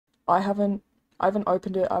I haven't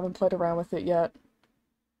opened it, I haven't played around with it yet.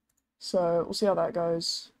 So we'll see how that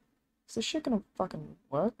goes. Is this shit gonna fucking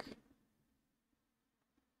work?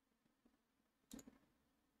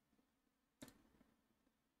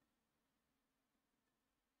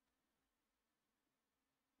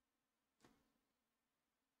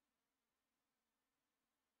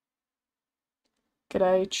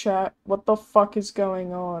 G'day, chat. What the fuck is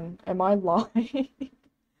going on? Am I lying?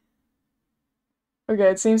 Okay,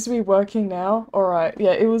 it seems to be working now. Alright,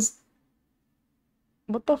 yeah, it was...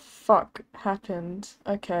 What the fuck happened?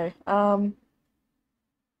 Okay,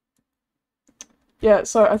 yeah,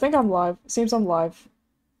 so I think I'm live. Seems I'm live.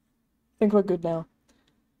 I think we're good now.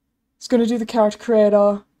 It's gonna do the character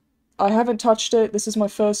creator. I haven't touched it. This is my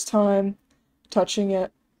first time touching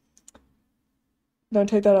it. Don't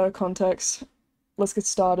take that out of context. Let's get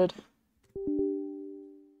started.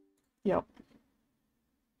 Yep.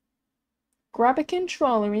 Grab a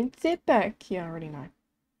controller and sit back. Yeah, I already know.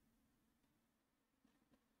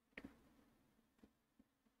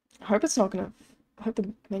 I hope it's not gonna... I hope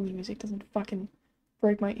the menu music doesn't fucking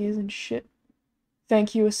break my ears and shit.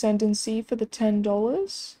 Thank you, Ascendancy, for the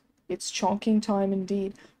 $10. It's chonking time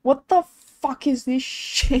indeed. What the fuck is this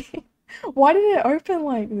shit? Why did it open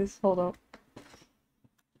like this? Hold up.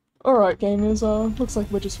 Alright, gamers, looks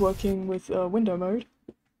like we're just working with, window mode.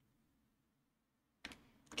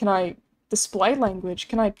 Can I... display language?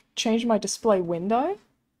 Can I change my display window?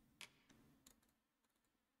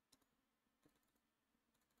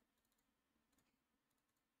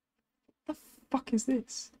 The fuck is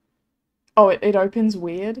this? Oh, it opens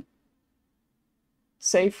weird.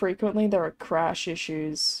 Save frequently, there are crash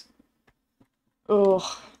issues. Ugh,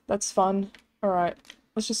 that's fun. Alright,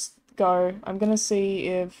 let's just go. I'm gonna see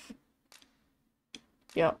if...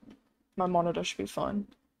 Yep, my monitor should be fine.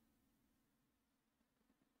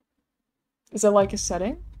 Is there like a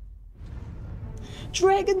setting?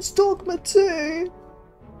 Dragon's Dogma 2!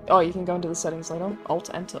 Oh, you can go into the settings later.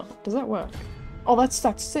 Alt-enter. Does that work? Oh, that's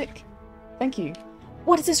sick. Thank you.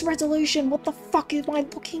 What is this resolution? What the fuck am I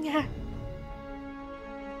looking at?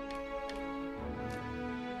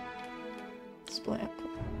 Display output.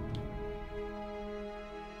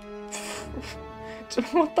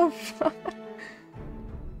 What the fuck?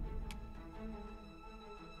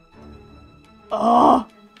 Oh!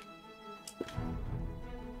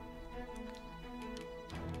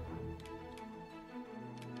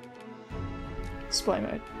 Display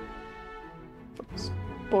mode. Focus.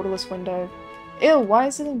 Borderless window. Ew, why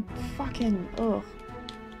is it in fucking... Ugh.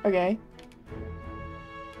 Okay.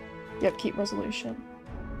 Yep, keep resolution.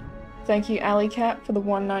 Thank you, Alley Cat, for the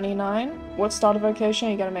 $1.99. What starter vocation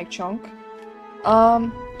are you gonna make, Chonk?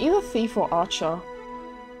 Either Thief or Archer.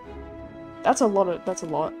 That's a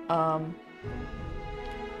lot. I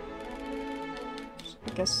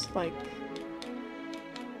guess, like...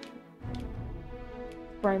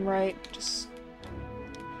 frame rate, just...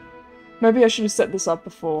 Maybe I should have set this up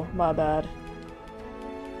before, my bad.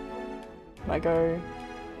 Can I go...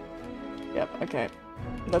 Yep, okay.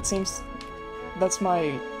 That seems... That's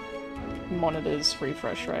my monitor's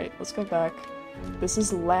refresh rate. Let's go back. This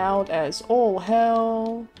is loud as all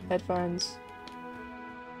hell. Headphones.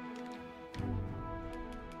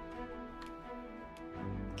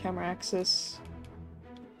 Camera access.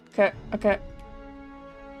 Okay, okay.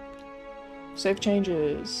 Save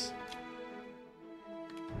changes.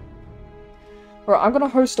 Right, I'm gonna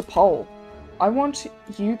host a poll. I want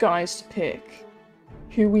you guys to pick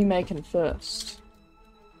who we making first.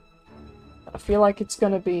 I feel like it's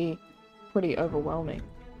gonna be pretty overwhelming.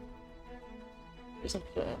 Who's in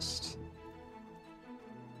first?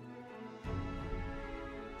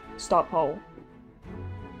 Start poll.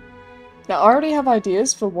 Now, I already have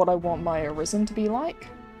ideas for what I want my Arisen to be like.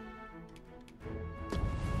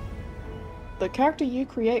 The character you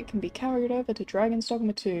create can be carried over to Dragon's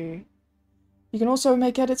Dogma 2. You can also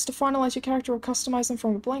make edits to finalize your character or customize them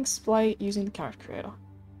from a blank slate using the character creator.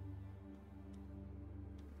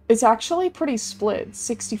 It's actually pretty split.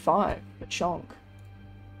 65 for Chonk.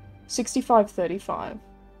 65-35.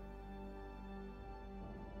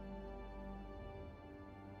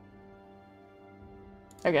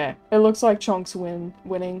 Okay, it looks like Chonk's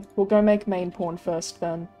winning. We'll go make main pawn first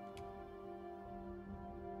then.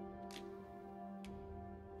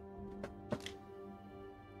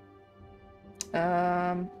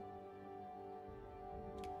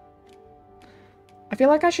 I feel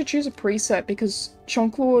like I should choose a preset because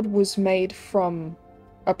Chonk Lord was made from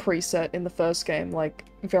a preset in the first game, like,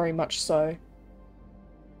 very much so.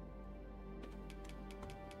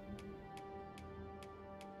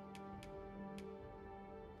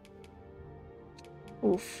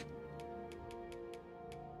 Oof.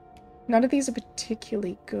 None of these are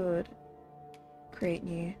particularly good. Create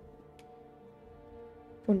new.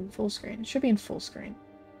 Put in full screen. It should be in full screen.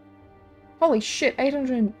 Holy shit,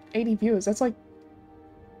 880 viewers. That's like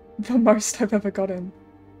the most I've ever gotten.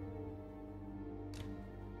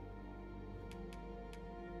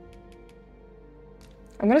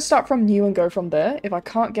 I'm gonna start from new and go from there. If I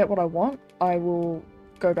can't get what I want, I will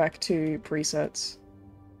go back to presets.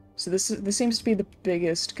 So this seems to be the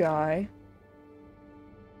biggest guy.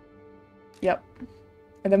 Yep.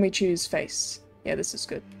 And then we choose face. Yeah, this is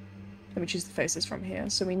good. Then we choose the faces from here.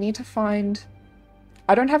 So we need to find...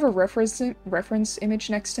 I don't have a reference image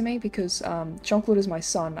next to me because Chonk Lord is my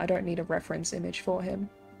son. I don't need a reference image for him.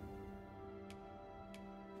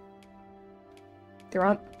 There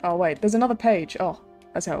aren't... Oh wait, there's another page. Oh,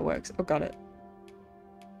 that's how it works. Oh, got it.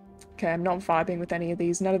 Okay, I'm not vibing with any of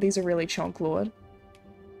these. None of these are really Chonk Lord.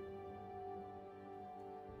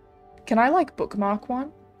 Can I, like, bookmark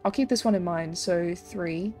one? I'll keep this one in mind, so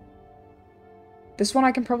 3. This one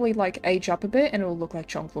I can probably, like, age up a bit and it'll look like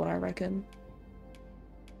Chonk Lord, I reckon.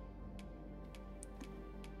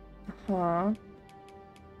 Uh-huh.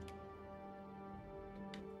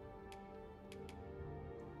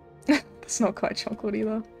 That's not quite Chonk Lord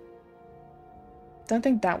either. Don't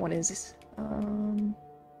think that one is.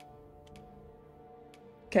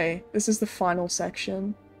 Okay, this is the final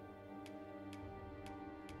section.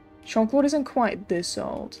 Chonk Lord isn't quite this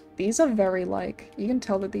old. These are very, like, you can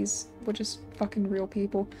tell that these were just fucking real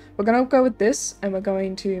people. We're gonna go with this, and we're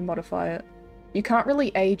going to modify it. You can't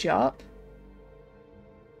really age up.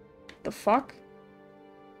 The fuck?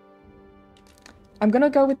 I'm gonna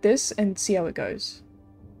go with this and see how it goes.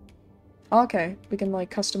 Okay, we can, like,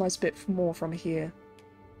 customize a bit more from here.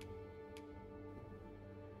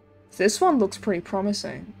 This one looks pretty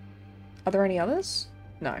promising. Are there any others?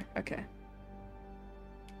 No, okay.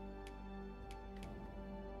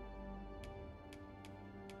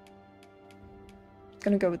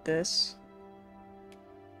 Gonna go with this.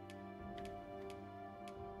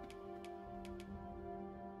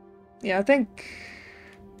 Yeah, I think...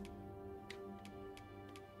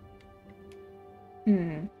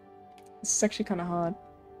 This is actually kind of hard.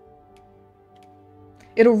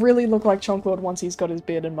 It'll really look like Chonk Lord once he's got his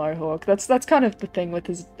beard and mohawk. That's kind of the thing with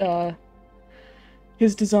his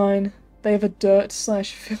design. They have a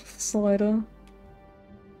dirt/filth slider.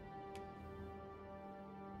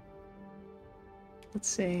 Let's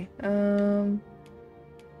see. Yeah,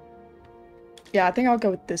 I think I'll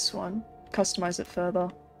go with this one. Customize it further.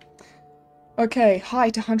 Okay,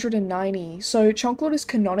 height 190. So Chonk Lord is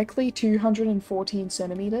canonically 214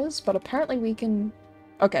 centimeters, but apparently we can...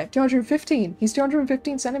 Okay, 215. He's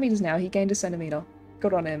 215 centimeters now. He gained a centimeter.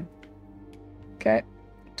 Good on him. Okay.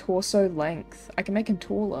 Torso length. I can make him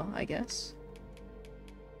taller, I guess.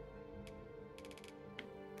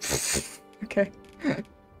 Okay.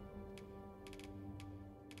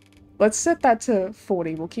 Let's set that to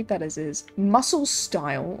 40. We'll keep that as is. Muscle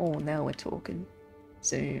style. Oh, now we're talking.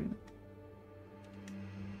 Zoom.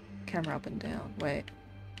 Camera up and down. Wait.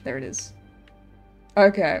 There it is.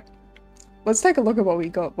 Okay. Let's take a look at what we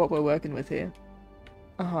got, what we're working with here.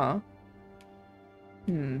 Uh-huh.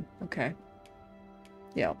 Okay.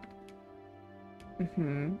 Yep.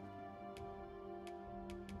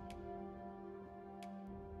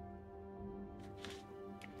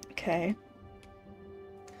 Okay.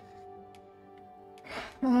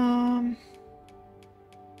 I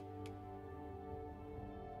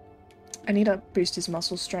need to boost his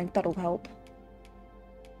muscle strength, that'll help.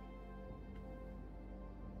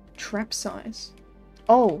 Trap size.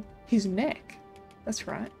 Oh, his neck. That's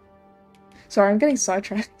right. Sorry, I'm getting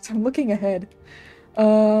sidetracked. I'm looking ahead.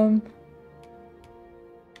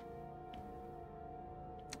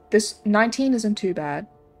 This 19 isn't too bad.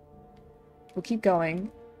 We'll keep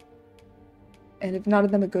going. And if none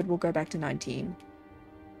of them are good, we'll go back to 19.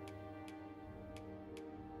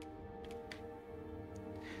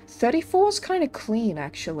 34 is kind of clean,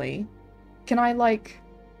 actually. Can I, like...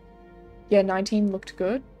 Yeah, 19 looked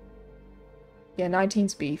good. Yeah,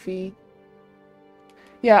 19's beefy.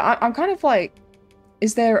 Yeah, I'm kind of like...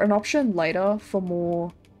 Is there an option later for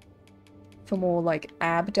more... like,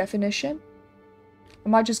 ab definition? I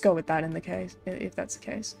might just go with that in the case, if that's the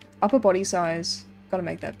case. Upper body size. Gotta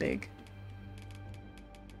make that big.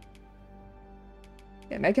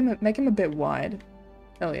 Yeah, make him a bit wide.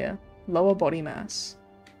 Hell yeah. Lower body mass.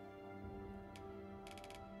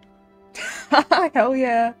 Hell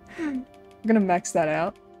yeah. I'm gonna max that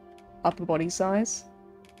out. Upper body size.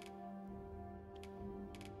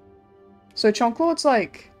 So Chonk Lord's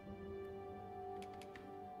like...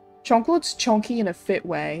 Chonk Lord's chonky in a fit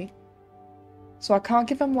way. So I can't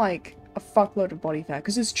give him like a fuckload of body fat,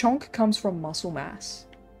 because his chonk comes from muscle mass.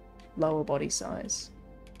 Lower body size.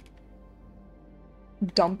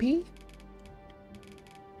 Dumpy?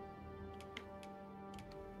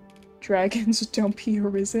 Dragon's dumpy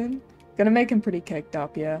Arisen? Gonna make him pretty caked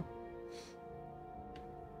up, yeah.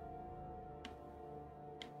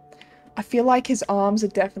 I feel like his arms are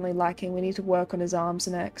definitely lacking. We need to work on his arms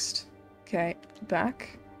next. Okay,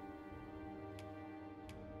 back.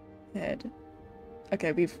 Head.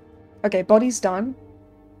 Okay, okay, body's done.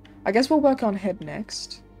 I guess we'll work on head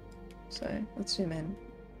next. So, let's zoom in.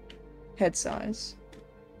 Head size.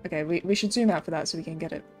 Okay, we should zoom out for that so we can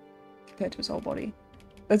get it compared to his whole body.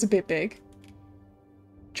 That's a bit big.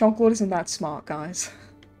 Chonk Lord isn't that smart, guys.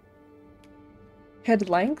 Head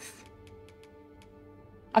length.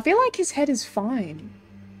 I feel like his head is fine.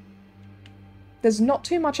 There's not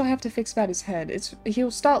too much I have to fix about his head. He'll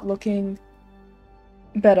start looking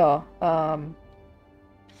better.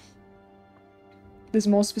 There's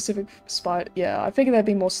more specific yeah, I figure there'd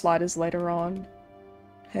be more sliders later on.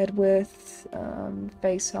 Head width,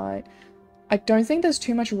 face height. I don't think there's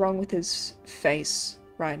too much wrong with his face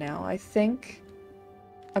right now. I think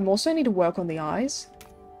I also need to work on the eyes,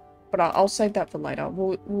 but I'll save that for later.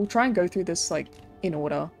 We'll try and go through this like in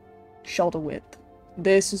order. Shoulder width.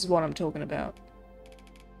 This is what I'm talking about.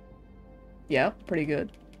 Yeah, pretty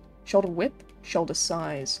good. Shoulder width, shoulder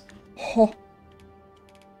size. Oh.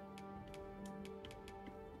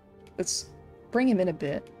 Let's bring him in a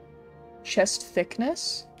bit. Chest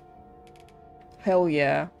thickness. Hell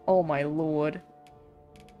yeah. Oh my lord.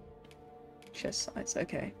 Chest size.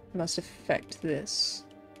 Okay. Must affect this.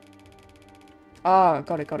 Ah,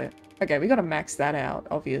 got it. Okay, we gotta max that out,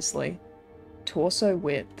 obviously. Torso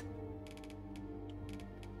width.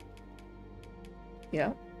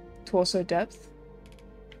 Yeah. Torso depth.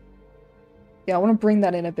 Yeah, I want to bring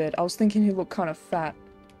that in a bit. I was thinking he looked kind of fat.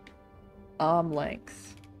 Arm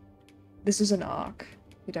length. This is an arc.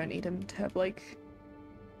 We don't need him to have, like,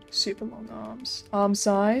 super long arms. Arm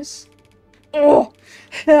size. Oh!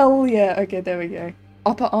 Hell yeah! Okay, there we go.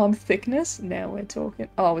 Upper arm thickness? Now we're talking.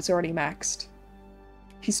 Oh, it's already maxed.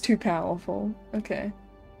 He's too powerful. Okay.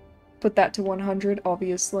 Put that to 100,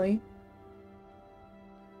 obviously.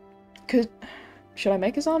 Should I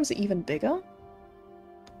make his arms even bigger?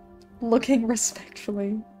 Looking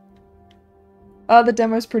respectfully. The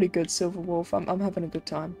demo's pretty good, Silver Wolf. I'm having a good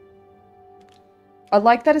time. I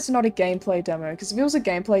like that it's not a gameplay demo, because if it was a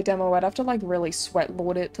gameplay demo, I'd have to, like, really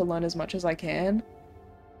sweatlord it to learn as much as I can.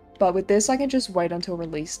 But with this, I can just wait until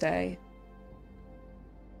release day.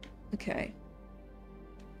 Okay.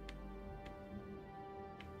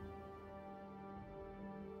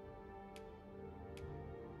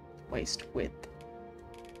 Waist width.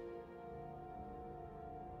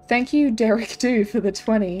 Thank you, Derek Do, for the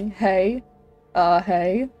 20. Hey.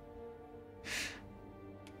 Hey.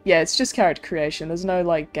 Yeah, it's just character creation. There's no,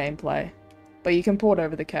 like, gameplay. But you can port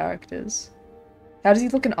over the characters. How does he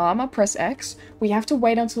look in armor? Press X? We have to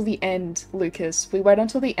wait until the end, Lucas. We wait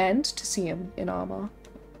until the end to see him in armor.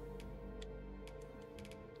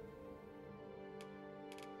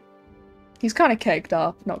 He's kind of caked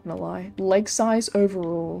up, not gonna lie. Leg size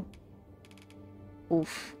overall.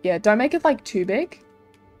 Oof. Yeah, don't make it, like, too big.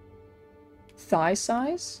 Thigh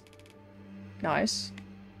size. Nice.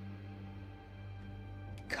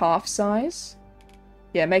 Calf size.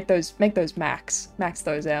 Yeah, make those max. Max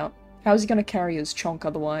those out. How's he gonna carry his chonk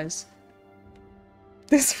otherwise?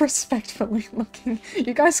 Disrespectfully looking.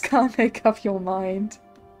 You guys can't make up your mind.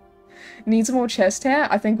 Needs more chest hair?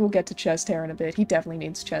 I think we'll get to chest hair in a bit. He definitely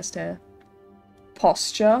needs chest hair.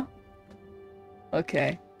 Posture.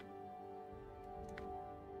 Okay.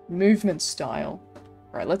 Movement style.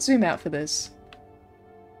 Right, let's zoom out for this.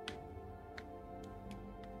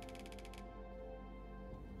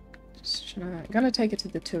 I'm gonna take it to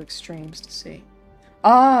the two extremes to see.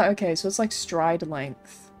 Ah, okay, so it's like stride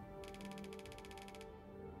length.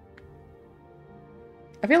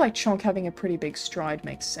 I feel like Chonk having a pretty big stride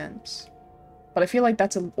makes sense. But I feel like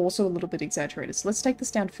that's also a little bit exaggerated. So let's take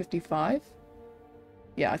this down to 55.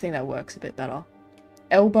 Yeah, I think that works a bit better.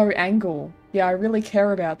 Elbow angle. Yeah, I really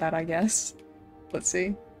care about that, I guess. Let's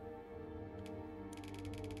see.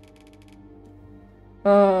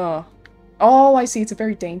 Oh, I see. It's a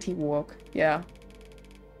very dainty walk. Yeah.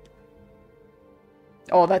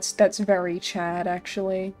 Oh, that's very Chad,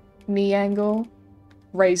 actually. Knee angle.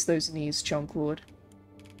 Raise those knees, Chonk Lord.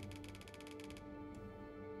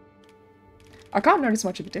 I can't notice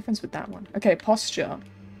much of a difference with that one. Okay, posture.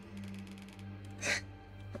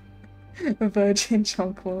 A virgin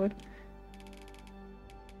Chonk Lord.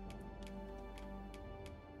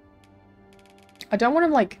 I don't want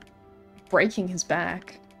him, like, breaking his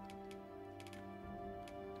back.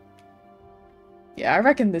 Yeah, I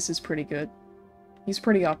reckon this is pretty good. He's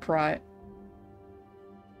pretty upright.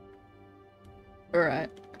 Alright.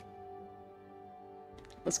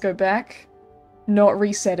 Let's go back. Not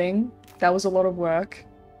resetting. That was a lot of work.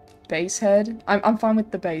 Base head. I'm fine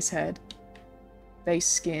with the base head. Base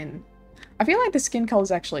skin. I feel like the skin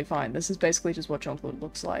color's actually fine. This is basically just what Chonk Lord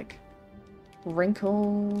looks like.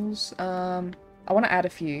 Wrinkles. I want to add a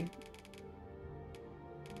few.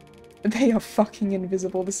 They are fucking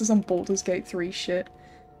invisible. This is some Baldur's Gate 3 shit.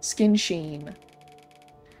 Skin sheen.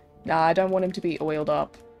 Nah, I don't want him to be oiled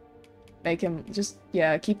up. Make him just,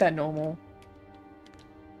 yeah, keep that normal.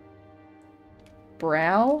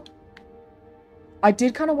 Brow. I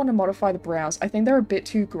did kind of want to modify the brows. I think they're a bit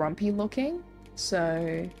too grumpy looking,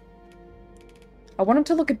 so I want him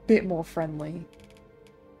to look a bit more friendly.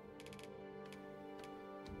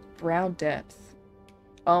 Brow depth.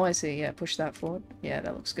 Oh, I see. Yeah, push that forward. Yeah,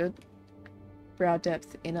 that looks good. Brow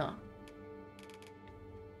depth inner.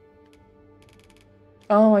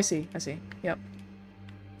 Oh, I see. I see. Yep.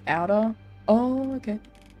 Outer. Oh, okay.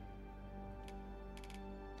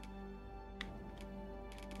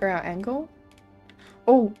 Brow angle.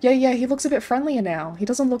 Oh, yeah, he looks a bit friendlier now. He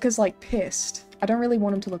doesn't look as, like, pissed. I don't really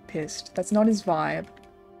want him to look pissed. That's not his vibe.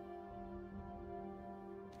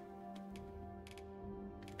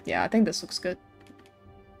 Yeah, I think this looks good.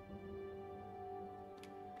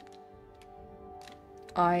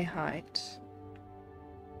 Eye height.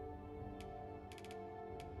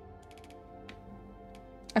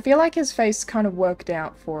 I feel like his face kind of worked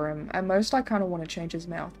out for him. At most, I kind of want to change his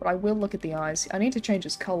mouth, but I will look at the eyes. I need to change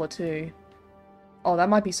his color too. Oh, that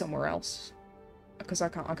might be somewhere else. Because I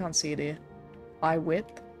can't see it here. Eye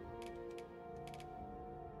width.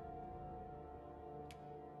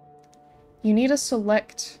 You need to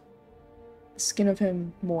select the skin of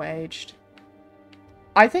him more aged.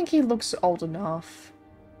 I think he looks old enough.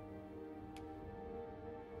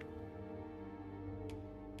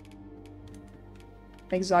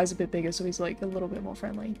 Make his eyes a bit bigger so he's like a little bit more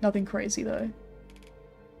friendly. Nothing crazy though.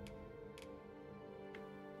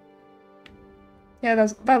 Yeah,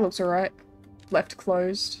 that looks alright. Left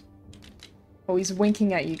closed. Oh, he's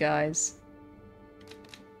winking at you guys.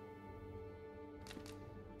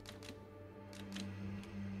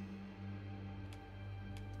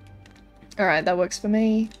 Alright, that works for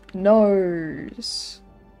me. Nose.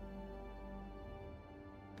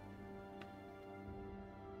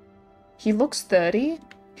 He looks 30.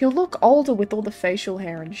 He'll look older with all the facial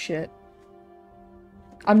hair and shit.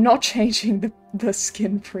 I'm not changing the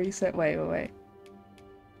skin preset. Wait.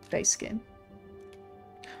 Base skin.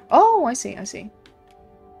 Oh, I see.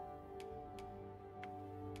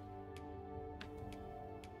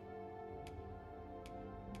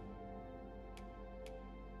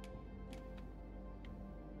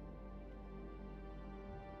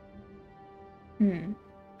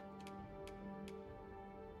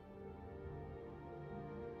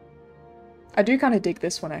 I do kind of dig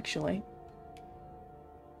this one, actually.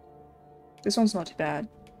 This one's not too bad.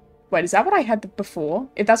 Wait, is that what I had before?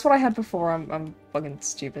 If that's what I had before, I'm fucking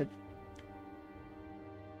stupid.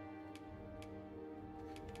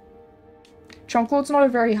 Chonk Lord's not a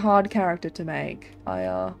very hard character to make.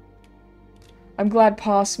 I'm glad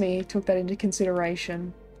Past Me took that into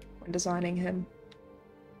consideration when designing him.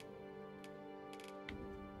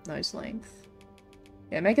 Nose length.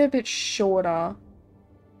 Yeah, make it a bit shorter.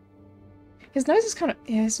 His nose is kind of...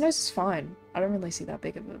 yeah, his nose is fine. I don't really see that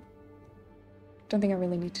big of a... don't think I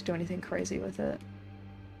really need to do anything crazy with it.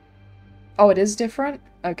 Oh, it is different?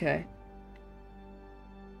 Okay.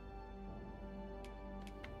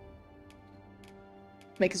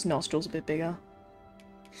 Make his nostrils a bit bigger.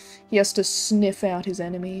 He has to sniff out his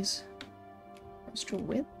enemies. Nostril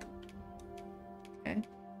width? Okay.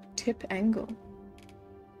 Tip angle.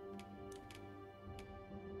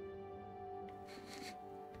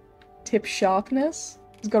 Tip sharpness?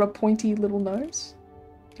 He's got a pointy little nose.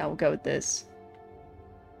 I will go with this.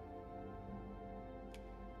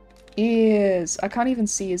 Ears. I can't even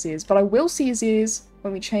see his ears, but I will see his ears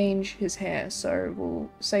when we change his hair, so we'll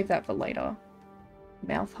save that for later.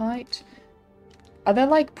 Mouth height. Are there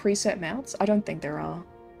like preset mouths? I don't think there are.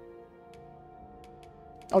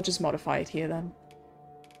 I'll just modify it here then.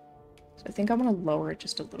 So I think I'm gonna lower it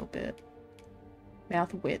just a little bit.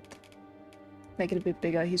 Mouth width. Make it a bit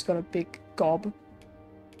bigger. He's got a big gob.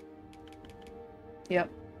 Yep.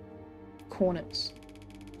 Corners.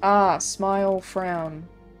 Ah, smile, frown.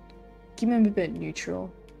 Give him a bit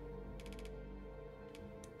neutral.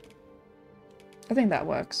 I think that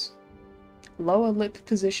works. Lower lip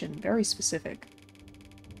position. Very specific.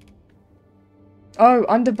 Oh,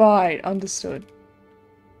 underbite. Understood.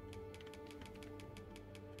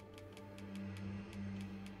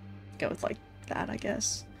 go with like that, I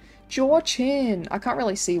guess. Jaw chin. I can't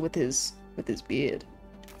really see with his beard.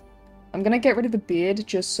 I'm gonna get rid of the beard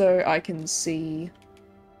just so I can see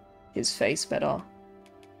his face better.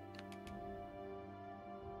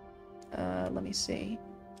 Let me see.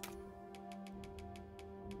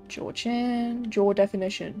 Jaw chin, jaw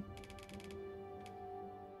definition.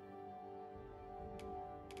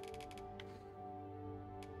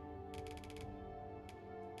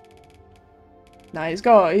 Nah, he's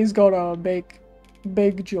got a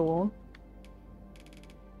big jaw.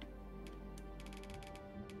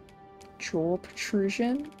 Jaw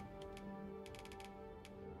protrusion.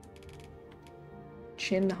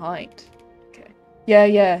 Chin height. Okay.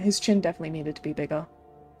 Yeah, his chin definitely needed to be bigger.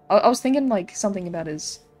 I was thinking like something about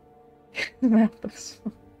his mouth.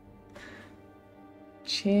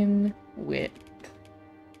 Chin width.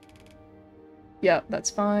 Yeah, that's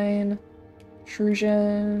fine.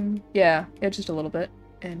 Protrusion. Yeah, just a little bit.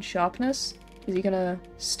 And sharpness. Is he gonna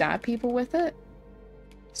stab people with it?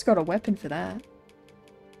 He's got a weapon for that.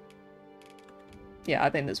 Yeah, I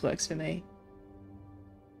think this works for me.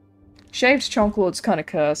 Shaved Chonk Lord's kind of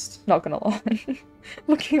cursed, not gonna lie.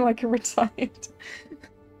 Looking like a retired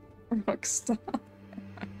rockstar.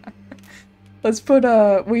 Let's put,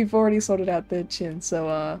 we've already sorted out the chin,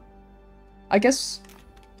 so, I guess...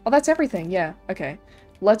 Oh, that's everything, yeah, okay.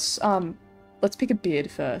 Let's pick a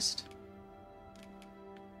beard first.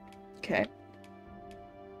 Okay.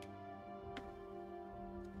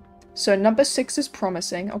 So number 6 is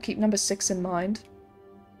promising. I'll keep number 6 in mind.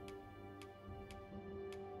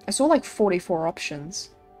 I saw like 44 options.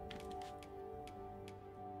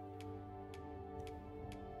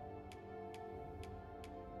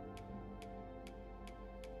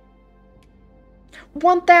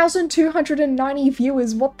 $1,290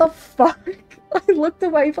 viewers, what the fuck? I looked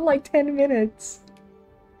away for like 10 minutes.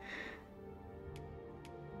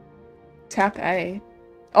 Tap A.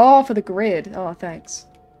 Oh, for the grid. Oh, thanks.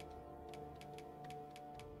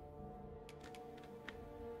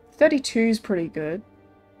 32 is pretty good.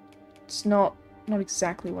 It's not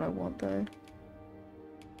exactly what I want though.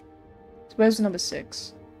 So where's number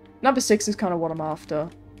 6? Number 6 is kind of what I'm after.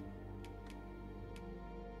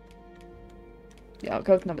 Yeah, I'll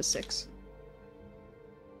go with number 6.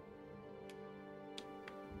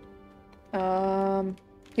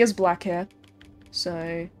 He has black hair,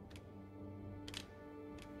 so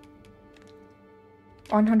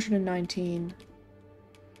 119.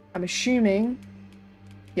 I'm assuming.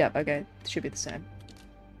 Yep, okay, it should be the same.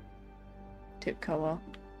 Tip color.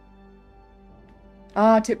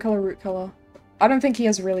 Tip color, root color. I don't think he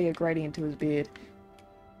has really a gradient to his beard.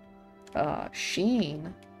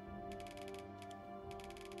 Sheen.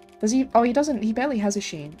 Does he? Oh, he doesn't. He barely has a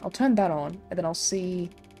sheen. I'll turn that on, and then I'll see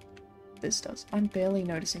what this does. I'm barely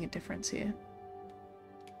noticing a difference here.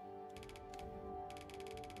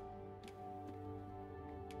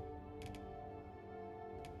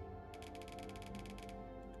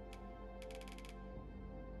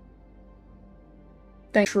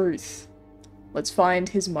 Truth. Let's find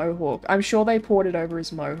his mohawk. I'm sure they ported over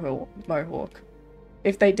his mohawk.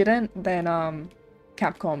 If they didn't, then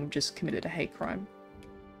Capcom just committed a hate crime.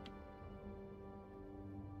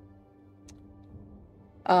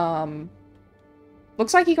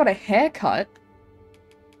 Looks like he got a haircut.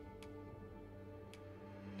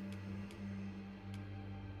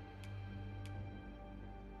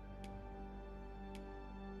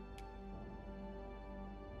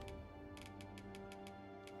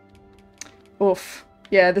 Oof.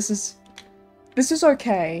 Yeah, this is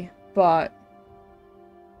okay, but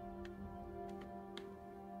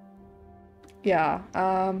yeah,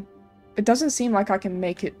 it doesn't seem like I can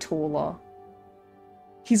make it taller.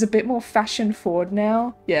 He's a bit more fashion forward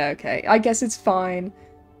now. Yeah, okay. I guess it's fine.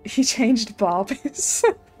 He changed barbers.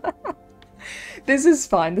 This is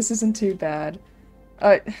fine. This isn't too bad.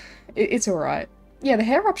 It's alright. Yeah, the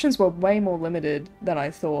hair options were way more limited than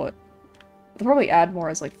I thought. They'll probably add more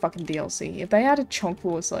as, like, fucking DLC. If they added Chonk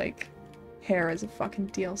Lord's, like, hair as a fucking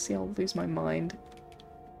DLC, I'll lose my mind.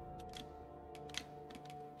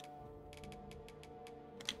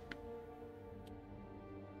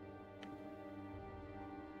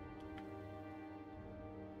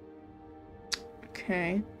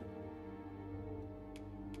 Okay.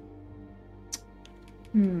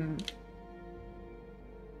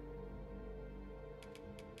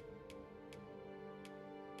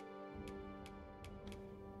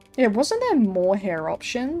 Yeah, wasn't there more hair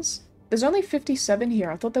options? There's only 57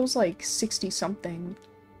 here. I thought there was like 60 something.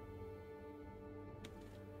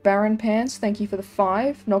 Baron Pants, thank you for the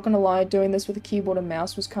 5. Not gonna lie, doing this with a keyboard and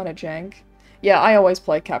mouse was kinda jank. Yeah, I always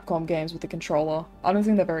play Capcom games with the controller. I don't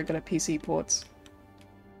think they're very good at PC ports.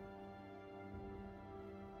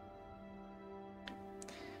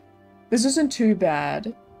 This isn't too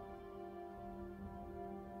bad.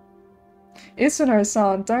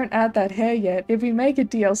 Isano-san, don't add that hair yet. If we make a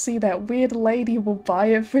DLC, that weird lady will buy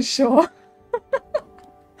it for sure.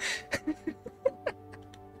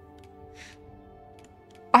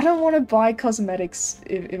 I don't want to buy cosmetics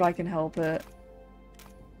if I can help it.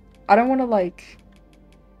 I don't want to, like...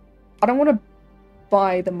 I don't want to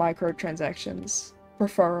buy the microtransactions,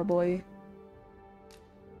 preferably.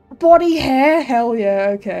 Body hair? Hell yeah,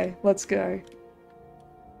 okay, let's go.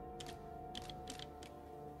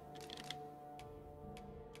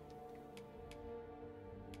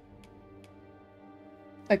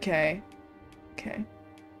 Okay. Okay.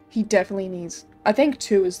 He definitely needs... I think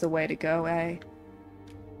 2 is the way to go, eh?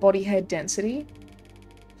 Body hair density?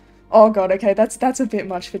 Oh god, okay, that's a bit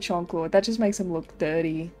much for Chonk Lord. That just makes him look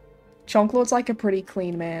dirty. Chonk Lord's like a pretty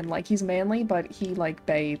clean man. Like, he's manly, but he, like,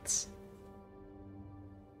 bathes.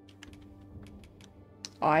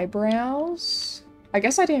 Eyebrows? I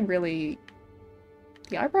guess I didn't really...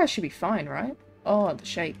 The eyebrows should be fine, right? Oh, the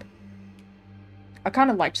shape. I kind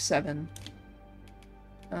of liked 7.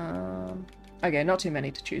 Okay, not too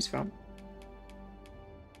many to choose from.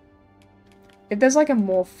 If there's like a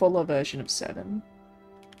more fuller version of 7.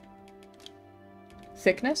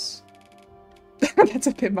 Thickness? That's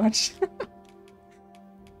a bit much.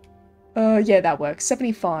 Yeah, that works.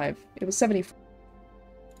 75. It was 75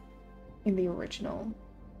 in the original.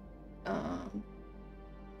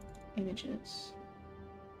 Images.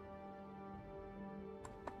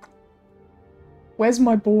 Where's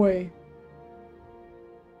my boy?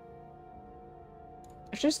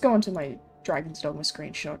 I should just go into my Dragon's Dogma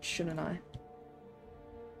screenshot, shouldn't I?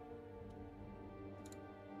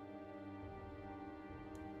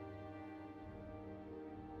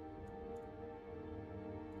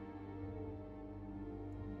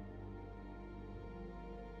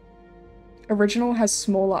 Original has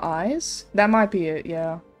smaller eyes? That might be it,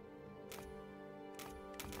 yeah.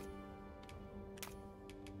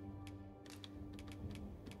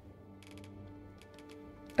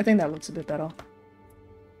 I think that looks a bit better.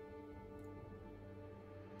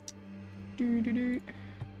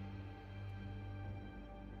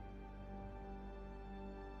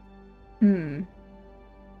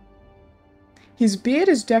 His beard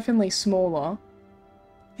is definitely smaller.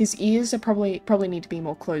 His ears are probably need to be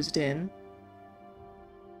more closed in.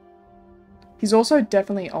 He's also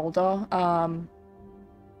definitely older. I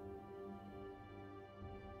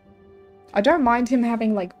don't mind him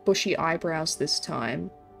having like bushy eyebrows this time,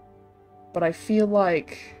 but I feel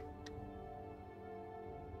like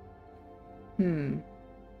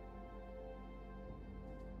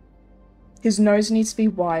his nose needs to be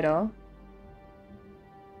wider.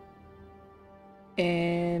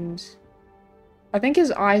 And I think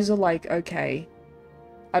his eyes are like okay.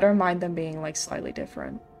 I don't mind them being like slightly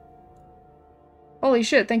different. Holy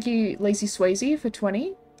shit, thank you Lazy Swayze for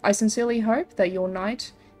 20. I sincerely hope that your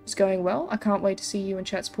night is going well. I can't wait to see you and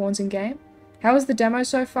chat spawns in game. How is the demo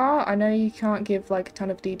so far? I know you can't give like a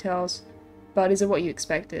ton of details, but is it what you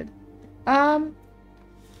expected? I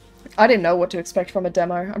didn't know what to expect from a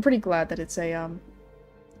demo. I'm pretty glad that it's a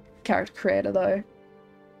character creator though.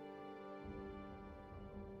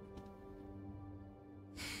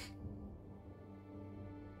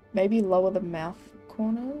 Maybe lower the mouth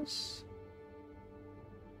corners?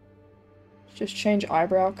 Just change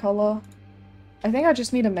eyebrow color. I think I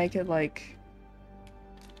just need to make it like...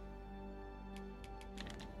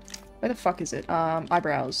 Where the fuck is it?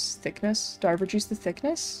 Eyebrows. Thickness. Do I reduce the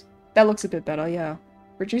thickness? That looks a bit better, yeah.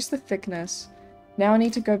 Reduce the thickness. Now I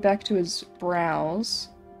need to go back to his brows.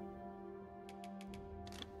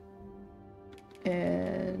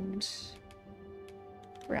 And...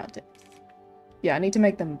 brow depth. Yeah, I need to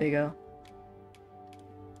make them bigger.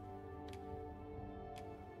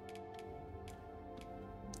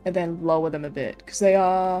 And then lower them a bit, because they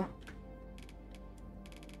are...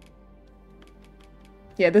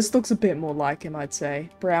 Yeah, this looks a bit more like him, I'd say.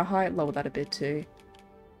 Brow height, lower that a bit too.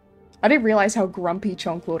 I didn't realize how grumpy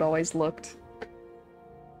Chonk Lord always looked.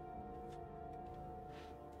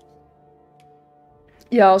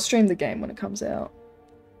 Yeah, I'll stream the game when it comes out.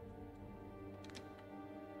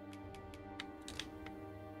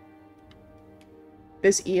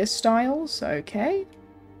 There's ear styles, okay.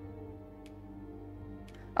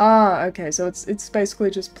 Ah, okay, so it's basically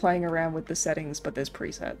just playing around with the settings, but there's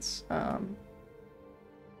presets.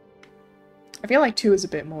 I feel like 2 is a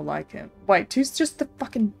bit more like him. Wait, 2's just the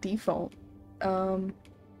fucking default.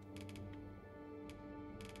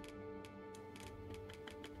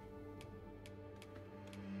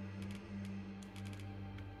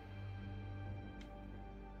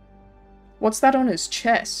 What's that on his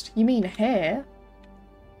chest? You mean hair?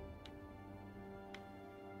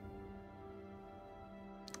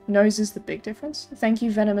 Nose is the big difference. Thank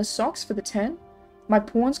you, Venomous Socks, for the 10. My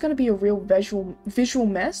pawn's gonna be a real visual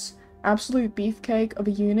mess. Absolute beefcake of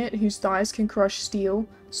a unit whose thighs can crush steel,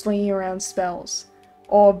 slinging around spells.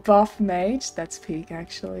 Or buff mage. That's peak,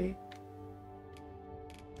 actually.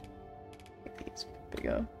 Make these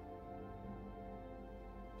bigger.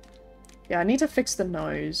 Yeah, I need to fix the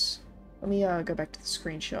nose. Let me go back to the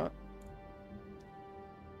screenshot.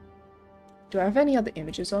 Do I have any other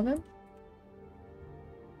images of him?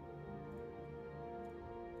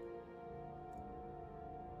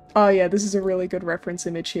 Oh yeah, this is a really good reference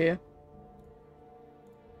image here.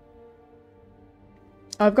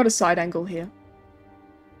 I've got a side angle here.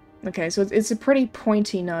 Okay, so it's a pretty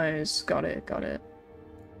pointy nose. Got it, got it.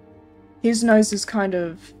 His nose is kind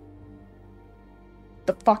of...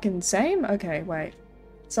 the fucking same? Okay, wait.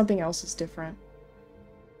 Something else is different.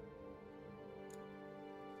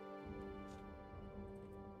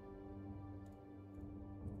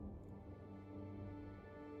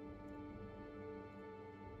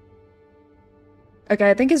 Okay,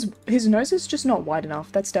 I think his nose is just not wide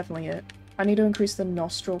enough. That's definitely it. I need to increase the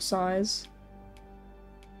nostril size.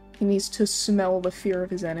 He needs to smell the fear of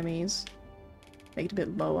his enemies. Make it a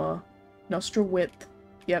bit lower. Nostril width.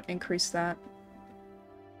 Yep, increase that.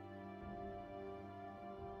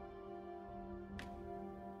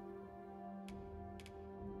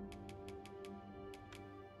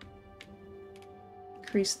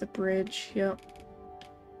 Increase the bridge, yep.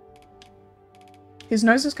 His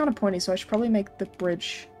nose is kind of pointy, so I should probably make the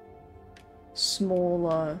bridge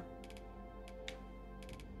smaller.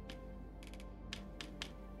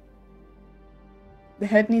 The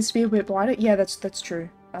head needs to be a bit wider. Yeah, that's true.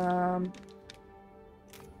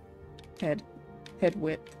 Head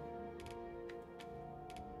width.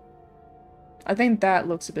 I think that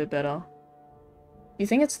looks a bit better. You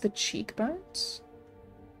think it's the cheekbones?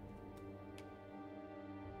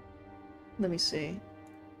 Let me see.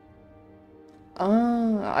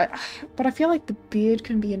 But I feel like the beard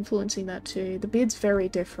can be influencing that too. The beard's very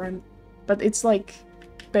different, but it's like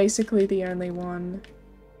basically the only one.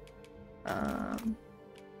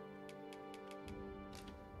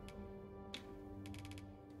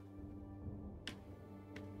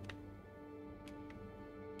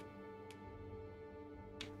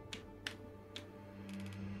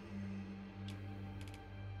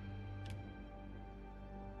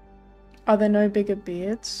 Are there no bigger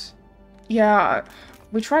beards? Yeah,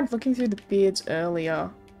 we tried looking through the beards earlier.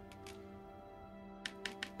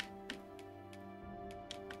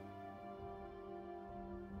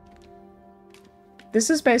 This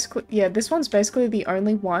is basically, yeah, this one's basically the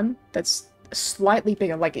only one that's slightly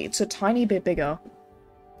bigger. Like, it's a tiny bit bigger.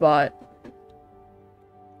 But,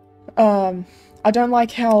 I don't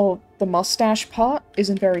like how the mustache part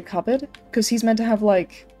isn't very covered. Because he's meant to have,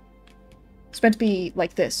 like, it's meant to be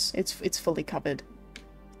like this. It's fully covered.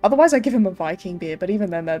 Otherwise, I give him a Viking beard, but even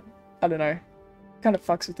then, that, I don't know, kind of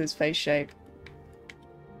fucks with his face shape.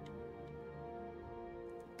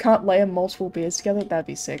 Can't layer multiple beards together? That'd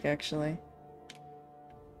be sick, actually.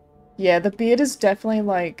 Yeah, the beard is definitely,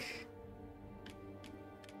 like...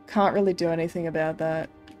 Can't really do anything about that.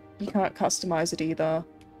 You can't customize it either.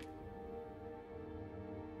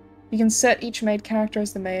 You can set each made character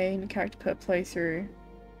as the main character per playthrough.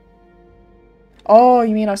 Oh,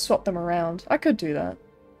 you mean I swapped them around? I could do that.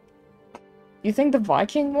 You think the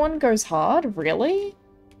Viking one goes hard? Really?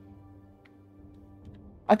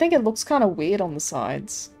 I think it looks kind of weird on the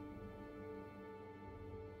sides.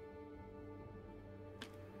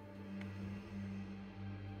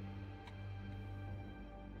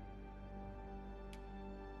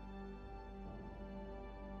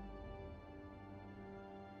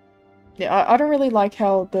 Yeah, I don't really like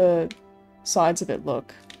how the sides of it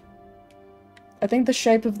look. I think the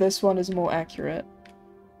shape of this one is more accurate.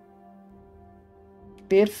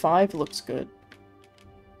 Beard 5 looks good.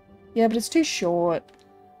 Yeah, but it's too short.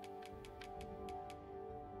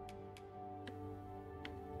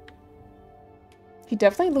 He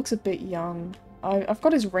definitely looks a bit young. I've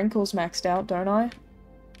got his wrinkles maxed out, don't I? I'm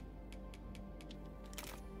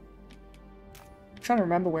trying to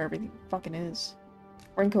remember where everything fucking is.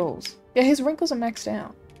 Wrinkles. Yeah, his wrinkles are maxed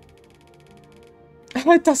out.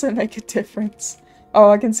 It doesn't make a difference. Oh,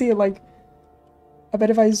 I can see it, like... I bet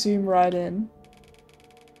if I zoom right in...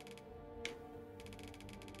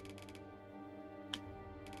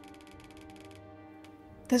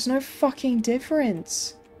 There's no fucking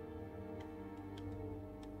difference.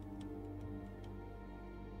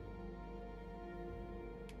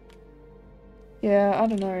 Yeah, I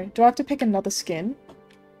don't know. Do I have to pick another skin?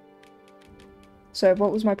 So,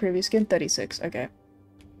 what was my previous skin? 36, okay.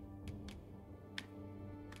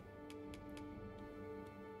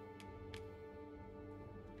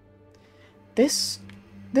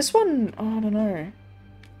 This one, oh, I don't know.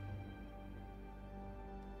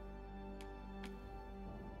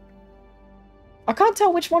 I can't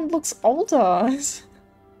tell which one looks older.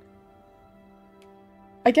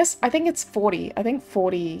 I think it's 40. I think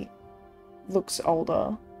 40 looks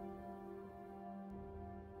older.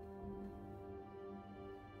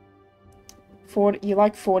 You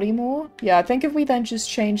like 40 more? Yeah, I think if we then just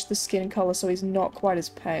change the skin color so he's not quite as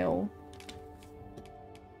pale.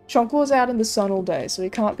 Chonk Lord's out in the sun all day, so he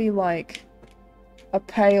can't be like a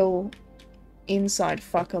pale inside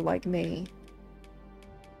fucker like me.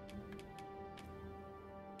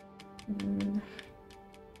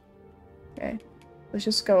 Okay, let's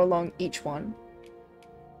just go along each one.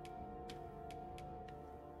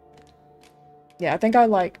 Yeah, I think I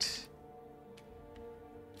liked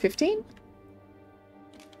 15?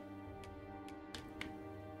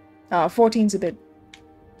 14's a bit...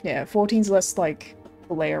 Yeah, 14's less, like,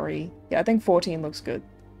 glary. Yeah, I think 14 looks good.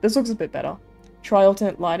 This looks a bit better. Try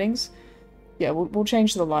alternate lightings. Yeah, we'll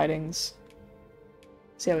change the lightings.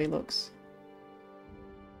 See how he looks.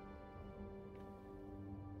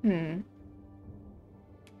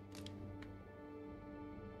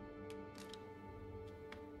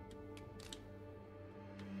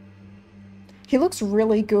 He looks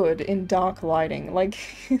really good in dark lighting. Like,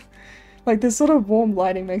 like this sort of warm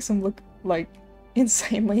lighting makes him look, like,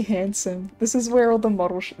 insanely handsome. This is where all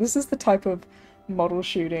the this is the type of model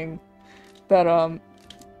shooting that,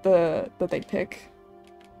 that they pick.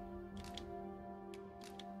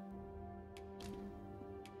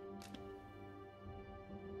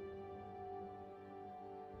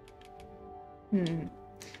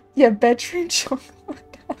 Yeah, bedroom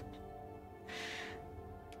chocolate.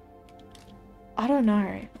 I don't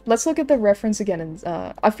know. Let's look at the reference again and,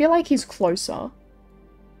 I feel like he's closer.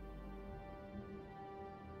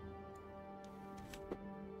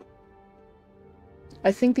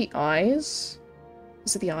 I think the eyes...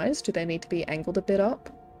 Is it the eyes? Do they need to be angled a bit up?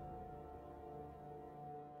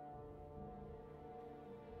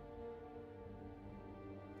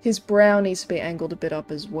 His brow needs to be angled a bit up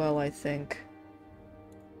as well, I think.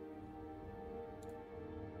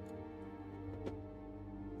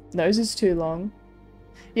 Nose is too long.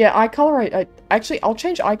 Yeah, eye color, actually, I'll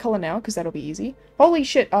change eye color now, because that'll be easy. Holy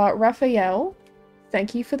shit, Raphael,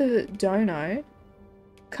 thank you for the dono.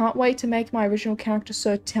 Can't wait to make my original character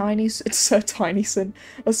Sir Tinyson,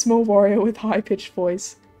 a small warrior with high-pitched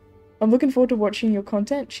voice. I'm looking forward to watching your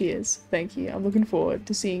content. Cheers. Thank you. I'm looking forward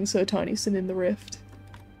to seeing Sir Tinyson in the Rift.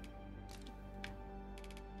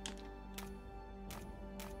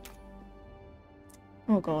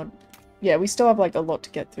 Oh god. Yeah, we still have, like, a lot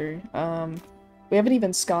to get through. We haven't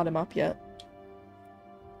even scarred him up yet.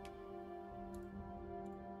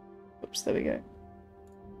 Oops, there we go.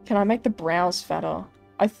 Can I make the brows fatter?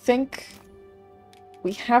 I think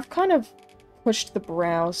we have kind of pushed the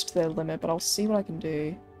brows to their limit, but I'll see what I can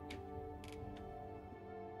do.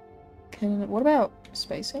 What about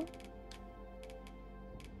spacing?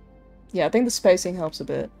 Yeah, I think the spacing helps a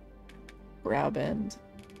bit. Brow bend.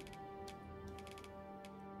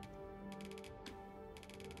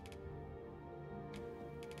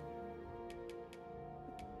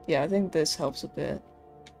 Yeah, I think this helps a bit.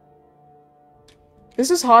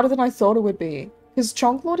 This is harder than I thought it would be. Because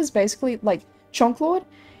Chonk Lord is basically, like, Chonk Lord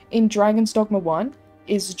in Dragon's Dogma 1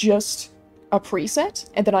 is just a preset,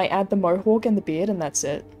 and then I add the mohawk and the beard, and that's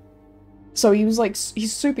it. So he was, like,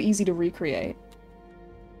 he's super easy to recreate.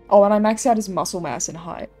 Oh, and I maxed out his muscle mass and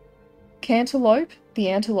height. Cantaloupe, the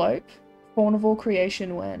antelope, Fawnable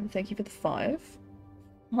creation when. Thank you for the 5.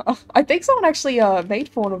 I think someone actually,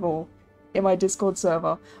 made Fawnable in my Discord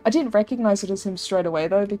server. I didn't recognize it as him straight away,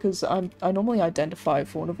 though, because I normally identify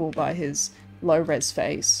Fawnable by his low-res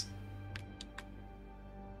face.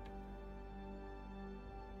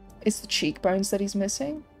 It's the cheekbones that he's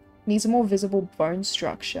missing. Needs a more visible bone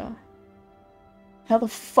structure. How the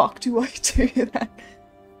fuck do I do that?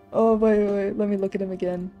 Oh, wait, let me look at him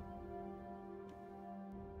again.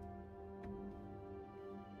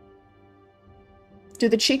 Do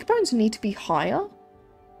the cheekbones need to be higher?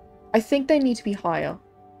 I think they need to be higher.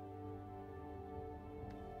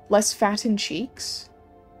 Less fat in cheeks?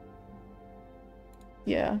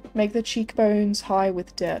 Yeah, make the cheekbones high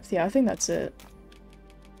with depth. Yeah, I think that's it.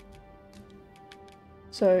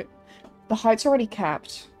 So, the height's already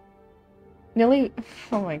capped. Nearly...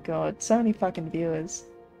 Oh my god, so many fucking viewers.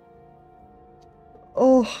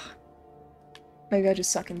 Oh. Maybe I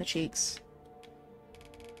just suck in the cheeks.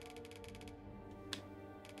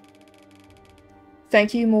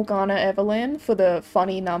 Thank you, Morgana Evelyn, for the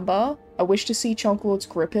funny number. I wish to see Chonk Lord's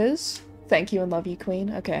grippers. Thank you and love you,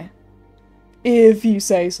 Queen. Okay. If you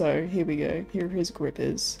say so. Here we go. Here his grip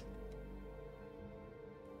is.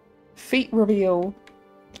 Feet reveal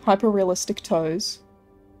hyper-realistic toes.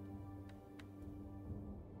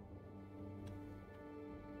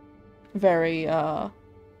 Very, Can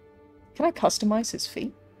I customize his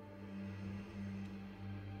feet?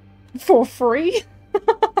 For free?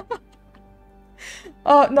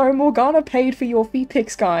 No, Morgana paid for your feet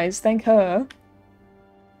pics, guys. Thank her.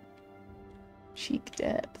 Cheek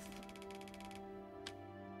depth.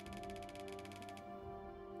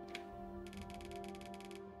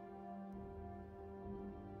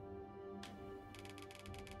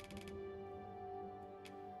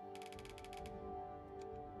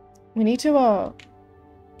 We need to,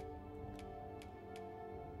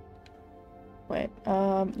 wait,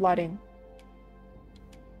 lighting.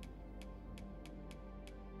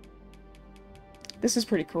 This is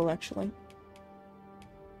pretty cool, actually.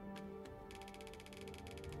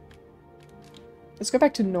 Let's go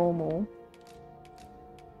back to normal.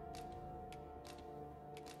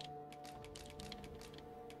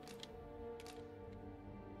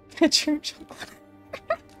 True chocolate.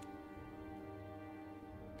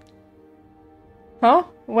 Huh?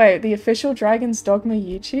 Wait, the official Dragon's Dogma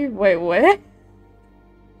YouTube? Wait, where?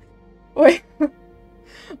 Wait.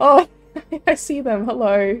 Oh, I see them.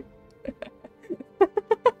 Hello.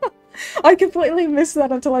 I completely missed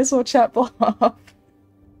that until I saw chat blow up.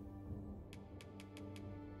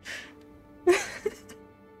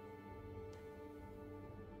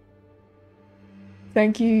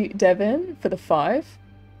 Thank you, Devin, for the 5.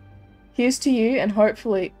 Here's to you and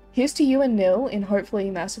hopefully... Here's to you and Nil in hopefully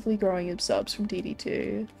massively growing your subs from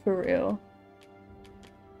DD2. For real.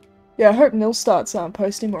 Yeah, I hope Nil starts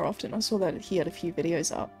posting more often. I saw that he had a few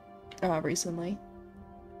videos up recently.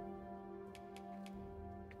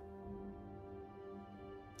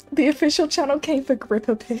 The official channel came for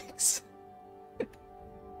gripper pics.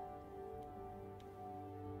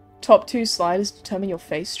 Top 2 sliders determine your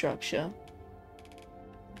face structure.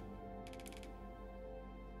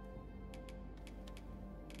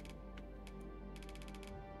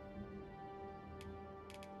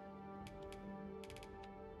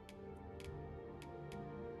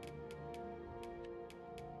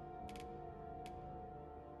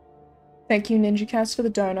 Thank you, NinjaCast, for the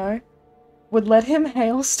dono. Would let him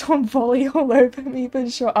hailstorm volley all over me, but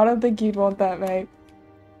sure, I don't think you'd want that, mate.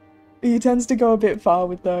 He tends to go a bit far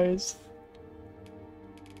with those.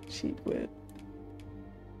 Cheek width.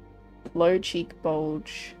 Low cheek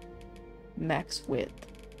bulge. Max width.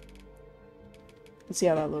 Let's see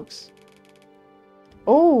how that looks.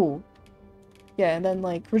 Oh! Yeah, and then,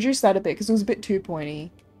 like, reduce that a bit, because it was a bit too pointy.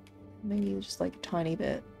 Maybe just, like, a tiny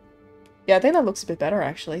bit. Yeah, I think that looks a bit better,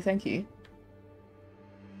 actually. Thank you.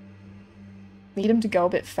 Need him to go a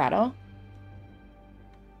bit fatter.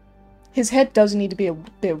 His head does need to be a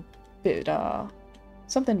bit,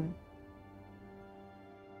 something.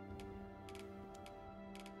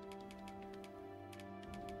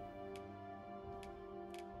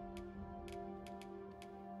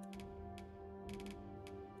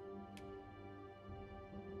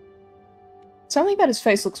 Something about his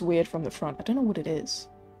face looks weird from the front. I don't know what it is.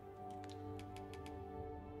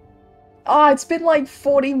 Ah, it's been like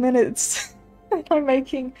 40 minutes. I'm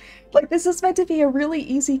making... Like, this is meant to be a really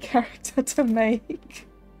easy character to make.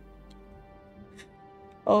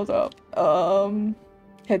 Hold up.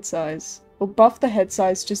 Head size. We'll buff the head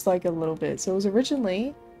size just like a little bit. So it was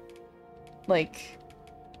originally... Like...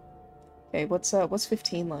 Okay, what's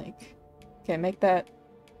 15 like? Okay, make that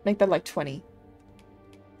like 20.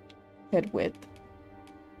 Head width.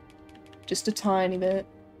 Just a tiny bit.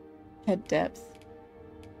 Head depth.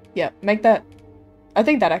 Yeah, make that... I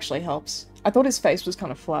think that actually helps. I thought his face was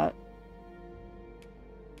kind of flat.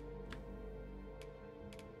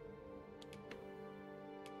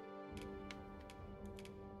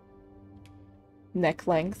 Neck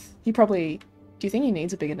length. He probably... Do you think he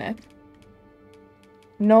needs a bigger neck?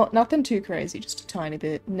 Nothing too crazy, just a tiny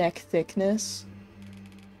bit. Neck thickness.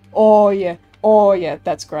 Oh yeah. Oh yeah,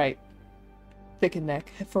 that's great. Thicker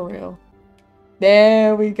neck, for real.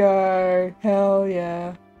 There we go. Hell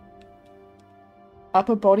yeah.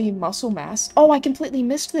 Upper body muscle mass. Oh, I completely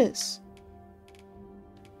missed this.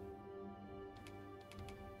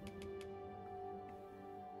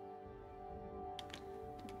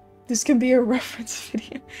 This can be a reference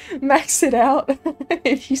video. Max it out,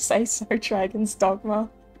 if you say so, Dragon's Dogma.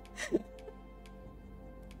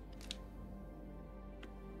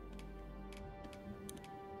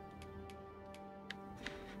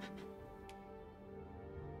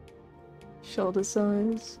 Shoulder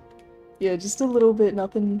size. Yeah, just a little bit,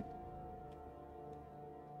 nothing.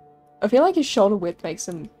 I feel like his shoulder width makes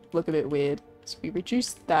him look a bit weird. So we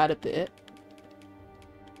reduce that a bit.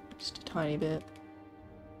 Just a tiny bit.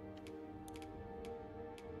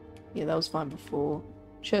 Yeah, that was fine before.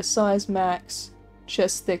 Chest size max.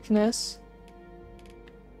 Chest thickness.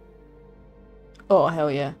 Oh, hell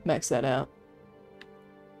yeah. Max that out.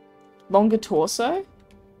 Longer torso?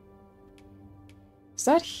 Is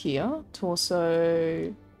that here?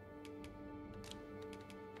 Torso...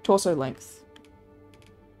 Torso length.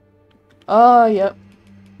 Oh, yep.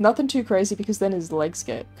 Nothing too crazy because then his legs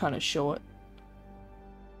get kind of short.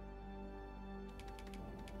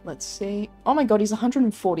 Let's see. Oh my god, he's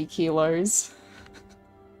 140 kilos.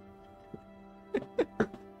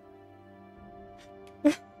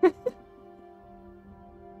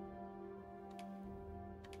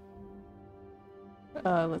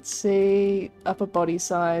 Let's see. Upper body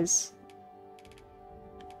size.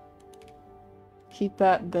 Keep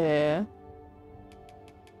that there.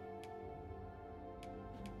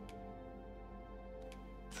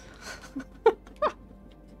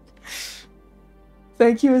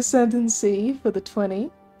 Thank you, Ascendant C, for the 20.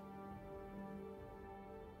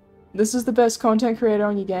 This is the best content creator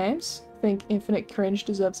on your games. Think Infinite Cringe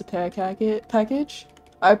deserves a package.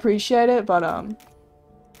 I appreciate it, but I'm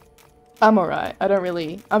alright.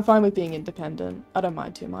 I'm fine with being independent. I don't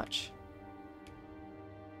mind too much.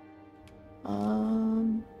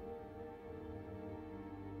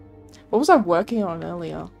 What was I working on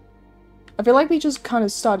earlier? I feel like we just kind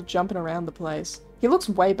of started jumping around the place. He looks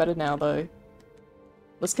way better now, though.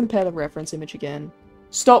 Let's compare the reference image again.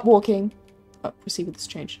 Stop walking! Oh, proceed with this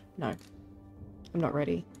change. No. I'm not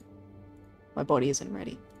ready. My body isn't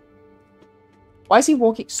ready. Why is he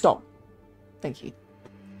walking? Stop. Thank you.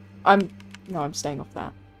 No, I'm staying off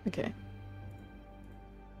that. Okay.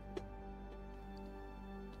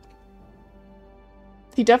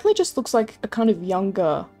 He definitely just looks like a kind of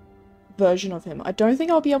younger version of him. I don't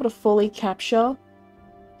think I'll be able to fully capture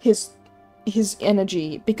his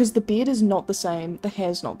energy because the beard is not the same, the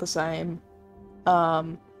hair's not the same.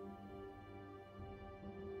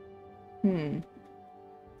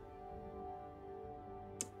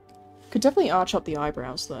 Could definitely arch up the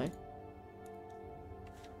eyebrows though.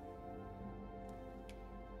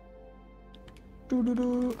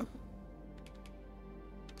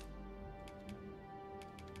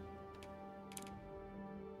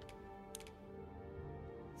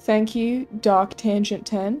 Thank you, Dark Tangent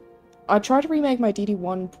 10. I tried to remake my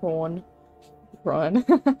DD1 prawn run,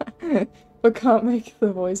 but can't make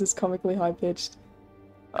the voices comically high-pitched.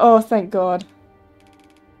 Oh, thank God.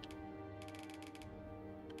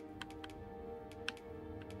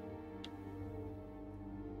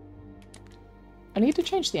 I need to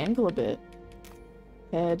change the angle a bit.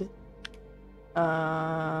 Head.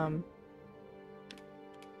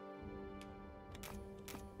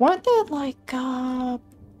 Weren't there like,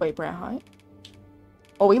 wait, brow height?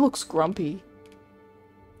 Oh, he looks grumpy.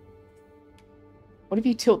 What if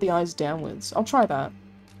you tilt the eyes downwards? I'll try that.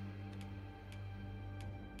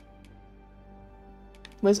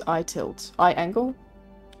 Where's eye tilt? Eye angle?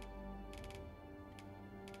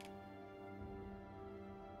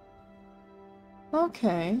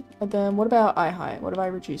 Okay. And then what about eye height? What if I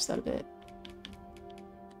reduce that a bit?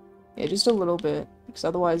 Yeah, just a little bit. Because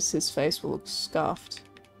otherwise his face will look scuffed.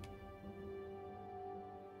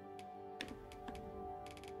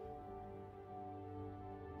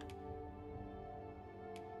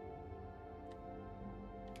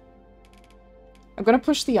 I'm gonna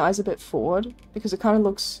push the eyes a bit forward because it kind of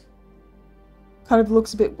looks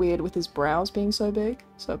a bit weird with his brows being so big.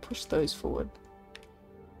 So I push those forward.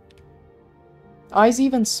 Eyes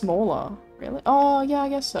even smaller. Really? Oh, yeah, I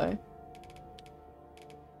guess so.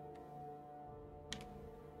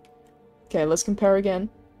 Okay, let's compare again.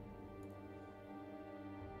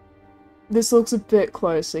 This looks a bit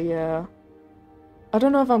closer, yeah. I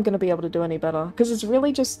don't know if I'm gonna be able to do any better because it's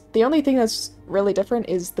really just the only thing that's really different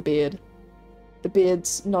is the beard. The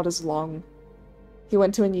beard's not as long. He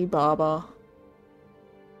went to a new barber.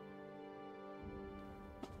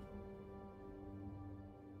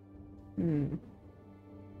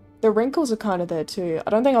 The wrinkles are kind of there too. I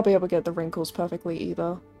don't think I'll be able to get the wrinkles perfectly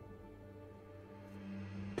either.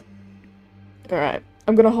 Alright,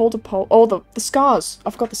 I'm gonna hold a poll. Oh, the scars!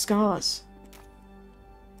 I've got the scars.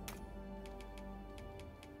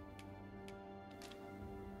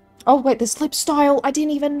 Oh wait, there's lip style! I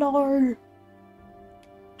didn't even know!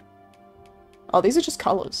 Oh, these are just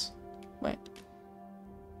colours. Wait.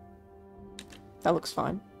 That looks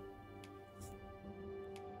fine.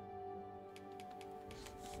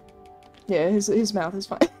 Yeah, his mouth is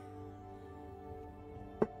fine.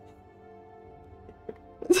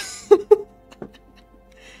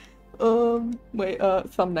 Wait,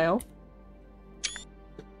 thumbnail.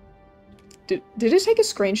 Did it take a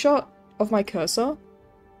screenshot of my cursor?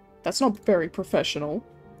 That's not very professional.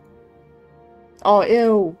 Oh,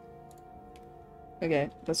 ew. Okay,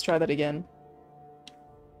 let's try that again.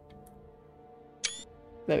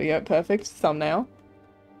 There we go, perfect. Thumbnail.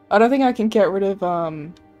 I don't think I can get rid of,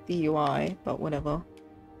 the UI, but whatever.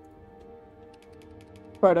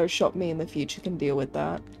 Photoshop me in the future can deal with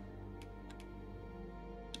that.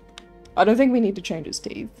 I don't think we need to change his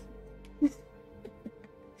teeth.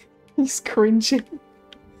 He's cringing.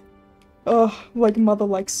 Oh, like mother,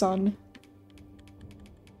 like son.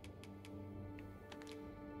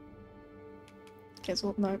 Guess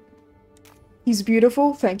what? No. He's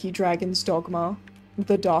beautiful. Thank you, Dragon's Dogma.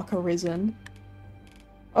 The Dark Arisen.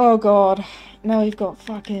 Oh god. Now you've got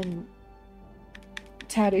fucking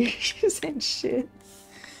tattoos and shit.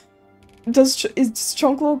 Is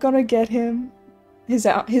Chonk Lord gonna get him? His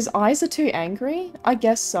eyes are too angry? I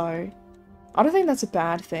guess so. I don't think that's a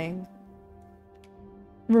bad thing.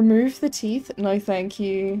 Remove the teeth? No thank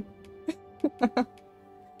you.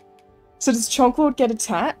 So does Chonk Lord get a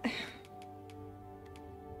tat?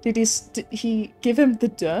 Did he give him the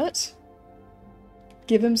dirt?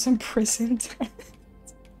 Give him some prison tat?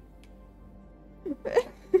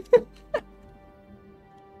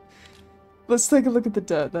 Let's take a look at the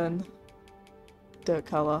dirt then. Dirt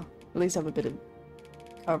color. At least have a bit of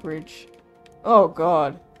coverage. Oh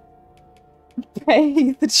god.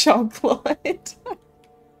 Pay the Chonk Lord.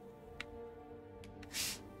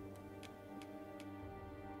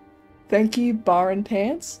 Thank you, bar and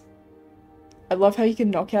pants. I love how you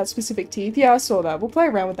can knock out specific teeth. Yeah, I saw that. We'll play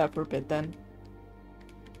around with that for a bit then.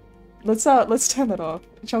 Let's turn that off.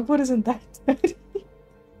 Chonk Lord isn't that dirty.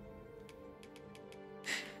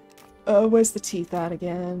 Where's the teeth at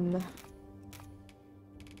again?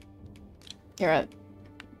 You're at...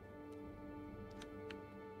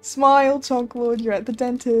 Smile, Chonk Lord, you're at the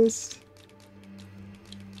dentist.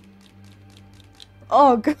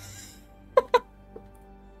 Oh, god.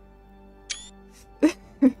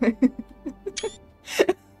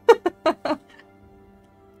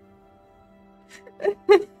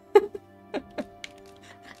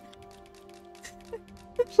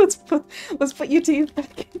 Let's put your teeth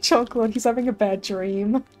back in Chonk Lord. He's having a bad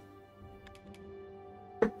dream.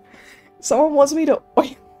 Someone wants me to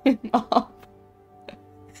oil him up.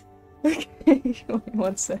 Okay, wait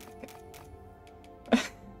 1 sec.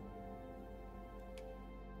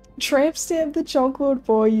 Tramp stamp the Chonk Lord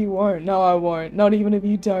boy, you won't. No, I won't. Not even if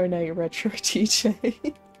you donate, Retro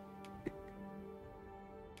TJ.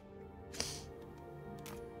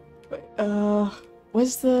 Wait,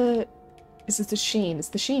 where's the... Is it the Sheen? It's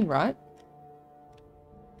the Sheen, right?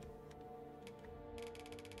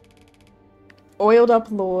 Oiled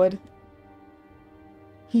up Lord.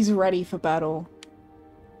 He's ready for battle.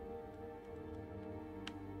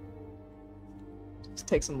 Let's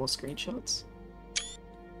take some more screenshots.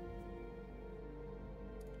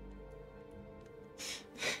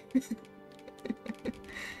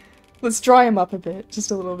 Let's dry him up a bit, just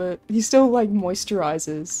a little bit. He still, like,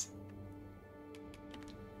 moisturizes.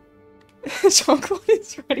 Chonk Lord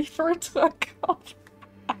is ready for a twerk off.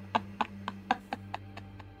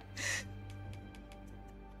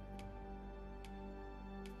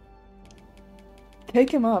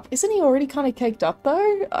 Cake him up. Isn't he already kind of caked up,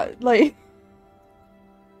 though? Like...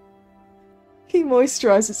 He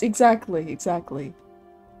moisturizes. Exactly, exactly.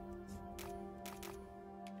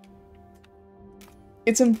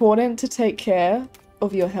 It's important to take care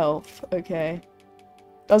of your health, okay?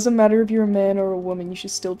 Doesn't matter if you're a man or a woman, you should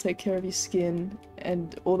still take care of your skin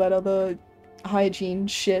and all that other hygiene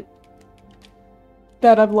shit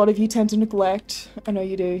that a lot of you tend to neglect. I know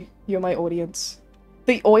you do. You're my audience.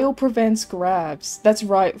 The oil prevents grabs. That's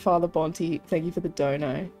right, Father Bonte. Thank you for the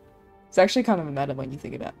dono. It's actually kind of a matter when you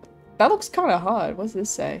think about it. That looks kind of hard. What does this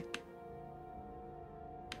say?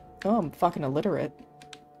 Oh, I'm fucking illiterate.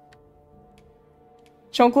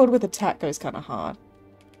 Chonk Lord with a tat goes kind of hard.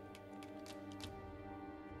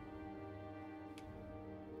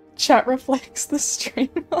 Chat reflects the streamer.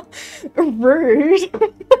 Rude.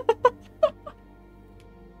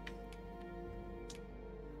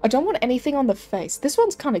 I don't want anything on the face. This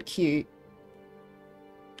one's kind of cute.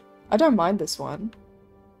 I don't mind this one.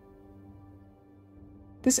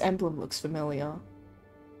 This emblem looks familiar.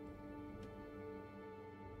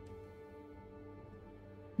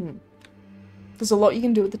 There's a lot you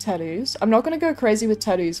can do with the tattoos. I'm not going to go crazy with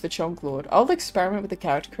tattoos for Chonk Lord. I'll experiment with the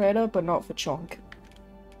character creator, but not for Chonk.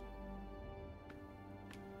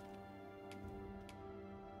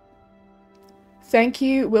 Thank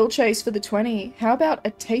you, Will Chase, for the 20. How about a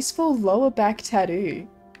tasteful lower back tattoo?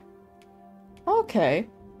 Okay.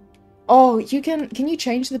 Oh, can you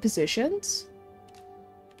change the positions?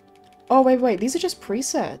 Oh, wait, these are just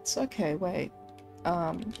presets. Okay, wait.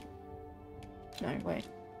 No, wait.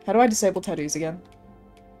 How do I disable tattoos again?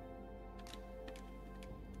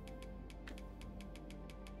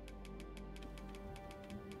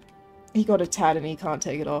 He got a tat and he can't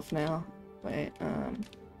take it off now. Wait,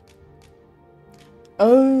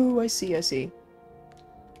 Oh, I see.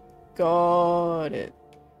 Got it.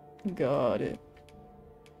 Got it.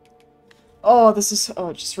 Oh, this is...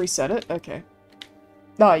 Oh, just reset it? Okay.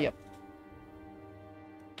 Ah, yep.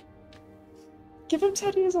 Give him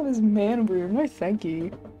tattoos on his man wound. No, thank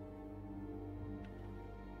you.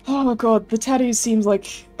 Oh my god, the tattoos seems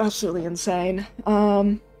like absolutely insane.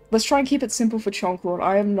 Let's try and keep it simple for Chonk Lord.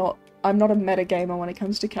 I'm not a meta gamer when it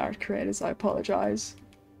comes to character creators, I apologize.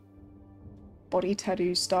 Body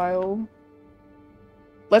tattoo style.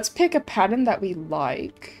 Let's pick a pattern that we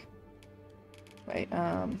like. Wait,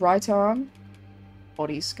 right arm.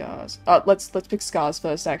 Body scars. Let's pick scars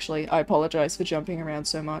first, actually. I apologize for jumping around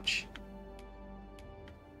so much.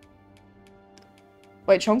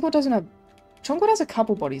 Wait, Chonk Lord doesn't have... Chonk Lord has a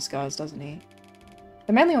couple body scars, doesn't he?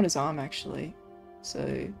 They're mainly on his arm, actually.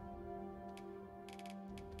 So...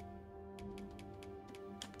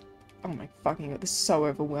 Oh my fucking god, this is so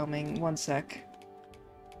overwhelming. One sec.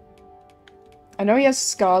 I know he has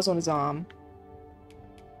scars on his arm.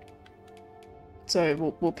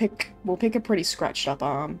 So we'll pick a pretty scratched up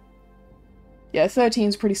arm. Yeah, 13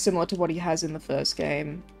 is pretty similar to what he has in the first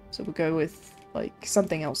game. So we'll go with, like,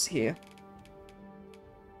 something else here.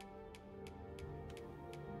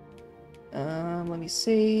 Let me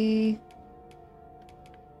see.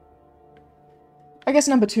 I guess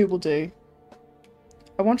number 2 will do.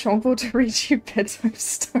 I want Chonk Lord to read you bedtime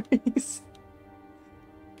stories.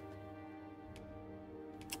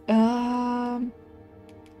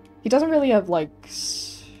 He doesn't really have, like...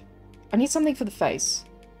 I need something for the face.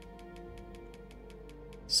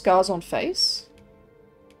 Scars on face?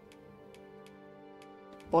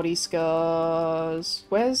 Body scars...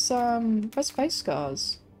 Where's face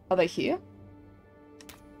scars? Are they here?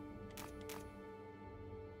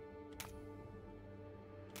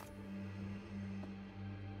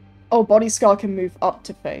 Oh, body scar can move up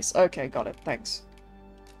to face. Okay, got it. Thanks.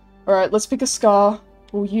 Alright, let's pick a scar.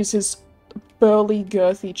 We'll use his burly,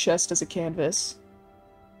 girthy chest as a canvas.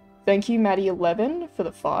 Thank you, Maddie11, for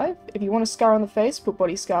the 5. If you want a scar on the face, put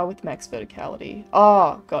body scar with max verticality.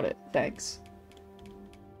 Ah, got it. Thanks.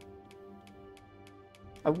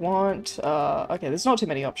 I want... okay, there's not too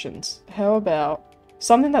many options. How about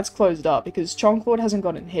something that's closed up, because Chonk Lord hasn't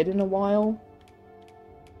gotten hit in a while.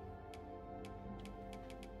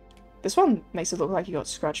 This one makes it look like he got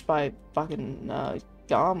scratched by fucking,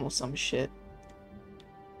 gum or some shit.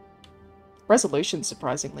 Resolution's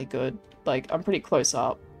surprisingly good. Like, I'm pretty close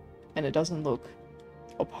up, and it doesn't look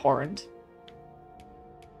abhorrent.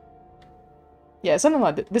 Yeah, something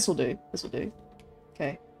like that. This'll do. This'll do.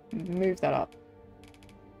 Okay, move that up.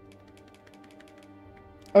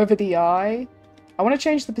 Over the eye. I want to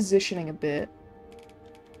change the positioning a bit.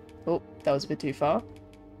 Oh, that was a bit too far.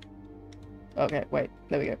 Okay, wait.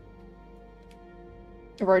 There we go.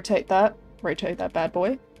 Rotate that bad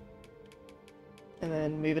boy. And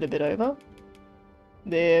then move it a bit over.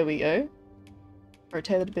 There we go.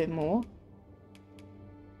 Rotate it a bit more.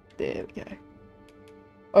 There we go.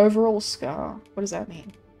 Overall scar. What does that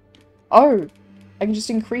mean? Oh! I can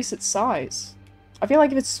just increase its size. I feel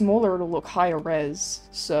like if it's smaller it'll look higher res,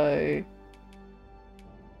 so...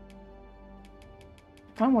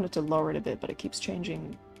 I kinda wanted to lower it a bit, but it keeps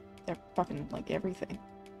changing fucking, like, everything.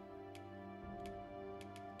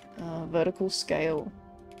 Vertical scale.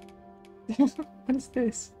 What is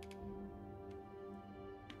this?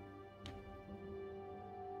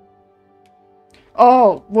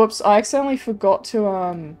 Oh, whoops, I accidentally forgot to,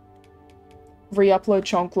 re-upload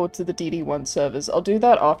Chonk Lord to the DD1 servers. I'll do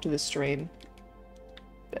that after the stream.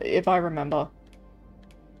 If I remember.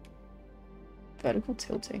 Vertical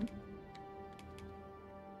tilting.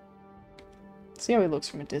 See how he looks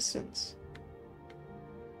from a distance.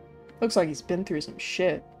 Looks like he's been through some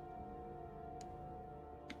shit.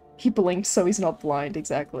 He blinked so he's not blind,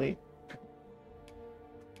 exactly.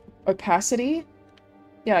 Opacity?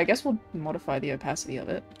 Yeah, I guess we'll modify the opacity of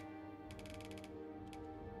it.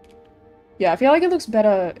 Yeah, I feel like it looks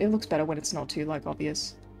better when it's not too, like,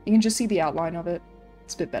 obvious. You can just see the outline of it.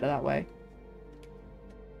 It's a bit better that way.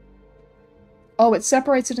 Oh, it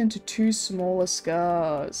separates it into 2 smaller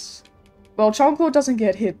scars. Well, Chonk Lord doesn't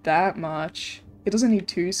get hit that much. It doesn't need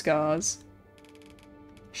 2 scars.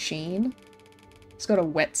 Sheen? It's got a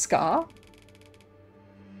wet scar.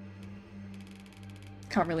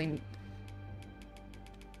 Can't really...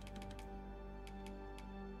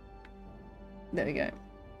 There we go.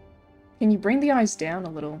 Can you bring the eyes down a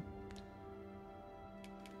little?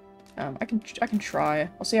 I can try.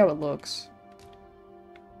 I'll see how it looks.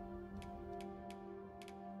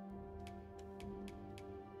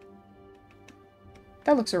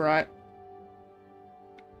 That looks alright.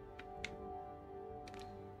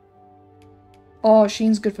 Oh,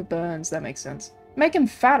 Sheen's good for burns. That makes sense. Make him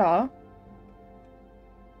fatter.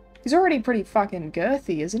 He's already pretty fucking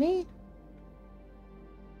girthy, isn't he?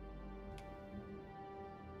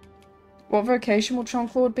 What vocation will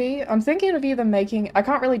Chonk Lord be? I'm thinking of either making... I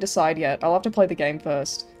can't really decide yet. I'll have to play the game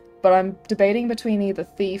first. But I'm debating between either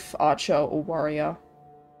thief, archer, or warrior.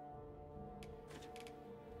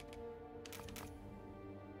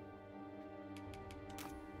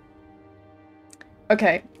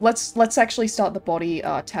 Okay, let's actually start the body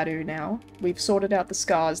tattoo now. We've sorted out the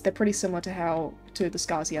scars. They're pretty similar to the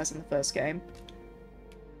scars he has in the first game.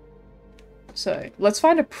 So, let's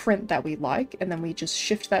find a print that we like, and then we just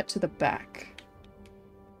shift that to the back.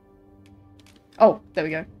 Oh, there we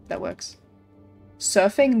go. That works.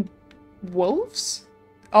 Surfing wolves?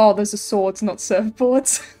 Oh, those are swords, not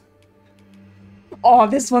surfboards. Oh,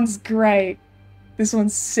 this one's great. This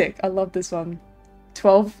one's sick. I love this one.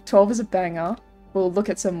 12 is a banger. We'll look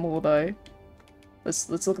at some more though. Let's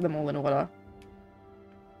look at them all in order.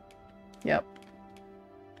 Yep.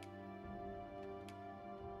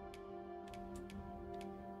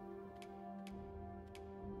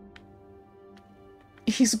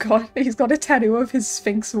 He's got a tattoo of his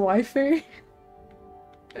Sphinx waifu.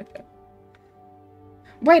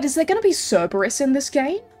 Wait, is there gonna be Cerberus in this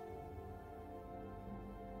game?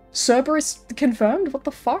 Cerberus confirmed? What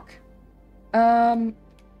the fuck?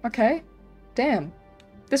 Okay. Damn.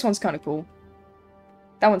 This one's kind of cool.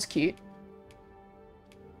 That one's cute.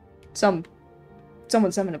 Someone's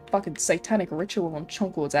having a fucking satanic ritual on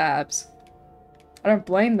Chonk Lord's abs. I don't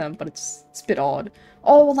blame them, but it's a bit odd.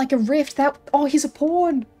 Oh, like a rift. Oh, he's a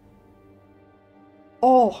pawn.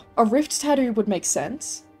 Oh, a rift tattoo would make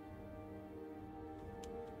sense.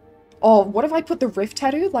 Oh, what if I put the rift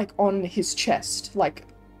tattoo, like, on his chest? Like,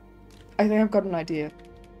 I think I've got an idea.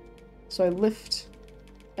 So I lift...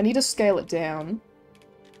 I need to scale it down.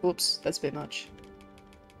 Whoops, that's a bit much.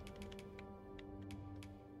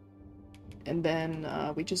 And then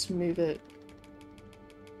we just move it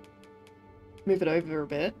over a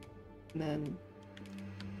bit, and then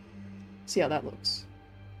see how that looks.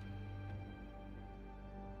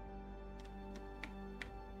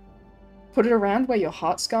 Put it around where your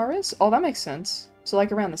heart scar is? Oh, that makes sense. So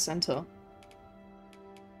like around the center.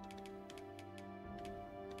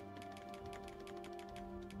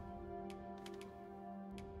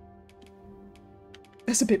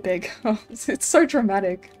 That's a bit big. Oh, it's so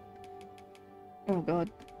dramatic. Oh god.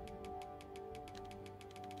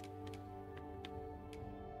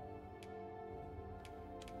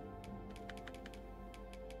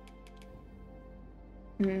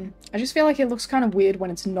 I just feel like it looks kind of weird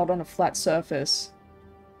when it's not on a flat surface.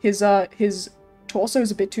 His torso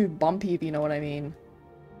is a bit too bumpy, if you know what I mean.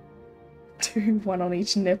 One on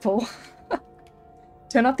each nipple.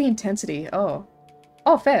 Turn up the intensity. Oh.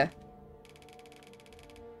 Oh, fair.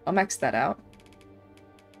 I'll max that out.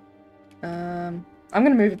 I'm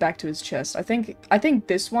gonna move it back to his chest. I think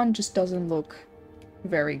this one just doesn't look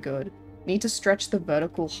very good. Need to stretch the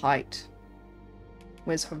vertical height.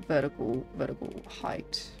 Where's her vertical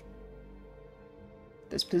height?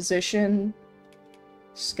 This position,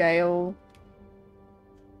 scale,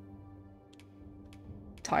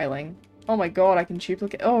 tiling. Oh my god, I can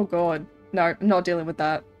duplicate. Oh god. No, I'm not dealing with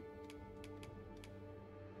that.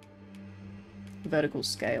 Vertical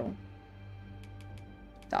scale.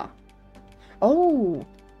 Ah. Oh!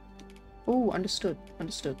 Oh, understood.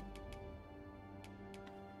 Understood.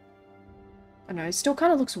 I know, it still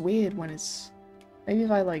kind of looks weird when it's... Maybe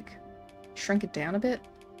if I, like, shrink it down a bit.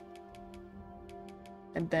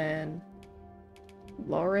 And then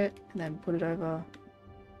lower it, and then put it over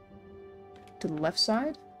to the left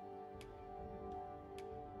side.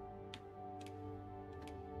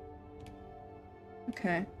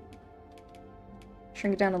 Okay.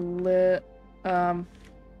 Shrink it down a little,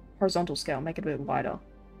 horizontal scale, make it a bit wider.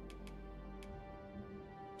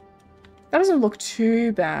 That doesn't look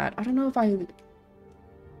too bad. I don't know if I...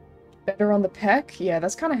 Better on the pec? Yeah,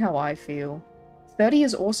 that's kind of how I feel. 30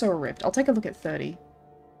 is also a rift. I'll take a look at 30.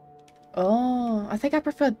 Oh, I think I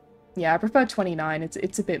prefer... Yeah, I prefer 29.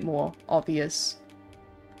 It's a bit more obvious.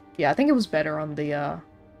 Yeah, I think it was better on the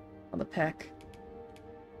pec.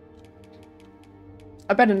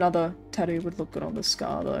 I bet another tattoo would look good on the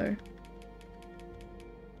scar, though.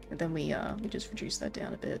 And then we just reduce that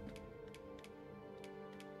down a bit.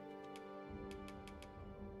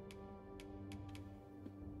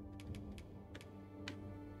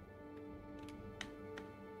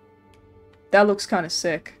 That looks kind of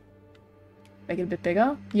sick. Make it a bit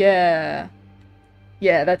bigger? Yeah.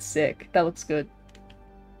 Yeah, that's sick. That looks good.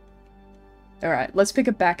 Alright, let's pick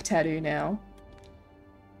a back tattoo now.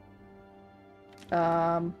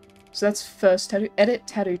 So that's first tattoo. Edit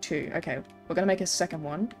tattoo 2. Okay, we're gonna make a second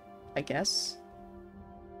one, I guess.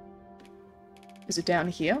 Is it down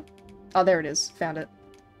here? Oh, there it is. Found it.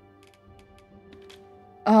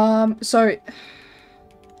 So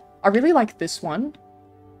I really like this one.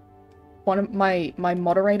 One of my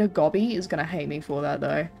moderator Gobby is gonna hate me for that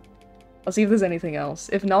though. I'll see if there's anything else.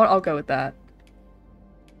 If not, I'll go with that.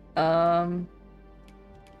 I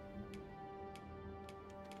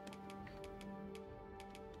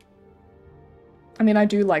mean, I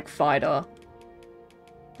do like Fighter,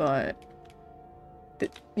 but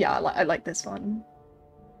yeah, I like this one.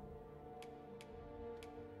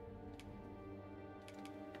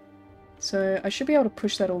 So I should be able to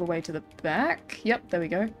push that all the way to the back. Yep, there we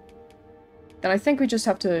go. Then I think we just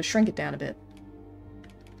have to shrink it down a bit.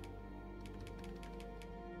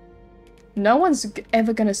 No one's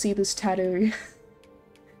ever gonna see this tattoo.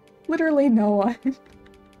 Literally no one.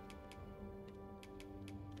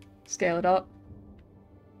 Scale it up.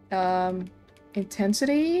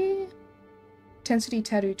 Intensity? Intensity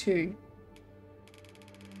tattoo 2.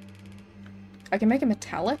 I can make it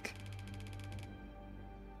metallic?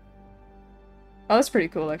 Oh, that's pretty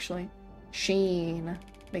cool, actually. Sheen.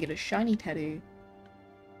 Make it a shiny tattoo.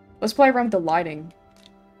 Let's play around with the lighting.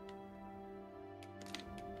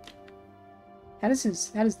 How does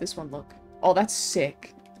this one look? Oh, that's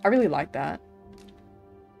sick. I really like that.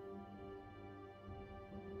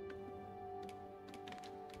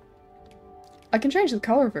 I can change the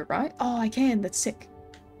color of it, right? Oh, I can. That's sick.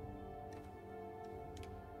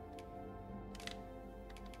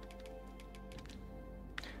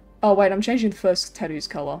 Oh, wait. I'm changing the first tattoo's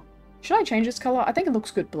color. Should I change its color? I think it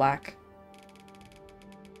looks good black.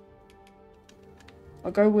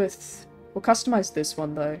 I'll go with... We'll customize this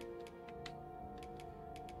one, though.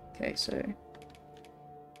 Okay, so...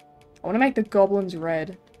 I want to make the goblins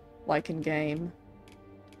red, like in game.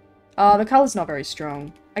 The color's not very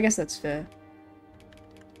strong. I guess that's fair.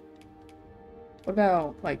 What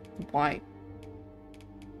about, like, white?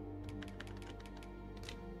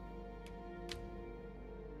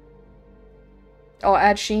 Oh,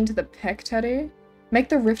 add sheen to the peck tattoo? Make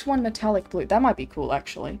the rift one metallic blue. That might be cool,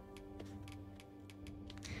 actually.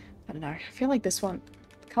 I don't know. I feel like this one...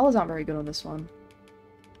 The colors aren't very good on this one.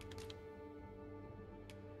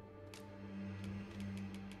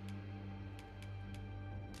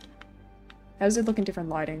 How does it look in different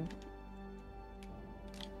lighting?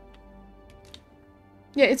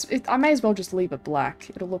 Yeah, I may as well just leave it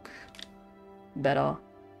black. It'll look better.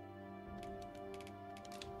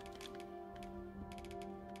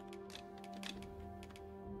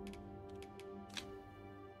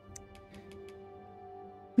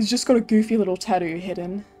 He's just got a goofy little tattoo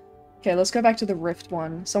hidden. Okay, let's go back to the rift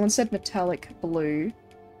one. Someone said metallic blue,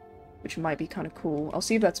 which might be kind of cool. I'll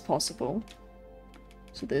see if that's possible.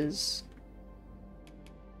 So there's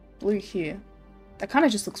blue here. That kind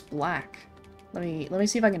of just looks black. Let me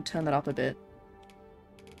see if I can turn that up a bit.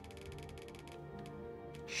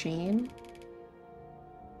 Sheen.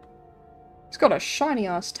 It's got a shiny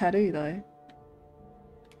ass tattoo though.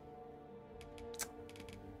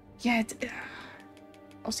 Yeah,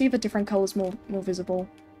 I'll see if a different color's more visible.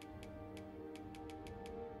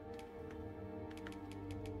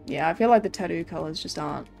 Yeah, I feel like the tattoo colors just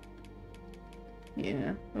aren't.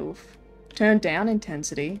 Yeah, oof. Turn down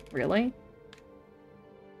intensity, really?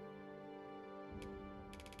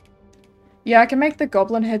 Yeah, I can make the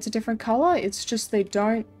goblin heads a different color, it's just they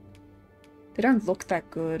don't look that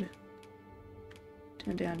good.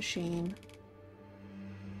 Turn down sheen.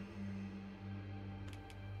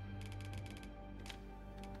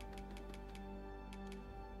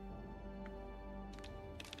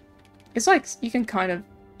 It's like, you can kind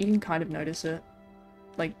of notice it.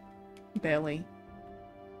 Like, barely.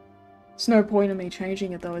 There's no point in me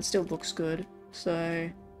changing it though, it still looks good. So,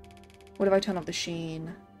 what if I turn up the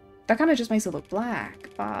sheen? That kind of just makes it look black.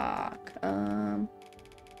 Fuck.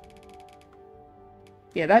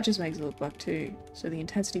 Yeah, that just makes it look black too. So the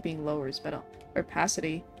intensity being lower is better.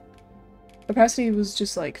 Opacity. Opacity was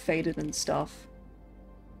just like faded and stuff.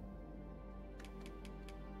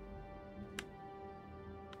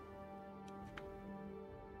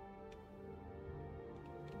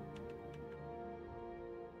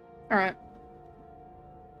 Alright.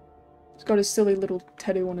 He's got a silly little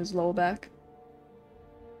tattoo on his lower back.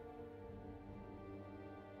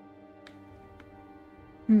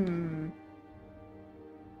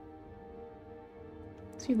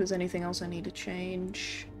 See if there's anything else I need to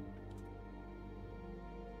change.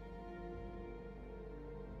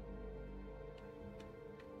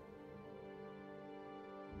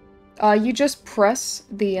 You just press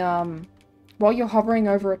the, while you're hovering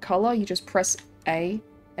over a color, you just press A,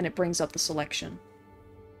 and it brings up the selection.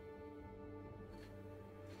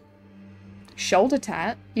 Shoulder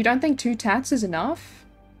tat? You don't think 2 tats is enough?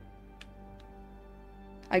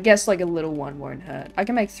 I guess, like, a little one won't hurt. I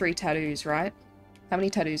can make 3 tattoos, right? How many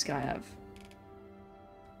tattoos can I have?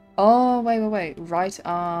 Oh, wait. Right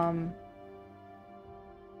arm.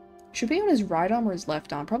 Should be on his right arm or his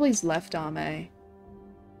left arm? Probably his left arm, eh?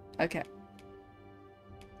 Okay.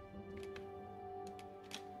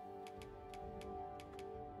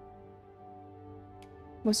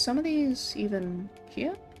 Was some of these even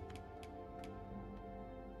here?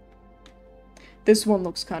 This one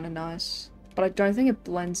looks kind of nice, but I don't think it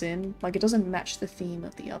blends in. Like, it doesn't match the theme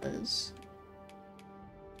of the others.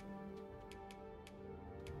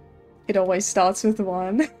 It always starts with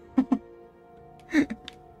 1.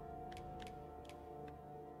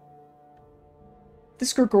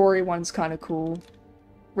 This Grigori one's kind of cool.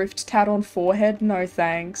 Rift tat on forehead? No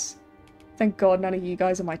thanks. Thank God none of you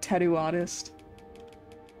guys are my tattoo artist.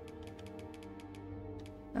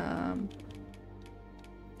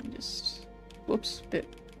 Just... Whoops, bit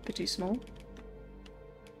too small.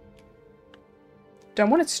 Don't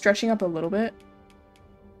want it stretching up a little bit,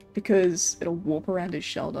 because it'll warp around his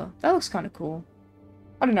shoulder. That looks kind of cool.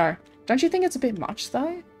 I don't know. Don't you think it's a bit much,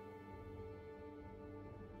 though?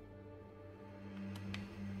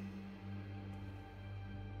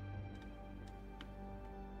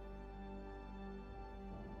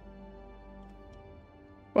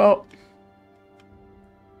 Well,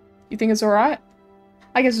 you think it's alright?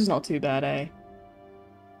 I guess it's not too bad, eh?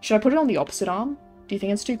 Should I put it on the opposite arm? Do you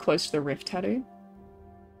think it's too close to the rift tattoo?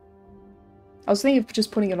 I was thinking of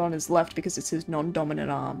just putting it on his left because it's his non-dominant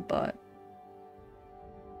arm, but...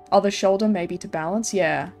 Other shoulder, maybe to balance?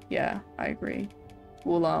 Yeah, I agree.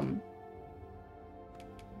 We'll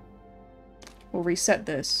reset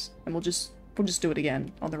this, and we'll just do it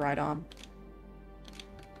again on the right arm.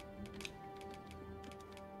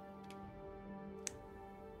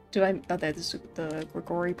 Did I... Oh, there's the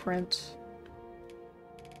Grigori print.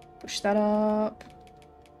 Push that up.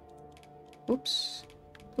 Oops.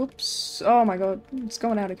 Oops. Oh my god. It's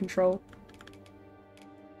going out of control.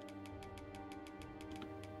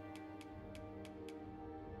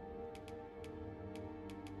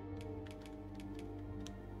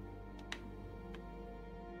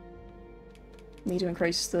 Need to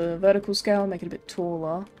increase the vertical scale, make it a bit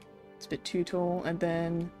taller. It's a bit too tall, and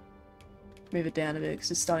then move it down a bit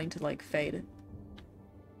because it's starting to like fade.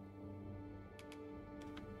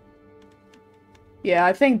 Yeah,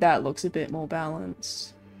 I think that looks a bit more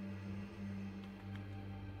balanced.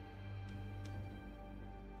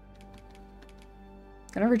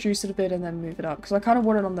 Gonna reduce it a bit and then move it up because I kind of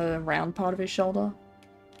want it on the round part of his shoulder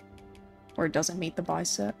where it doesn't meet the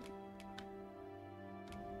bicep.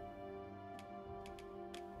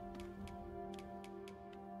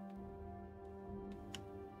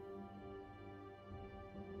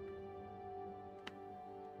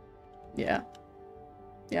 Yeah.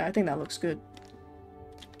 Yeah, I think that looks good.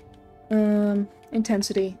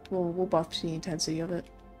 Intensity. We'll buff the intensity of it.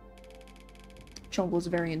 Chonk Lord's a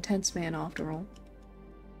very intense man after all.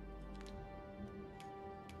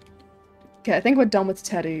 Okay, I think we're done with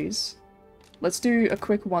tattoos. Let's do a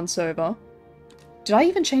quick once-over. Did I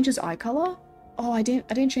even change his eye color? Oh, I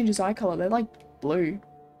didn't change his eye color. They're like blue.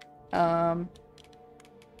 Oh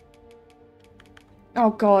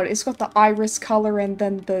god, it's got the iris color and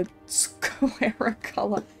then the sclera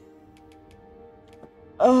color.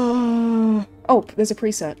 Oh, there's a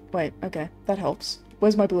preset. Wait, okay, that helps.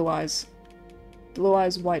 Where's my blue eyes? Blue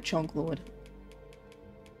eyes, white Chonk Lord.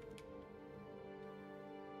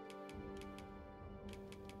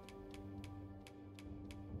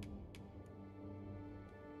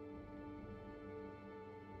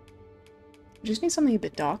 I just need something a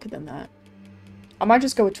bit darker than that. I might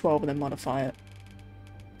just go with 12 and then modify it.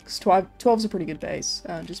 Because 12's a pretty good base.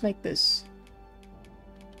 Just make this...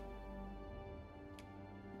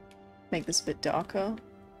 Make this a bit darker.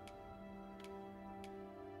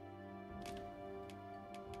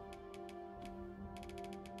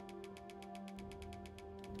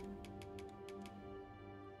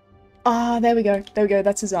 Ah, there we go. There we go.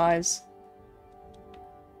 That's his eyes.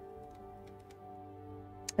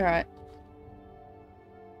 Alright.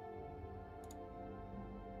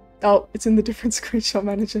 Oh, it's in the different screenshot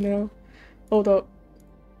manager now. Hold up.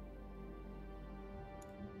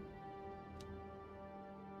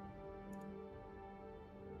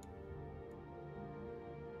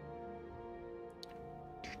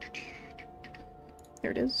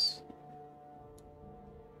 There it is.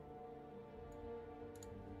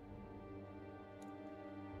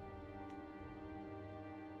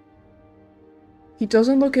 He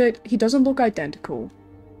doesn't look identical.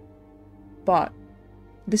 But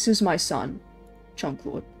this is my son, Chonk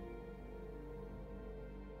Lord.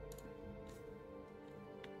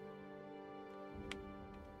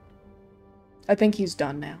 I think he's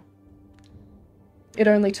done now. It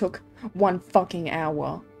only took 1 fucking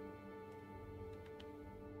hour.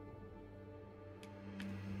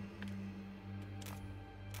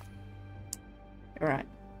 Alright.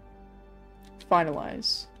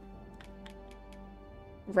 Finalize.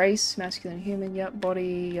 Race, masculine, human, yep.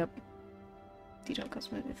 Body, yep. Detail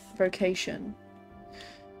cosmetic. Vocation.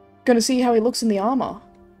 Gonna see how he looks in the armor.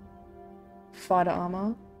 Fighter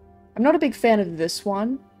armor. I'm not a big fan of this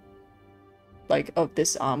one. Like, of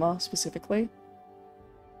this armor, specifically.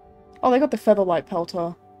 Oh, they got the Featherlight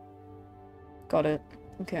Pelter. Got it.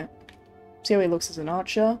 Okay. See how he looks as an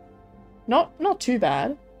archer. Not too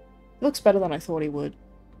bad. He looks better than I thought he would.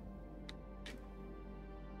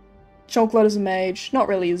 Chonk Lord as a mage. Not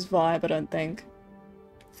really his vibe, I don't think.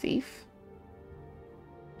 Thief.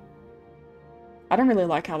 I don't really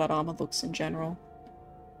like how that armor looks in general.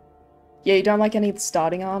 Yeah, you don't like any of the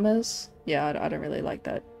starting armors? Yeah, I don't really like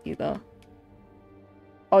that either.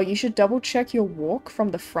 Oh, you should double check your walk from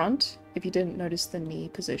the front if you didn't notice the knee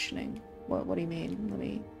positioning. What do you mean? Let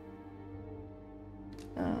me...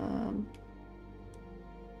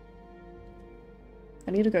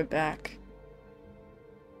 I need to go back.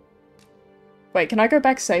 Wait, can I go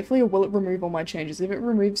back safely or will it remove all my changes? If it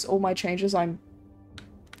removes all my changes, I'm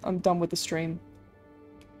done with the stream.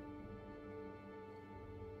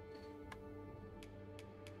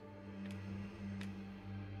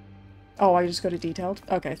 Oh, I just got it detailed?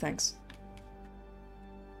 Okay, thanks.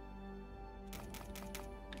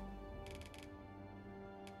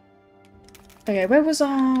 Okay, where was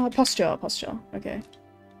posture? Posture. Okay.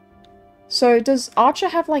 So does Archer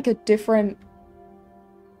have like a different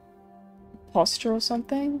posture or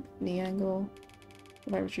something? Knee angle.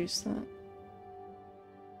 Did I reduce that?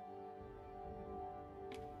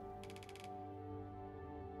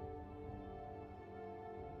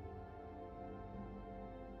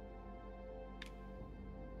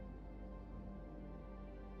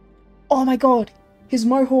 Oh my god! His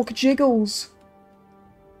mohawk jiggles!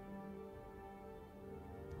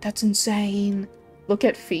 That's insane. Look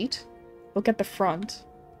at feet. Look at the front.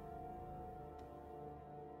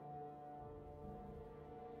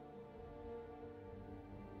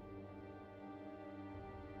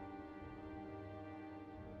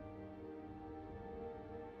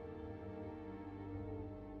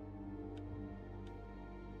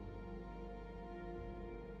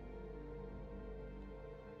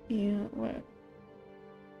 Yeah, what?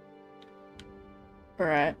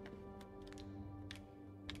 Alright.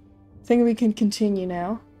 I think we can continue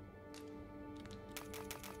now.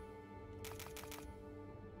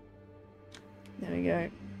 There we go.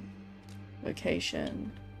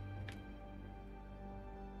 Location.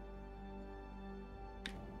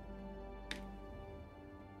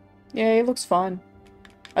 Yeah, he looks fine.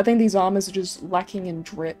 I think these armors are just lacking in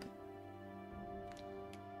drip.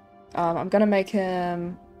 I'm gonna make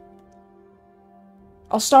him...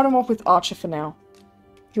 I'll start him off with Archer for now.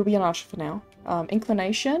 He'll be an Archer for now.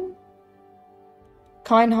 Inclination.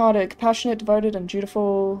 Kind-hearted, compassionate, devoted, and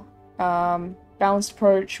dutiful. Balanced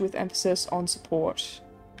approach with emphasis on support.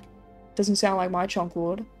 Doesn't sound like my Chonk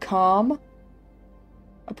Lord. Calm.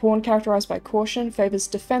 A pawn characterized by caution. Favors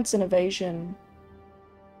defense and evasion.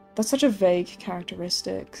 That's such a vague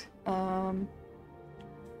characteristic. I'm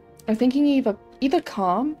thinking either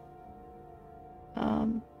calm.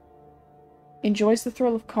 Enjoys the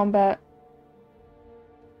thrill of combat.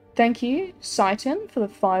 Thank you, Saiton, for the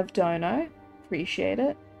 5 dono. Appreciate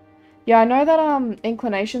it. Yeah, I know that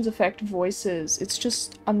inclinations affect voices. It's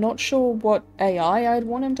just I'm not sure what AI I'd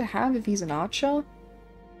want him to have if he's an archer.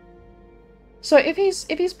 So if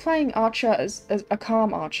he's playing archer as a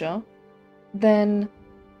calm archer, then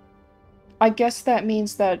I guess that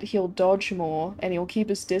means that he'll dodge more and he'll keep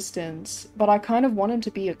his distance. But I kind of want him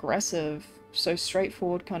to be aggressive, so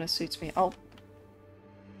straightforward kind of suits me. Oh,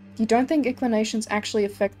 you don't think inclinations actually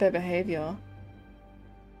affect their behavior?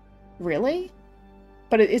 Really?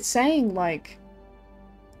 But it's saying, like,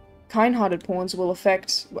 kind-hearted pawns will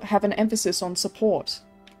have an emphasis on support.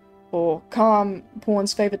 Or calm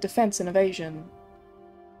pawns favor defense and evasion.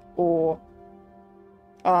 Or,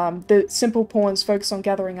 the simple pawns focus on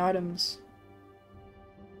gathering items.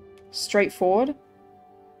 Straightforward?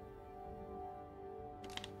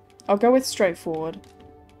 I'll go with straightforward.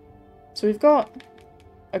 So we've got...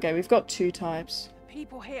 Okay, we've got 2 types.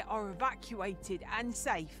 People here are evacuated and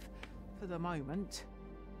safe for the moment.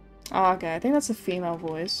 Ah, okay, I think that's a female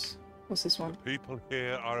voice. What's this one? People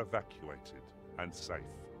here are evacuated and safe.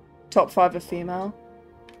 Top 5 are female.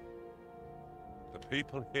 The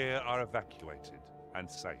people here are evacuated and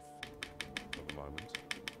safe for the moment.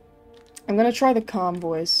 I'm gonna try the calm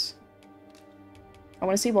voice. I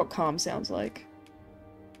want to see what calm sounds like.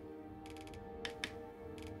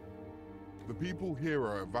 The people here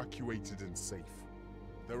are evacuated and safe.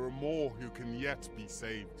 There are more who can yet be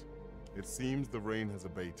saved. It seems the rain has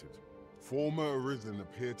abated. Former Arisen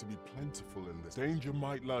appear to be plentiful in this. Danger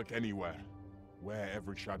might lurk anywhere. Wear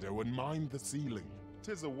every shadow and mind the ceiling.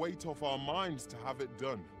 'Tis a weight off our minds to have it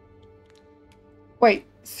done. Wait,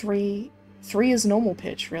 3 is normal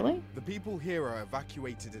pitch, really? The people here are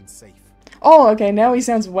evacuated and safe. Oh, okay, now he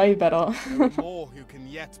sounds way better. There are more who can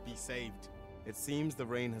yet be saved. It seems the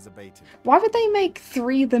rain has abated. Why would they make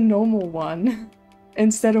 3 the normal one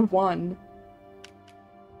instead of 1?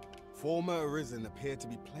 Former Arisen appear to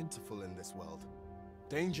be plentiful in this world.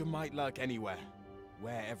 Danger might lurk anywhere.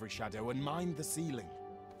 Wear every shadow and mind the ceiling.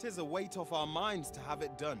 'Tis a weight off our minds to have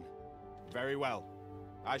it done. Very well.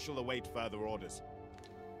 I shall await further orders.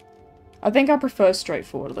 I think I prefer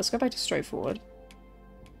straightforward. Let's go back to straightforward.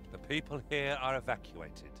 The people here are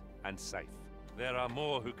evacuated and safe. There are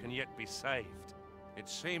more who can yet be saved. It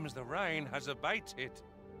seems the rain has abated.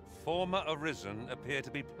 Former Arisen appear to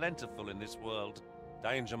be plentiful in this world.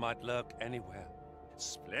 Danger might lurk anywhere.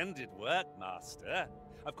 Splendid work, Master.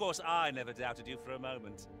 Of course, I never doubted you for a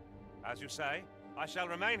moment. As you say, I shall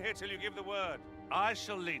remain here till you give the word. I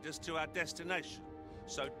shall lead us to our destination,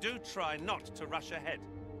 so do try not to rush ahead.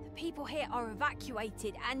 The people here are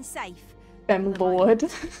evacuated and safe. Lord.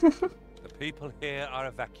 The people here are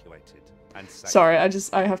evacuated and safe. Sorry,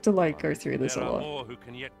 I have to like go through this a There are lot. more who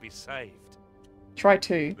can yet be saved. Try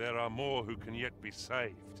 2. There are more who can yet be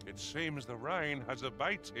saved. It seems the rain has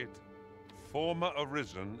abated. Former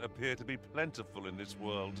Arisen appear to be plentiful in this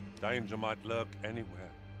world. Danger might lurk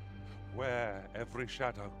anywhere. Wear every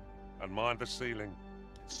shadow and mind the ceiling.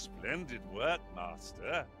 Splendid work,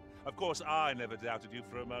 Master. Of course, I never doubted you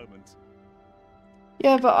for a moment.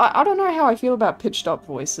 Yeah, but I don't know how I feel about pitched up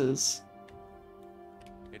voices.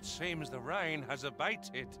 It seems the rain has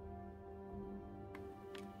abated.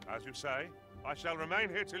 As you say, I shall remain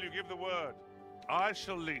here till you give the word. I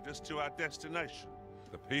shall lead us to our destination.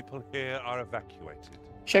 The people here are evacuated.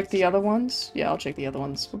 Check the other ones? Yeah, I'll check the other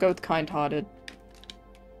ones. We'll go with kind-hearted.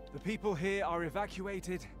 The people here are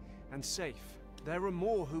evacuated and safe. There are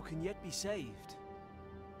more who can yet be saved.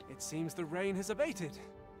 It seems the rain has abated.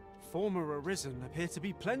 Former Arisen appear to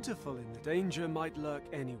be plentiful in the danger might lurk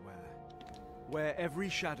anywhere. Wear every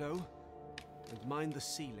shadow and mind the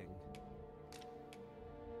ceiling.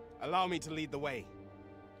 Allow me to lead the way.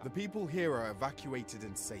 The people here are evacuated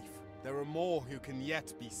and safe. There are more who can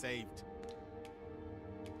yet be saved.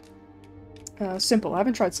 Simple. I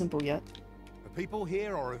haven't tried simple yet. The people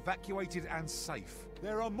here are evacuated and safe.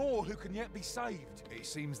 There are more who can yet be saved. It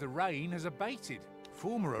seems the rain has abated.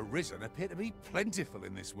 Former Arisen appear to be plentiful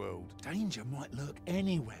in this world. Danger might lurk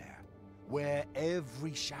anywhere. Wear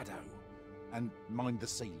every shadow and mind the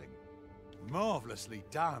ceiling. Marvellously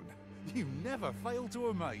done. You never fail to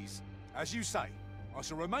amaze. As you say, I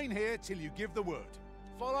shall remain here till you give the word.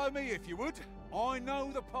 Follow me if you would. I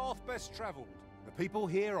know the path best travelled. The people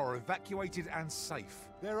here are evacuated and safe.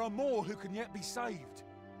 There are more who can yet be saved.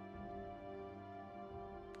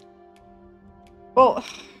 Well,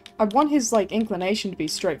 I want his, like, inclination to be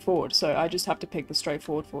straightforward, so I just have to pick the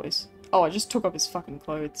straightforward voice. Oh, I just took off his fucking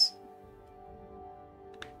clothes.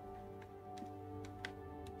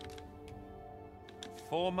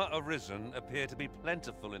 Former Arisen appear to be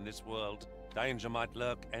plentiful in this world. Danger might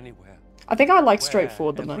lurk anywhere. I think I like Wear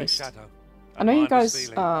straightforward the every most. shadow I know you and mind the guys,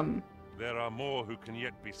 ceiling. There are more who can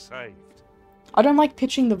yet be saved. I don't like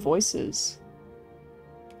pitching the voices.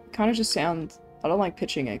 Kind of just sound... I don't like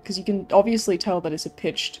pitching it, because you can obviously tell that it's a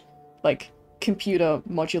pitched, like, computer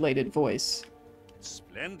modulated voice.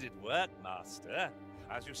 Splendid work, Master.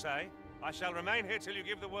 As you say, I shall remain here till you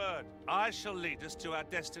give the word. I shall lead us to our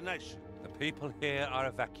destination. The people here are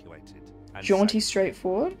evacuated. And Jaunty safe.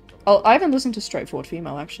 straightforward? Oh, I haven't listened to straightforward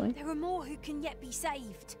female, actually. There are more who can yet be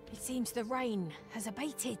saved. It seems the rain has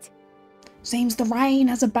abated. Seems the rain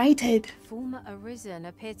has abated. Former Arisen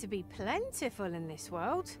appear to be plentiful in this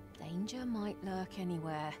world. Danger might lurk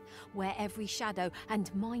anywhere. Wear every shadow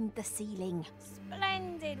and mind the ceiling.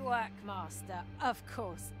 Splendid work, Master. Of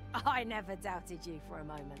course, I never doubted you for a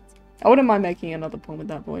moment. I wouldn't mind making another poem with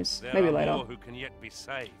that voice. There Maybe are later. more who can yet be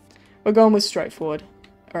saved. We're going with straightforward.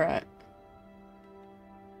 Alright.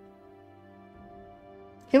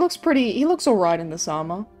 He looks alright in this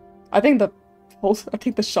armor. I think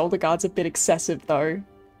the shoulder guard's a bit excessive though.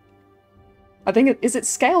 I think is it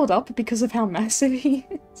scaled up because of how massive he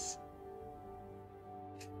is?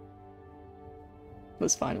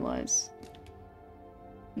 Let's finalize.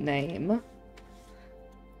 Name.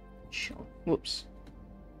 Whoops.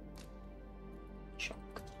 Chonk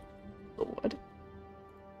Lord.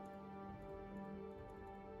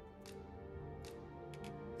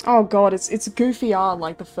 Oh god, it's goofy art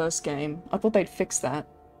like the first game. I thought they'd fix that.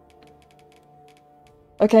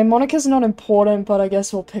 Okay, Monica's not important, but I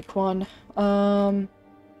guess we'll pick one.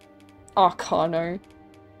 Arcano.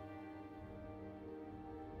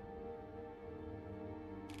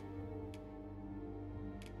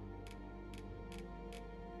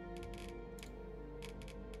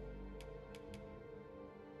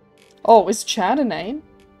 Oh, is Chad a name?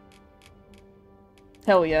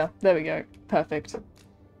 Hell yeah, there we go. Perfect.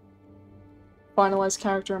 Finalize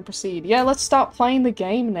character and proceed. Yeah, let's start playing the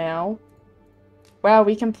game now. Wow,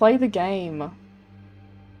 we can play the game.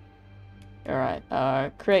 Alright,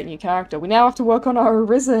 create new character. We now have to work on our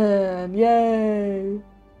Arisen! Yay!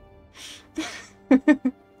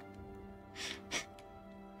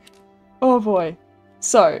 Oh boy.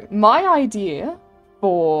 So, my idea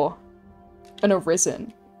for an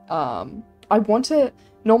Arisen, I want to...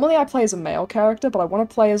 Normally I play as a male character, but I want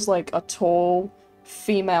to play as like a tall,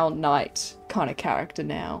 female knight kind of character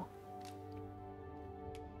now.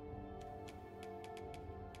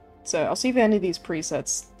 So, I'll see if any of these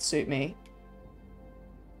presets suit me.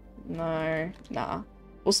 No, nah.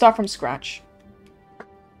 We'll start from scratch.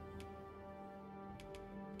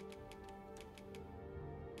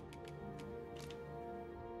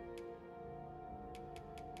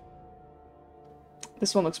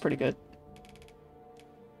 This one looks pretty good.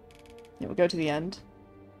 Yeah, we'll go to the end.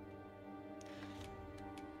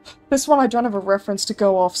 This one I don't have a reference to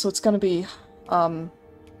go off, so it's gonna be,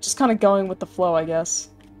 just kind of going with the flow, I guess.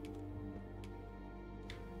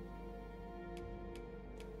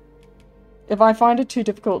 If I find it too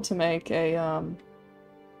difficult to make a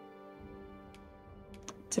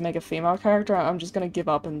female character, I'm just gonna give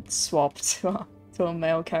up and swap to a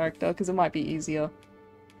male character, because it might be easier.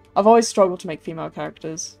 I've always struggled to make female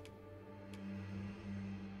characters.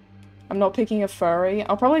 I'm not picking a furry.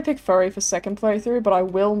 I'll probably pick furry for second playthrough, but I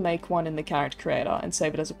will make one in the character creator and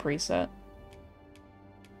save it as a preset.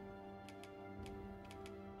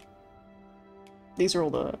 These are all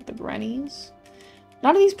the grannies.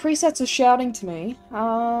 None of these presets are shouting to me.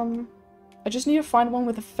 I just need to find one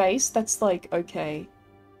with a face that's, like, okay.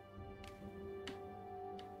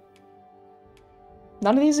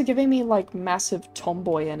 None of these are giving me, like, massive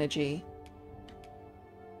tomboy energy.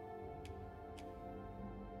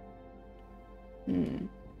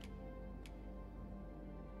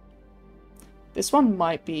 This one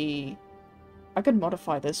might be... I could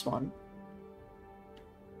modify this one.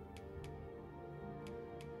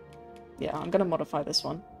 Yeah, I'm gonna modify this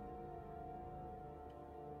one.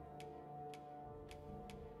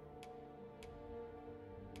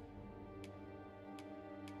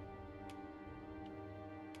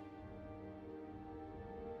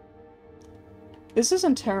 This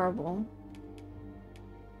isn't terrible.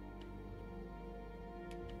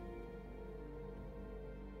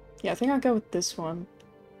 Yeah, I think I'll go with this one.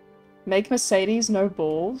 Make Mercedes no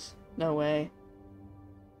balls? No way.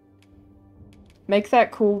 Make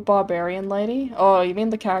that cool barbarian lady? Oh, you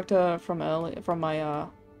mean the character from my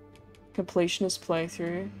completionist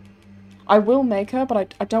playthrough? I will make her,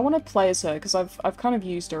 but I don't want to play as her because I've kind of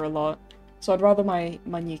used her a lot. So I'd rather my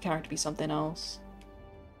new character be something else.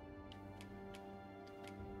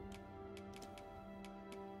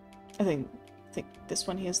 I think this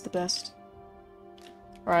one here is the best.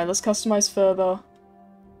 Alright, let's customize further.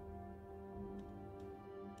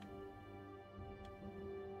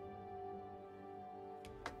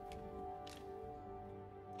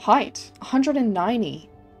 Height, 190.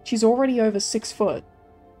 She's already over 6 foot.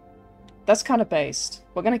 That's kind of based.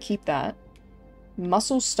 We're gonna keep that.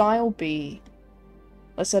 Muscle style B.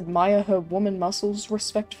 Let's admire her woman muscles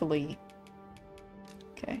respectfully.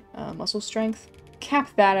 Okay, muscle strength.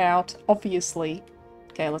 Cap that out, obviously.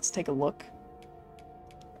 Okay, let's take a look.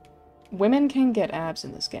 Women can get abs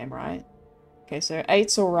in this game, right? Okay, so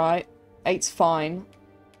 8's alright. 8's fine.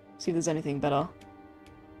 See if there's anything better.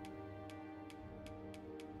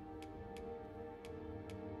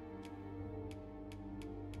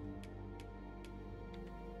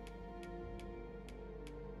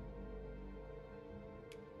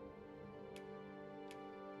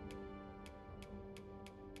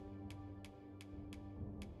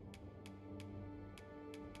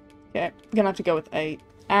 Okay, I'm gonna have to go with 8.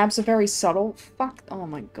 Abs are very subtle. Fuck. Oh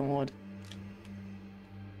my god.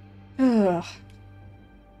 Ugh.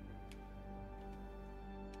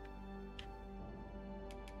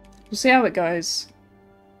 We'll see how it goes.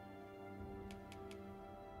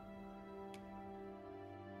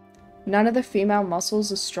 None of the female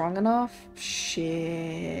muscles are strong enough?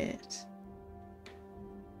 Shit.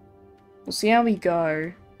 We'll see how we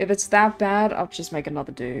go. If it's that bad, I'll just make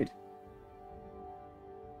another dude.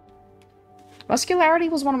 Muscularity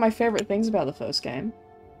was one of my favorite things about the first game.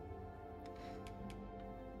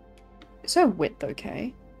 Is her width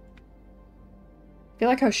okay? I feel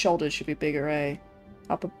like her shoulders should be bigger, eh?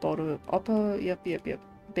 Upper, bottom, upper, yep.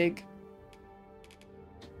 Big.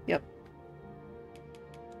 Yep.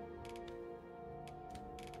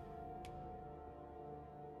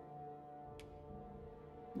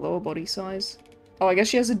 Lower body size. Oh, I guess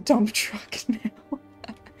she has a dump truck now.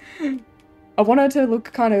 I want her to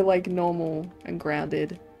look kind of like normal and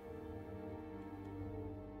grounded.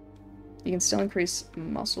 You can still increase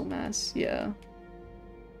muscle mass, yeah.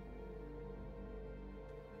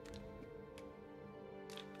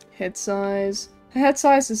 Head size. Her head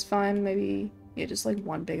size is fine, maybe, yeah, just like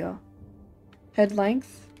one bigger. Head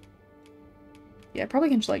length. Yeah, probably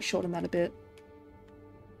can just like shorten that a bit.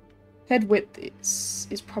 Head width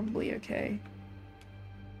is probably okay.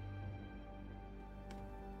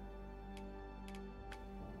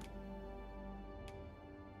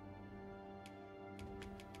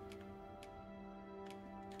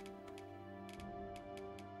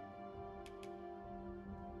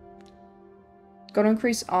 Gotta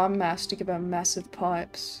increase arm mass to give her massive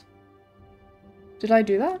pipes. Did I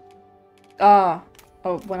do that? Ah.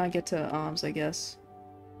 Oh, when I get to arms, I guess.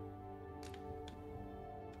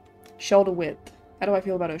 Shoulder width. How do I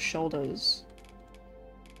feel about her shoulders?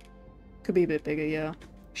 Could be a bit bigger, yeah.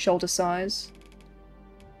 Shoulder size.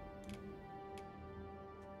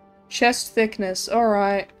 Chest thickness.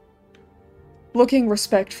 Alright. Looking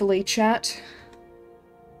respectfully, chat.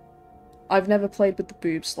 I've never played with the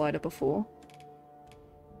boob slider before.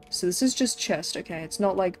 So this is just chest, okay? It's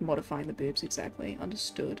not like modifying the boobs exactly.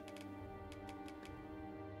 Understood.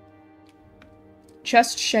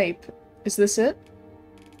 Chest shape. Is this it?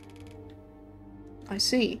 I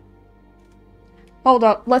see. Hold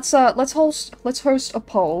up. Let's host a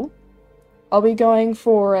poll. Are we going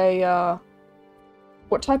for a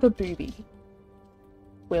what type of boobie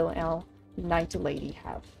will our knight lady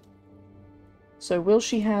have? So will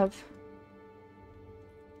she have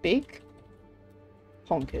big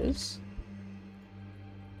honkers,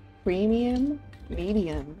 premium,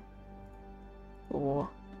 medium, or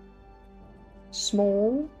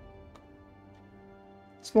small?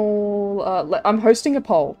 I'm hosting a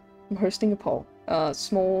poll.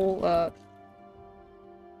 Small,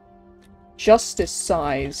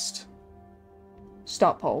 justice-sized.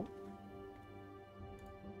 Start poll.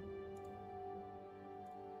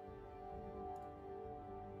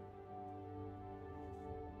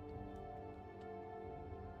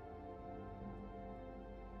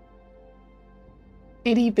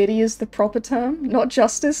 Itty bitty is the proper term, not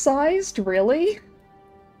justice-sized, really?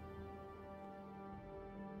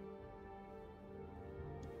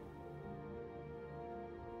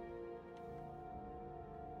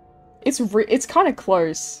 It's kind of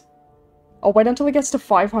close. I'll wait until it gets to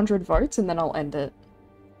 500 votes and then I'll end it.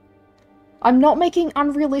 I'm not making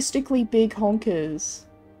unrealistically big honkers.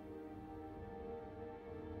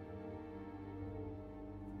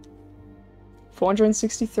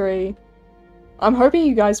 $463. I'm hoping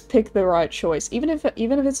you guys pick the right choice, even if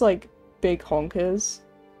it's like big honkers.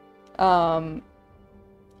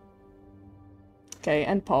 Okay,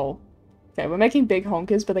 end poll. Okay, we're making big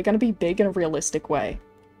honkers, but they're gonna be big in a realistic way.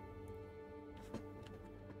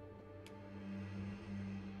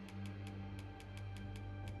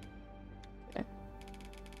 Okay.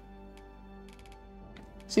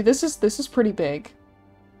 See, this is pretty big.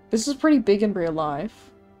 This is pretty big in real life.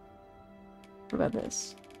 What about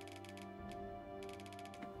this?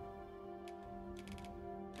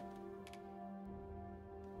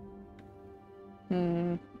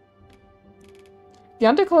 The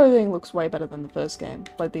underclothing looks way better than the first game.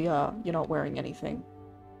 Like the, you're not wearing anything.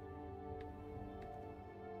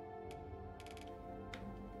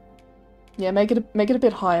 Yeah, make it a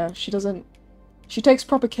bit higher. She takes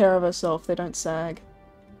proper care of herself. They don't sag.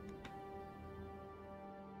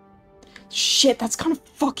 Shit, that's kind of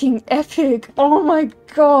fucking epic! Oh my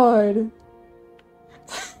god!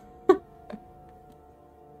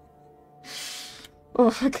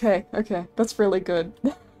 Oh, okay, that's really good.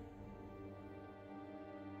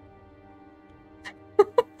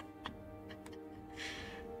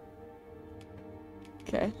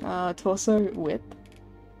 Okay, torso width.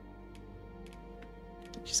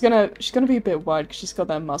 She's gonna be a bit wide because she's got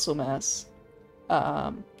that muscle mass.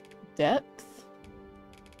 Depth?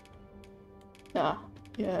 Ah,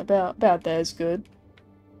 yeah, about there is good.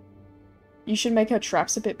 You should make her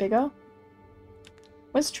traps a bit bigger.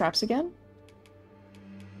 Where's traps again?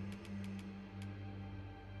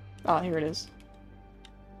 Ah, here it is.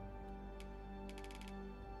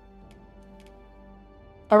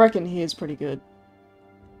 I reckon he is pretty good.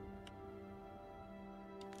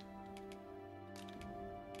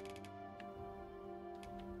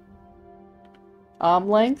 Arm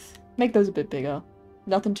length? Make those a bit bigger.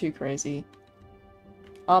 Nothing too crazy.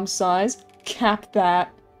 Arm size? Cap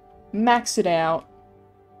that. Max it out.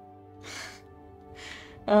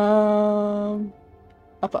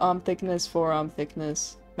 Upper arm thickness, forearm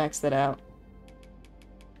thickness. Max that out.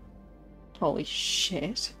 Holy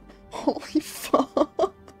shit. Holy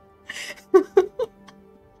fuck.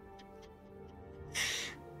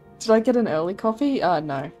 Did I get an early coffee?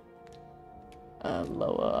 No.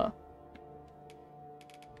 Lower.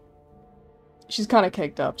 She's kind of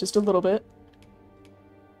caked up, just a little bit.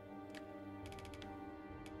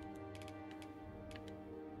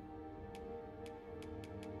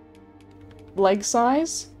 Leg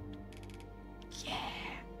size? Yeah.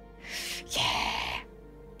 Yeah.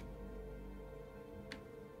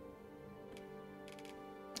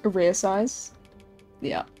 Rear size?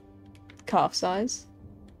 Yeah. Calf size?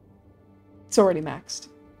 It's already maxed.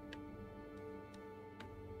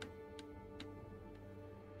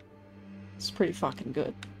 It's pretty fucking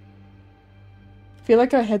good. I feel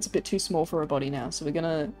like her head's a bit too small for her body now, so we're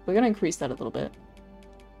gonna increase that a little bit.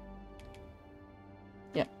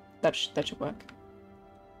 Yeah, that should work.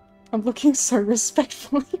 I'm looking so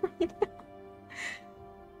respectfully right now.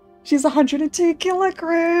 She's 102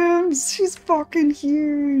 kilograms! She's fucking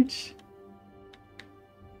huge!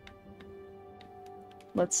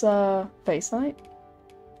 Let's, face height.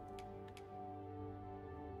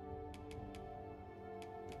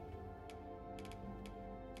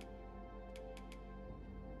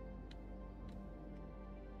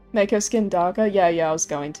 Make her skin darker? Yeah, I was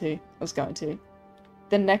going to.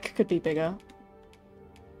 The neck could be bigger.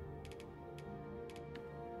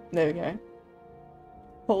 There we go.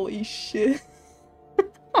 Holy shit.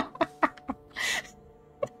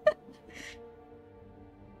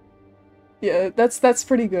 Yeah, that's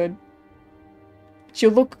pretty good.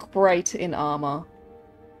 She'll look great in armor.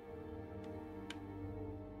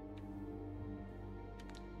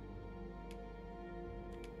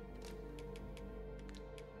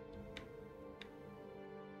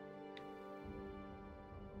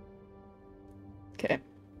 Okay.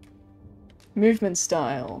 Movement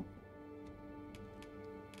style.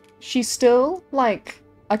 She's still, like,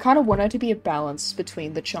 I kind of want her to be a balance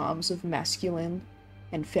between the charms of masculine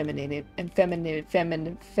and feminine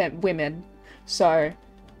women. So,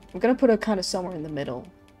 I'm gonna put her kind of somewhere in the middle.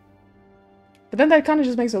 But then that kind of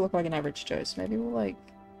just makes her look like an average Joe, so maybe we'll, like,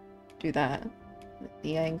 do that.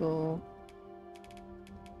 The angle.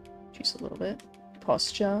 Just a little bit.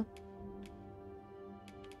 Posture.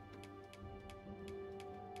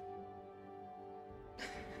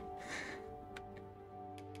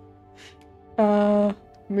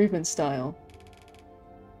 Movement style.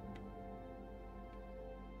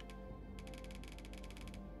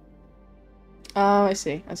 Oh, I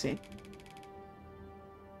see.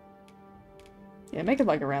 Yeah, make it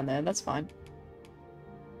like around there, that's fine.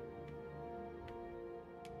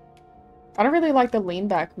 I don't really like the lean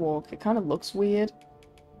back walk, it kind of looks weird.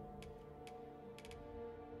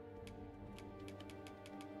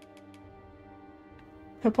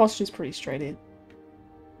 Her posture's pretty straight in.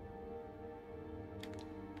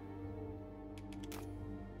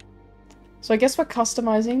 So I guess we're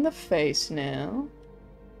customizing the face now.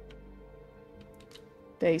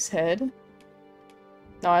 Base head.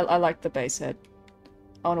 No, I like the base head.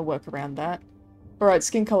 I want to work around that. Alright,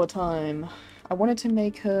 skin color time. I wanted to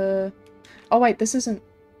make her... Oh wait, this isn't...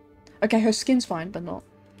 Okay, her skin's fine, but not...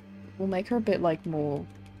 We'll make her a bit, like, more...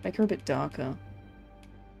 Make her a bit darker.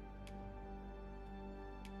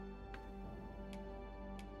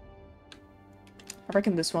 I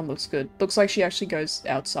reckon this one looks good. Looks like she actually goes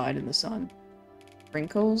outside in the sun.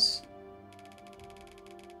 Wrinkles.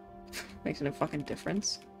 Makes no fucking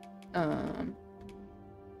difference.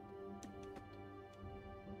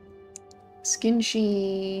 Skin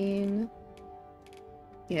sheen.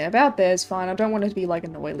 Yeah, about there's fine. I don't want it to be like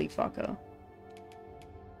an oily fucker.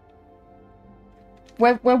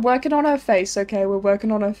 We're working on her face, okay? We're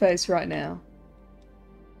working on her face right now.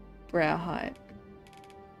 Brow height.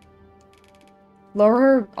 Lower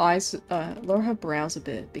her eyes, lower her brows a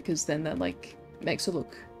bit, because then that, like, makes her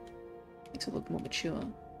look more mature.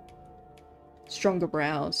 Stronger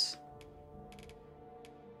brows.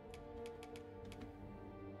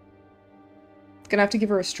 Gonna have to give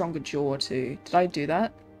her a stronger jaw too. Did I do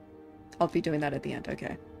that? I'll be doing that at the end,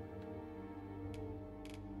 okay.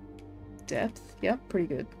 Depth. Yep, pretty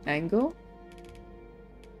good. Angle.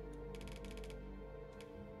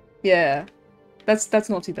 Yeah. That's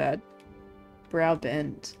not too bad. Brow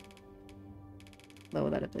bend. Lower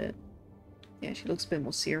that a bit. Yeah, she looks a bit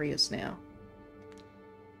more serious now.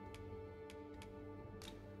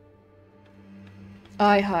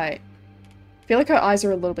 Eye height. I feel like her eyes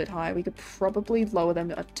are a little bit high. We could probably lower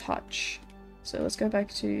them a touch. So let's go back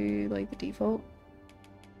to, like, the default.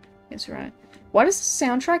 Yes, right. Why does the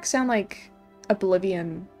soundtrack sound like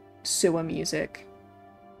Oblivion sewer music?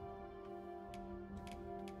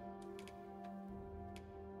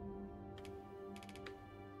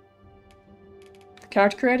 The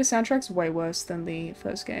character creator soundtrack's way worse than the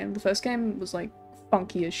first game. The first game was, like,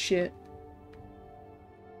 funky as shit.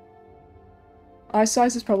 Eye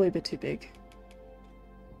size is probably a bit too big.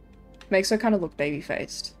 Makes her kind of look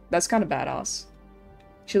baby-faced. That's kind of badass.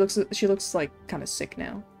 She looks like kind of sick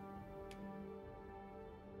now.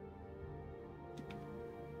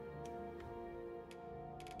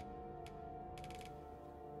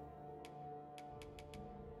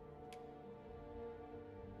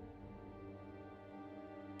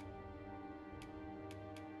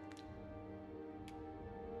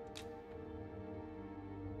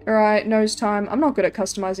 Alright, nose time. I'm not good at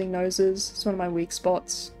customizing noses. It's one of my weak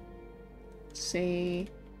spots. Let's see.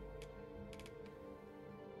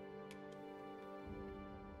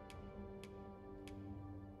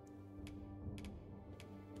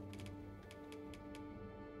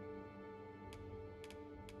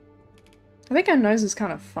 I think our nose is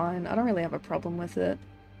kind of fine. I don't really have a problem with it.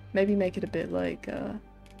 Maybe make it a bit like,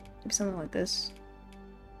 maybe something like this.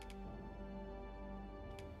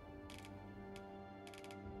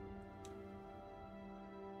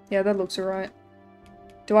 Yeah, that looks alright.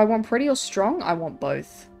 Do I want pretty or strong? I want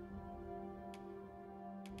both.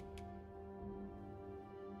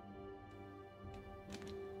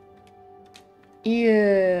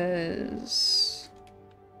 Ears.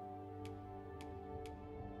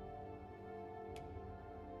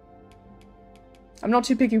 I'm not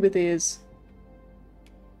too picky with ears.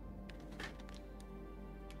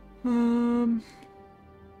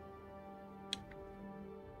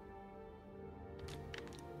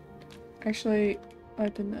 Actually,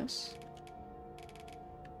 open this.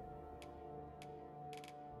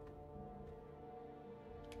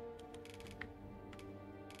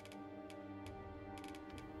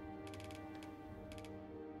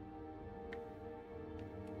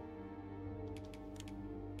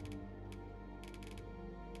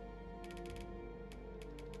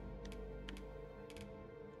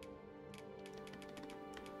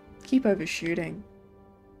 Keep overshooting.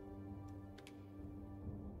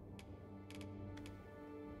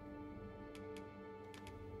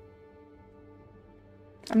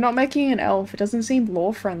 I'm not making an elf. It doesn't seem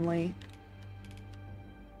lore friendly.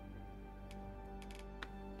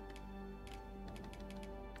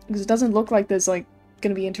 Because it doesn't look like there's like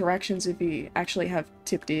gonna be interactions if you actually have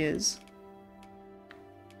tipped ears.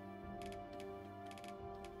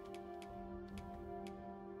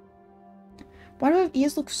 Why do her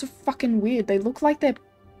ears look so fucking weird? They look like they're...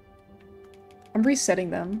 I'm resetting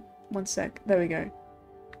them. One sec. There we go.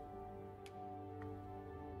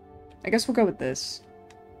 I guess we'll go with this.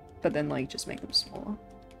 But then, like, just make them smaller.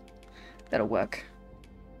 That'll work.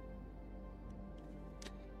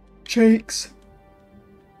 Cheeks.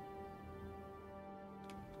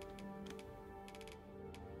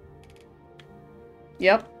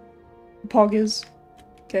 Yep. Poggers.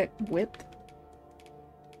 Okay, width.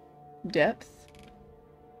 Depth.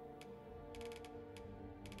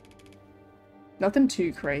 Nothing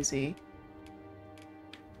too crazy.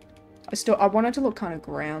 I want it to look kind of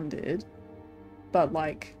grounded. But,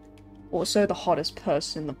 like, also the hottest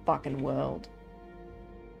person in the fucking world.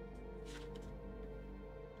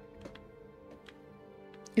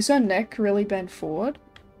 Is her neck really bent forward?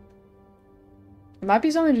 It might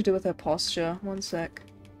be something to do with her posture. One sec.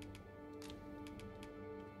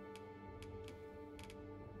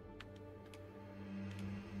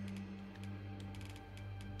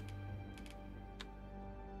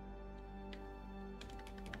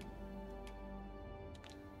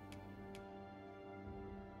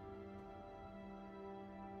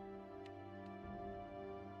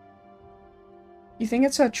 You think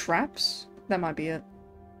it's her traps? That might be it.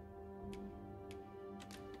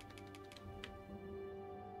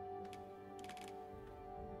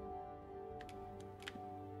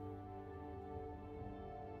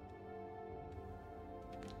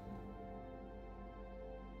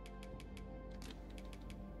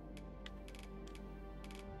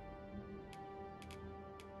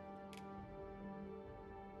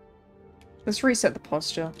 Let's reset the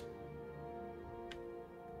posture.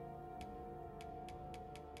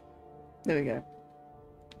 There we go.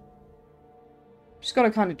 Just got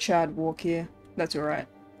a kind of Chad walk here. That's alright.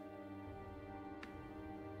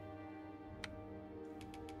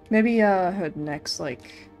 Maybe her neck's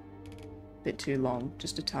like a bit too long,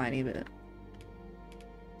 just a tiny bit.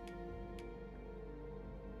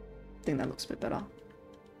 I think that looks a bit better.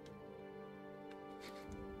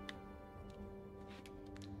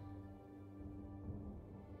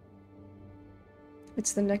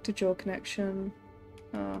 It's the neck to jaw connection.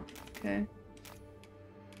 Oh, okay.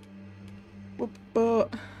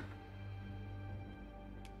 Whoop.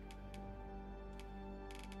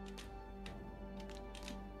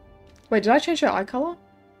 Wait, did I change her eye color?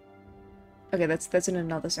 Okay, that's in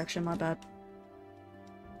another section, my bad.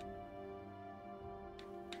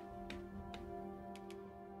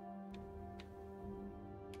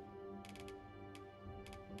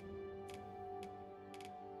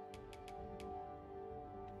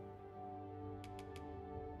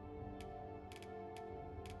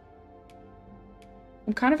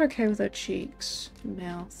 I'm kind of okay with her cheeks.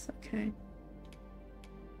 Mouth, okay.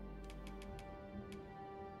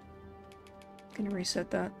 Gonna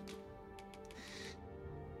reset that.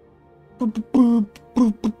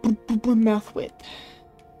 Mouth width.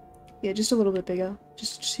 Yeah, just a little bit bigger.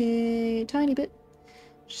 Just a tiny bit.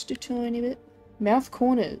 Just a tiny bit. Mouth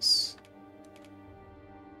corners.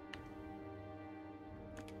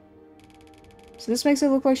 So this makes it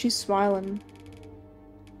look like she's smiling.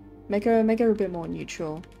 Make her a bit more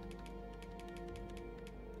neutral.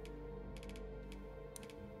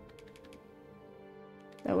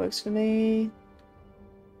 That works for me.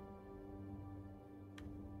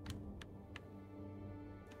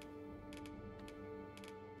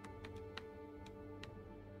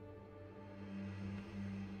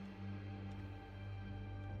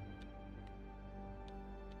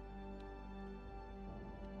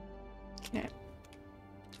 Okay.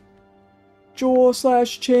 Jaw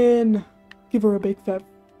slash chin. Give her a big fat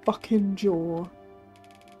fucking jaw.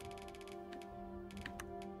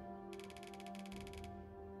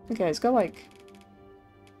 Okay, it's got like...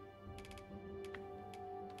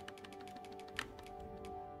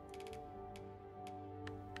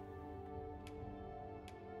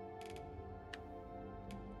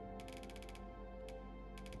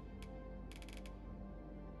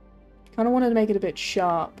 Kinda wanted to make it a bit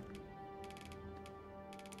sharp.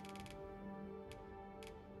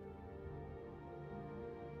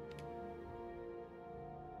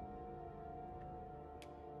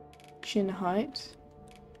 Chin height.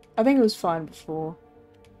 I think it was fine before.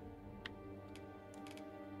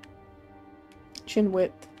 Chin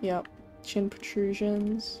width, yep. Chin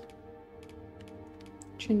protrusions.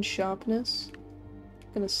 Chin sharpness.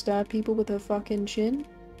 Gonna stab people with her fucking chin.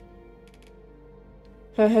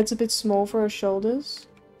 Her head's a bit small for her shoulders.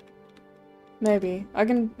 Maybe. I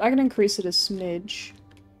can increase it a smidge.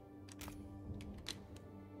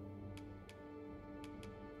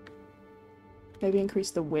 Maybe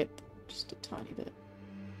increase the width just a tiny bit.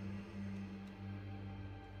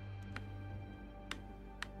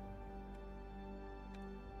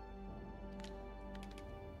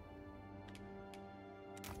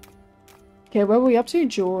 Okay, where were we up to?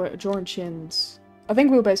 Jaw and chins. I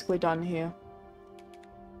think we were basically done here.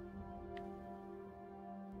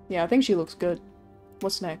 Yeah, I think she looks good.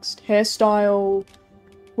 What's next? Hairstyle.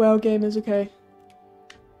 Wow, gamers, okay.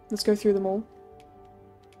 Let's go through them all.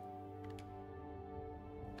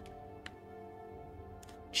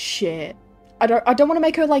 Shit. I don't want to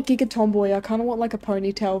make her like Giga Tomboy. I kind of want like a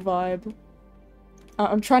ponytail vibe.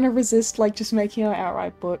 I'm trying to resist like just making her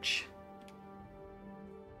outright butch.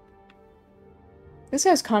 This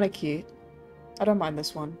hair's kind of cute. I don't mind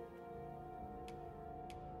this one.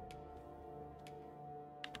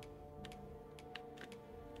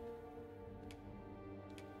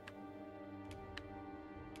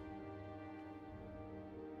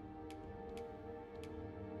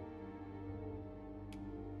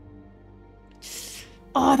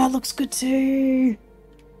 Oh, that looks good too!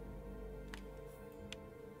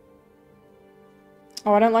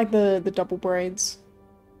 Oh, I don't like the double braids.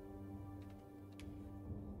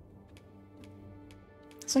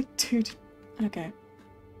 It's like two... Okay.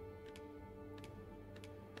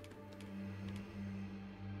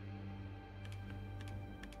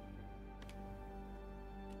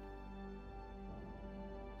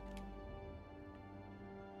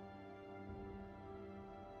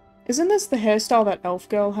 Isn't this the hairstyle that Elf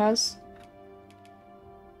Girl has?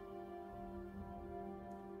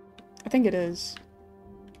 I think it is.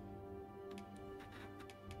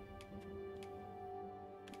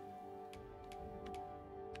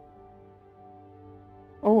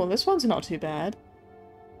 Oh, this one's not too bad.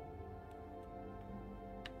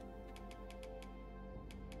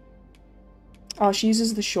 Oh, she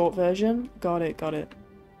uses the short version? Got it, got it.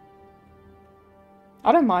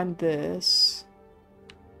 I don't mind this.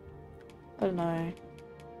 I don't know.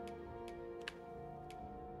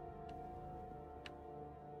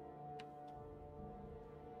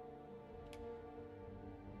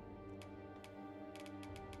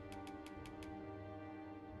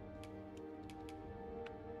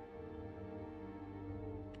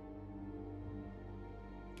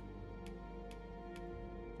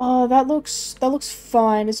 Oh, that looks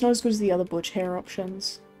fine. It's not as good as the other butch hair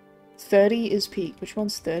options. 30 is peak. Which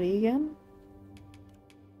one's 30 again?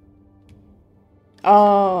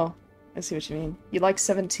 Oh, I see what you mean. You like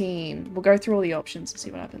 17. We'll go through all the options and see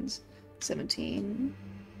what happens. 17.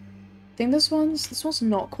 I think this one's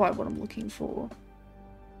not quite what I'm looking for.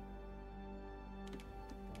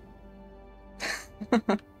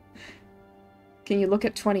 Can you look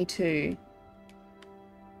at 22?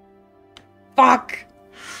 Fuck!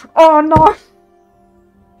 Oh no!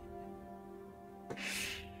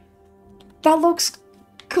 That looks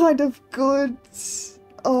kind of good.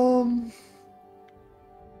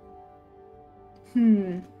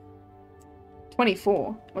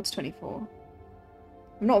 24. What's 24?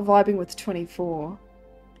 I'm not vibing with 24.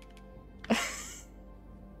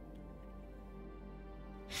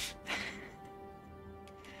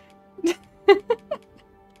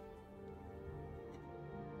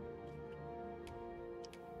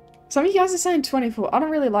 Some of you guys are saying 24. I don't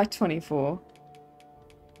really like 24.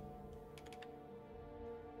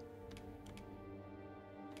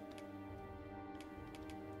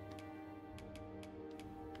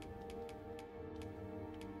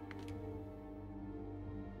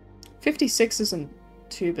 $56 isn't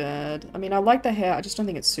too bad. I mean, I like the hair, I just don't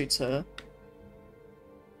think it suits her.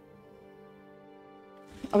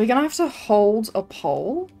 Are we gonna have to hold a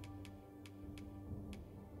poll?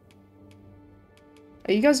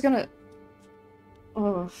 Are you guys gonna...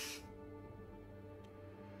 Oh.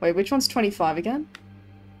 Wait, which one's 25 again?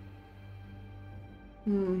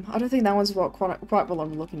 I don't think that one's quite what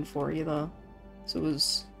I'm looking for either. So it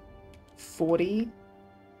was 40.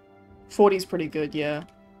 40's pretty good, yeah.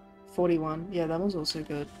 41. Yeah, that one's also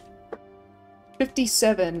good.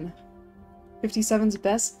 57. 57's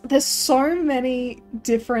best. There's so many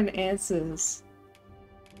different answers.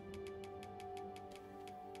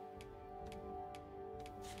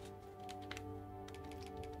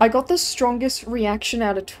 I got the strongest reaction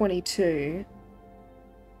out of 22.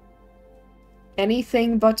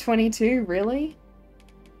 Anything but 22? Really?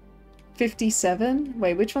 57?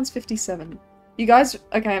 Wait, which one's 57? You guys...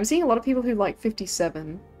 Okay, I'm seeing a lot of people who like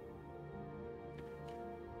 57.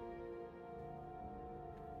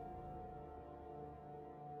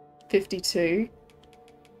 $52.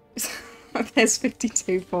 There's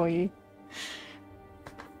 52 for you.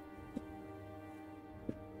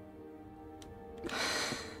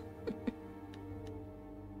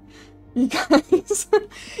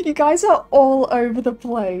 You guys are all over the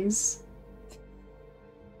place.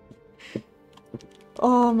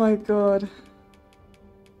 Oh my god.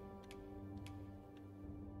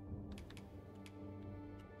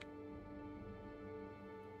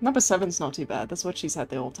 Number 7's not too bad. That's what she's had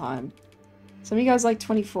the whole time. Some of you guys like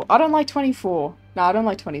 24. I don't like 24. No, I don't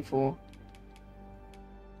like 24.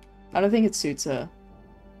 I don't think it suits her.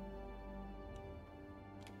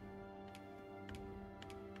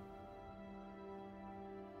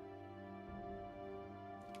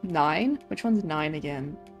 Nine? Which one's 9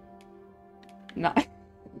 again? 9.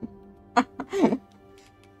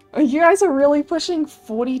 You guys are really pushing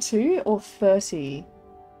 42 or 30?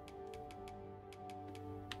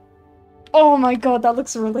 Oh my god, that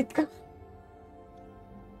looks really good.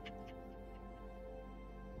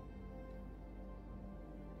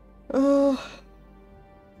 Oh.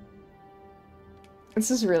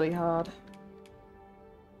 This is really hard.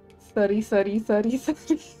 30, 30, 30,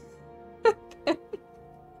 30.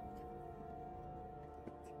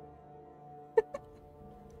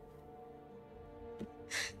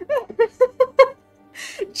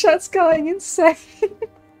 Chat's going insane.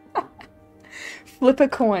 Flip a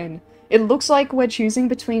coin. It looks like we're choosing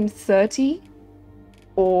between 30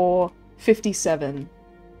 or 57.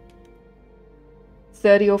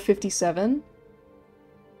 30 or 57?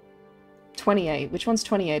 28. Which one's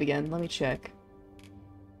 28 again? Let me check.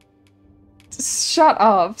 Shut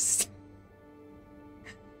up.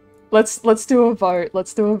 Let's do a vote.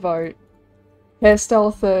 Let's do a vote.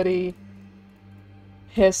 Hairstyle 30.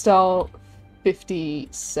 Hairstyle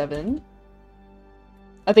 57.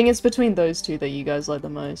 I think it's between those two that you guys like the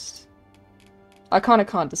most. I kind of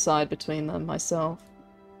can't decide between them myself.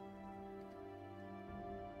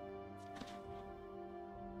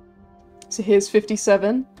 So here's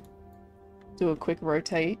 57. Do a quick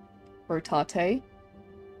rotate. Then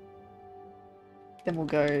we'll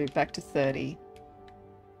go back to 30.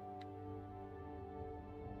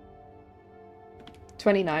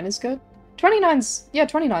 29 is good.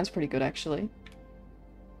 29's pretty good actually.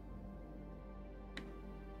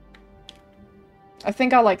 I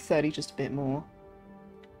think I like 30 just a bit more.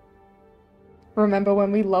 Remember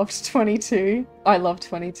when we loved 22? I love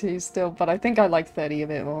 22 still, but I think I like 30 a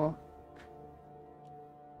bit more.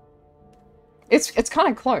 It's kind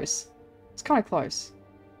of close. It's kind of close.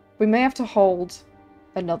 We may have to hold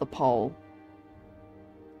another poll.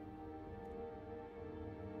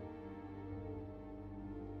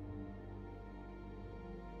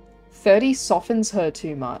 "30 softens her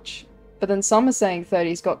too much." But then some are saying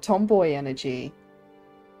 30's got tomboy energy.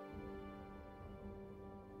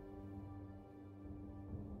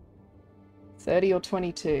 "30 or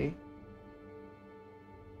 22?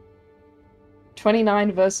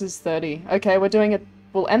 29 versus 30. Okay,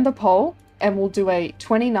 we'll end the poll, and we'll do a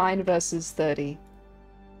 29 versus 30.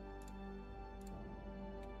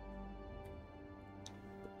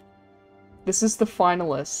 This is the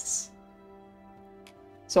finalists.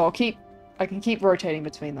 So I can keep rotating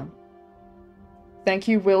between them. Thank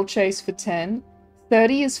you, Will Chase, for 10.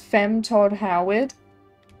 30 is Fem Todd Howard.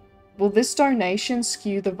 Will this donation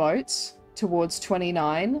skew the votes towards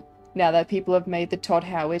 29, now that people have made the Todd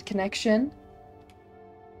Howard connection?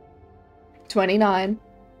 29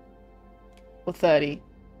 or 30?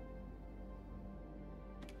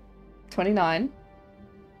 29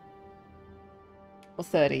 or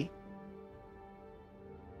 30?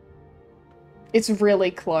 It's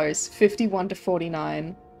really close. 51 to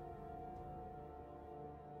 49.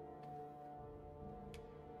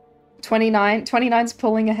 29's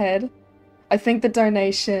pulling ahead. I think the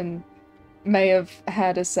donation may have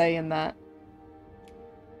had a say in that.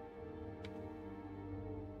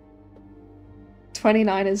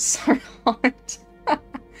 29 is so hard.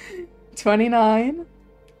 29.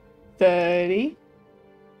 30.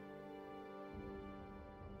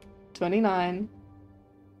 29.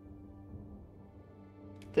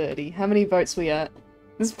 30. How many votes we at?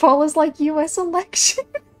 This poll is like US election.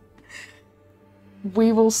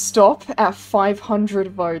 We will stop at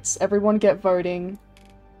 500 votes. Everyone get voting.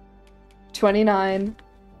 29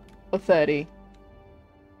 or 30.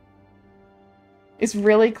 It's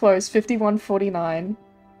really close. 51-49.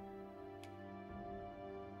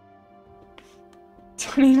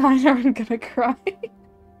 29, I'm gonna cry.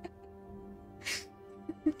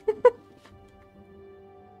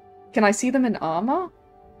 Can I see them in armor?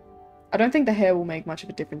 I don't think the hair will make much of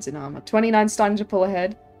a difference in armor. 29's starting to pull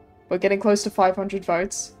ahead. We're getting close to 500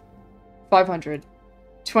 votes. 500.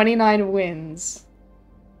 29 wins.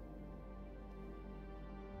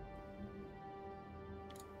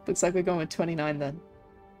 Looks like we're going with 29 then.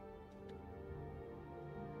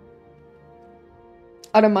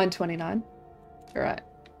 I don't mind 29. Alright.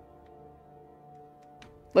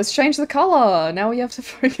 Let's change the color! Now we have to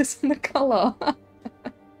focus on the color.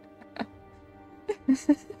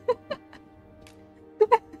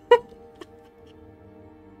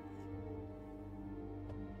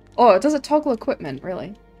 Oh, does it toggle equipment,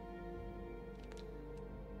 really?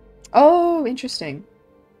 Oh, interesting.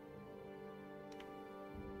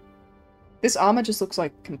 This armor just looks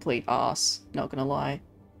like complete arse, not gonna lie.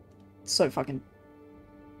 It's so fucking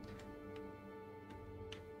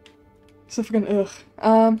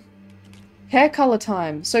ugh. Hair color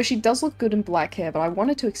time. So she does look good in black hair, but I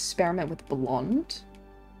wanted to experiment with blonde.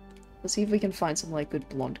 Let's see if we can find some, like, good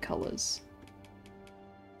blonde colors.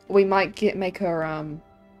 We might make her,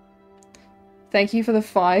 Thank you for the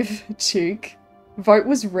 5, Duke. Vote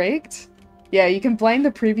was rigged? Yeah, you can blame the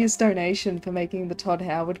previous donation for making the Todd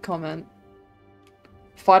Howard comment.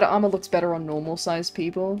 Fighter armor looks better on normal-sized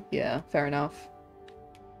people. Yeah, fair enough.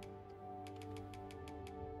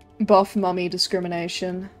 Buff mummy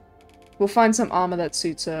discrimination. We'll find some armor that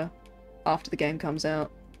suits her after the game comes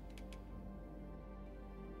out.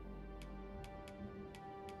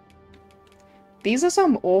 These are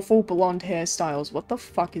some awful blonde hairstyles. What the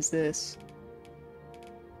fuck is this?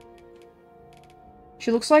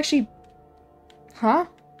 She looks like she... Huh?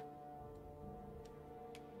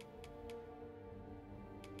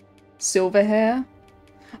 Silver hair?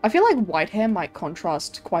 I feel like white hair might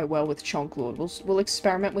contrast quite well with Chonk Lord. We'll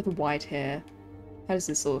experiment with white hair. How does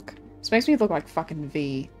this look? This makes me look like fucking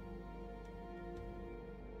V.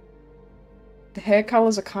 The hair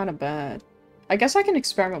colors are kind of bad. I guess I can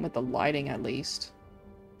experiment with the lighting at least.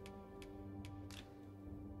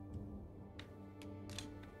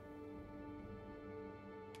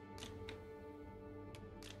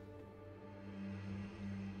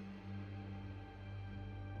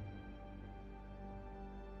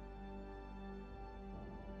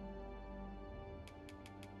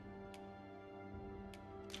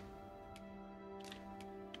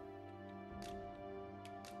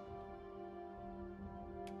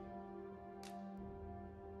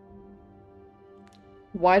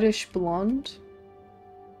 Whitish blonde?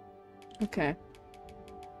 Okay.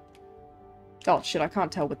 Oh shit, I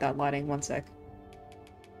can't tell with that lighting. One sec.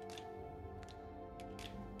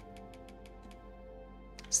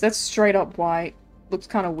 So that's straight up white. Looks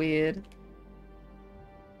kind of weird.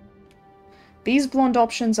 These blonde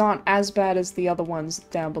options aren't as bad as the other ones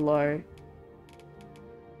down below.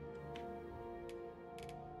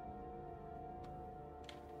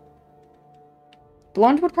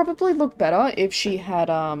 Blonde would probably look better if she had,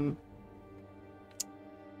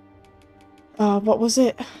 what was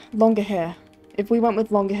it? Longer hair. If we went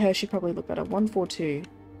with longer hair, she'd probably look better. 142.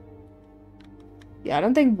 Yeah, I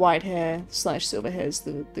don't think white hair / silver hair is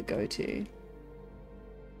the go-to.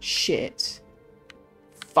 Shit.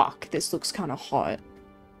 Fuck, this looks kind of hot.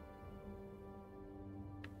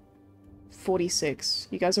 46.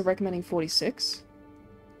 You guys are recommending 46?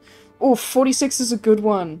 Oh, 46 is a good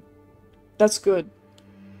one. That's good.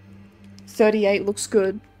 38 looks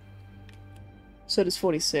good. So does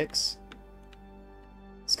 46.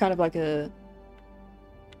 It's kind of like a...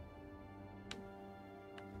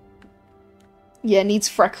 Yeah, needs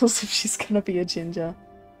freckles if she's gonna be a ginger.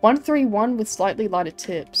 131 with slightly lighter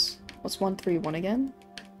tips. What's 131 again?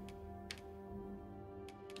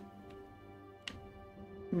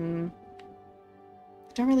 I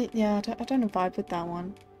don't really... Yeah, I don't vibe with that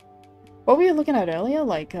one. What were you looking at earlier?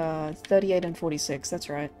 Like, 38 and 46, that's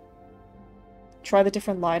right. Try the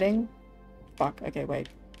different lighting. Fuck, okay, wait.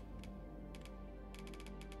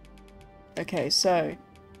 Okay, so...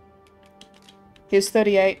 Here's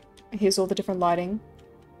 38. Here's all the different lighting.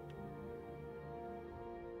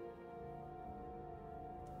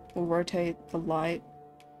 We'll rotate the light.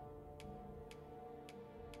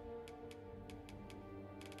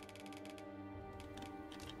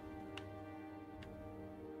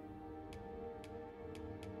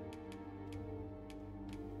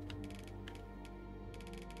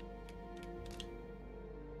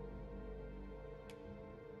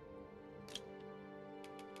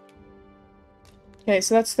 Okay,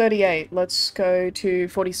 so that's 38. Let's go to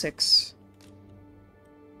 46.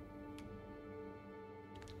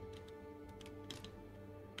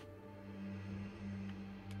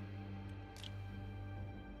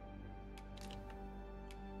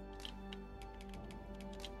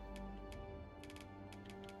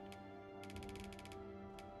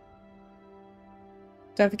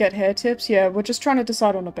 Don't forget hair tips. Yeah, we're just trying to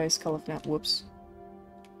decide on a base color for now. Whoops.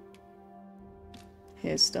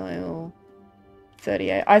 Hairstyle.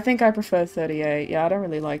 38. I think I prefer 38. Yeah, I don't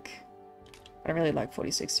really like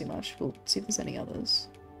 46 too much. We'll see if there's any others.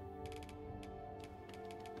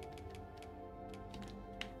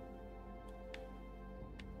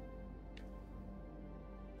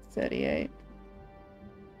 $38.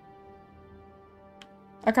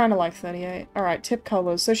 I kind of like 38. Alright, tip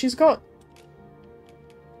colors. So she's got...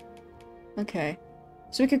 Okay.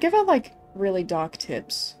 So we could give her, like, really dark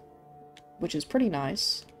tips. Which is pretty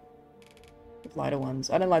nice. With lighter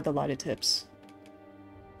ones. I don't like the lighter tips.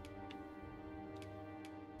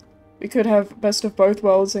 We could have best of both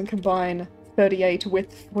worlds and combine 38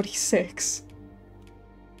 with 46.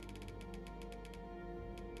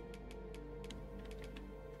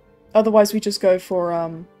 Otherwise we just go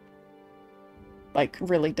for, like,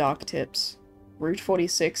 really dark tips. Route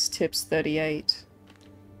 46, tips 38.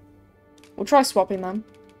 We'll try swapping them.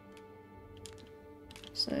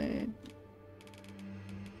 So...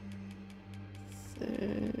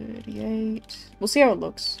 38... We'll see how it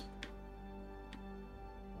looks.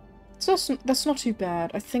 So that's not too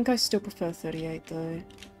bad. I think I still prefer 38, though.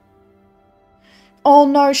 Oh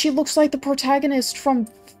no, she looks like the protagonist from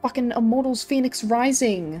fucking Immortals Phoenix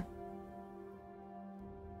Rising!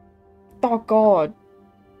 Oh god.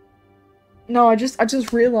 No, I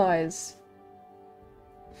just realized.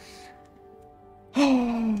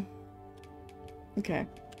 Okay.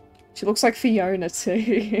 She looks like Fiona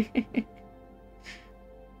too.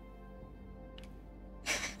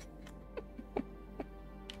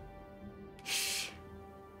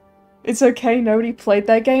 It's okay, nobody played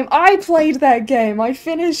that game. I played that game! I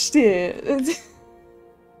finished it!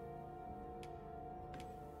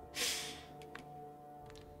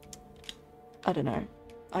 I don't know.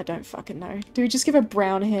 I don't fucking know. Do we just give her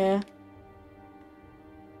brown hair?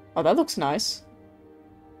 Oh, that looks nice.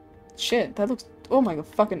 Shit, that looks... Oh my god,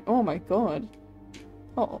 fucking... Oh my god.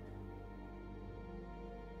 Oh.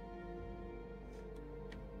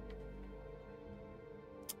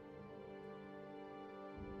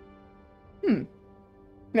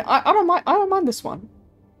 Yeah, I don't mind this one.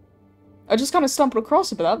 I just kind of stumbled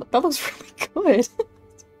across it, but that looks really good.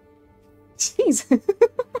 Jeez.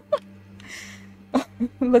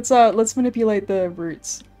 Let's manipulate the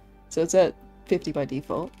roots. So it's at 50 by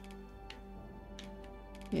default.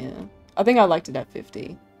 Yeah. I think I liked it at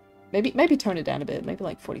 50. Maybe tone it down a bit, maybe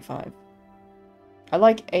like 45. I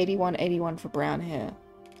like 81 for brown hair.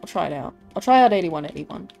 I'll try it out. I'll try out 81. I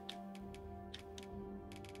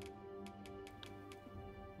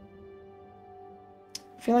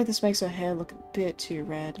feel like this makes her hair look a bit too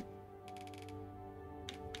red.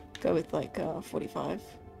 Go with like 45.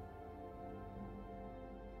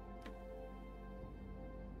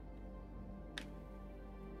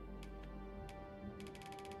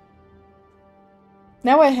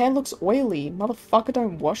 Now her hair looks oily. Motherfucker,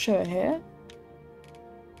 don't wash her hair.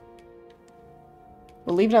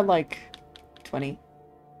 We'll leave it at like 20.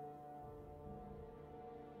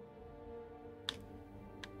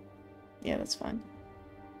 Yeah, that's fine.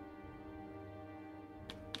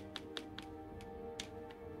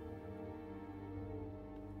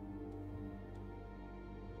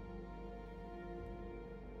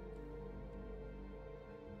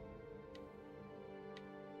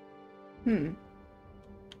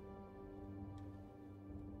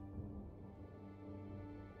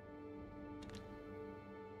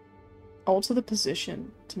 Alter the position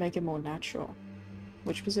to make it more natural.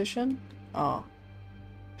 Which position? Oh.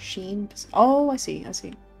 Sheen. Oh, I see.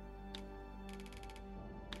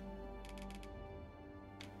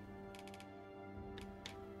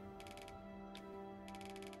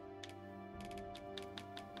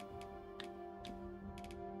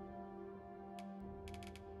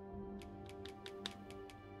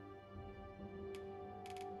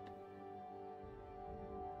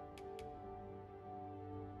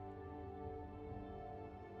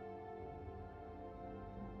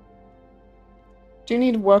 Do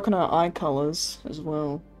need to work on our eye colours as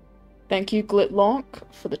well. Thank you, Glitlock,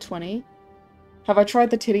 for the 20. Have I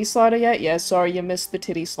tried the titty slider yet? Yeah, sorry, you missed the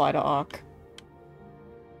titty slider arc.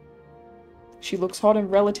 She looks hot and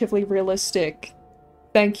relatively realistic.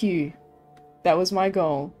 Thank you. That was my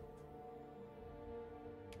goal.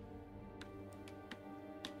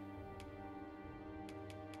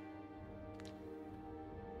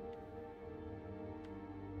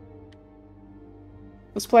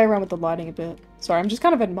 Let's play around with the lighting a bit. Sorry, I'm just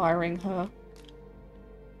kind of admiring her.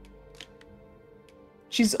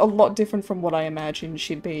 She's a lot different from what I imagined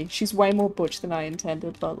she'd be. She's way more butch than I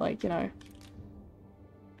intended, but like, you know.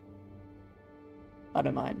 I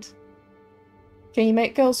don't mind. Can you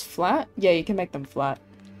make girls flat? Yeah, you can make them flat.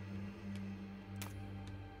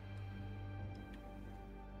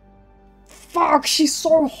 Fuck, she's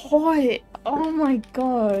so hot! Oh my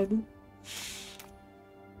god.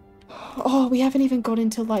 Oh, we haven't even got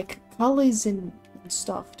into, like, colours and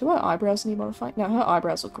stuff. Do her eyebrows need modifying? No, her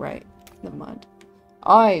eyebrows look great. Never mind.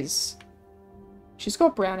 Eyes. She's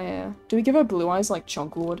got brown hair. Do we give her blue eyes like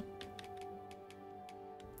Chonk Lord?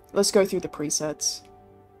 Let's go through the presets.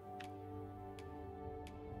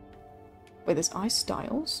 Wait, there's eye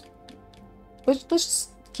styles? Let's just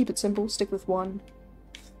keep it simple. Stick with one.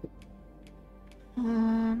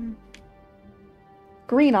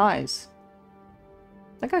 Green eyes.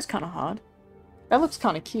 That guy's kind of hard. That looks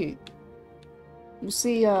kind of cute. We'll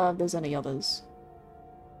see if there's any others.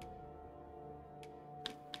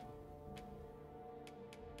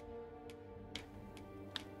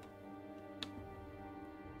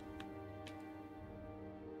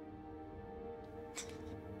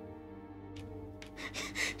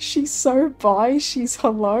 She's so bi, she's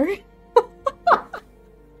hello.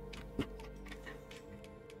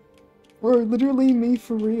 Bro, literally me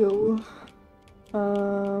for real.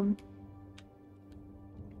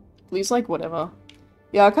 Blue's like whatever.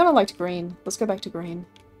 Yeah, I kind of liked green. Let's go back to green.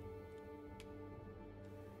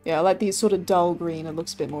 Yeah, I like these sort of dull green. It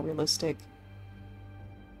looks a bit more realistic.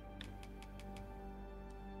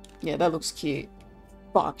 Yeah, that looks cute.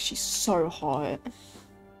 Fuck, she's so hot.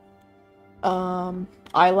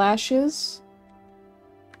 Eyelashes.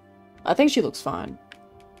 I think she looks fine.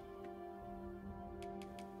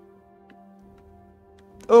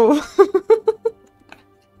 Oh.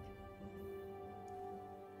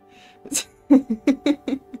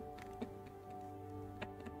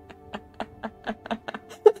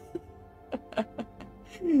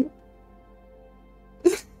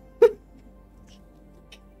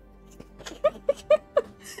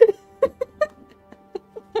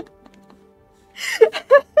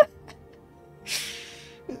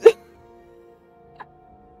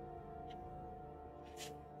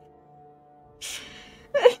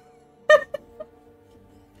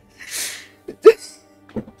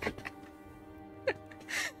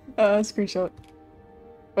 Screenshot.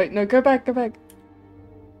 Wait, no, go back, go back.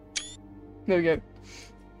 There we go.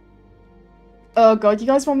 Oh god, you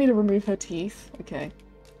guys want me to remove her teeth? Okay.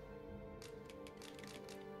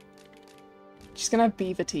 She's gonna have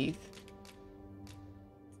beaver teeth.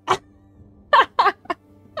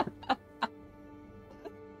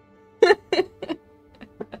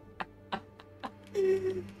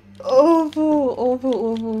 Awful, awful,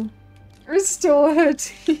 awful. Restore her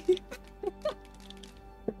teeth.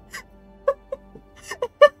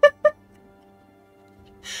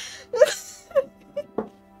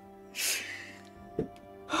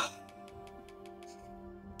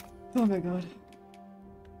 Oh my god.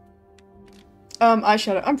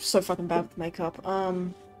 Eyeshadow. I'm so fucking bad with makeup.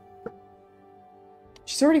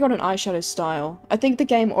 She's already got an eyeshadow style. I think the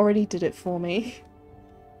game already did it for me.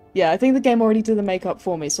 Yeah, I think the game already did the makeup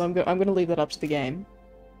for me, so I'm gonna leave that up to the game.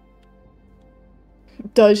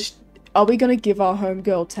 Are we gonna give our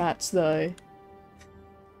homegirl tats, though?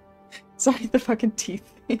 Sorry, the fucking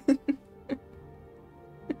teeth thing.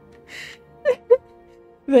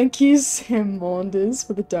 Thank you, Sam Maunders,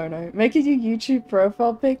 for the dono. Make it your YouTube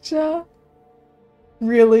profile picture?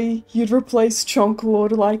 Really? You'd replace Chonk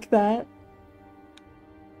Lord like that?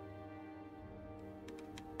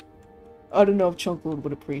 I don't know if Chonk Lord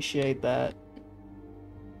would appreciate that.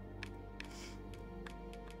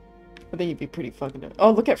 I think he'd be pretty fucking... Oh,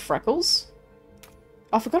 look at Freckles.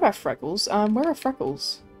 I forgot about Freckles. Where are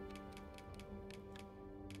Freckles?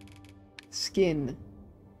 Skin.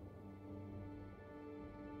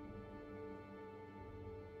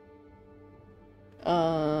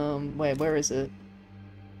 Wait, where is it?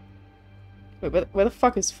 Wait, where the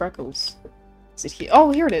fuck is Freckles? Is it here?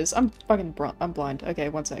 Oh, here it is. I'm blind. Okay,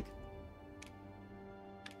 one sec.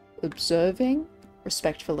 Observing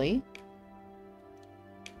respectfully.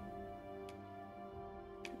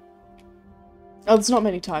 Oh, there's not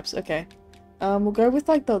many types. Okay. We'll go with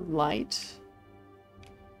like the light.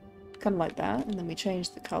 Kind of like that, and then we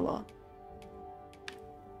change the color.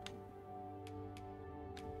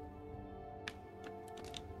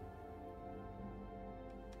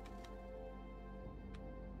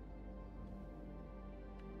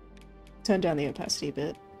 Turn down the opacity a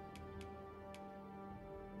bit.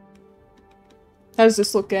 How does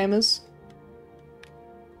this look, gamers?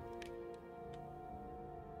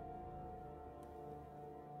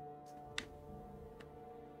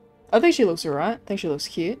 I think she looks alright. I think she looks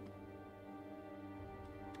cute.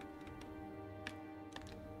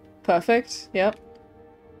 Perfect. Yep.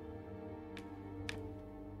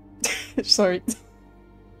 Sorry.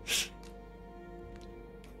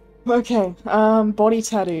 Okay, body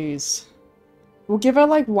tattoos. We'll give her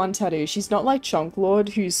like one tattoo. She's not like Chonk Lord,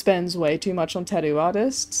 who spends way too much on tattoo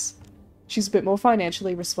artists. She's a bit more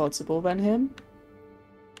financially responsible than him.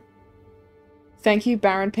 Thank you,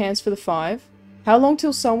 Baron Pants, for the 5. How long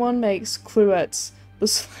till someone makes Cluettes the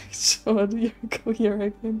select sword? You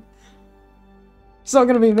reckon? It's not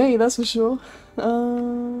gonna be me, that's for sure.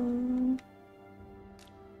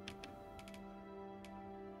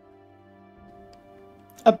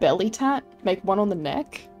 A belly tat? Make one on the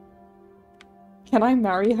neck? Can I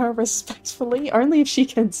marry her respectfully? Only if she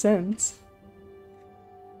consents.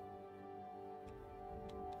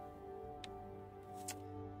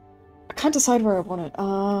 I can't decide where I want it.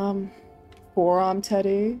 Forearm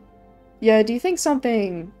tattoo? Yeah, do you think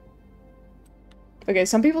something... Okay,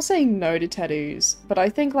 some people saying no to tattoos, but I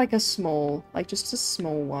think like a small, like just a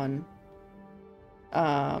small one,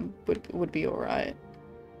 would be alright.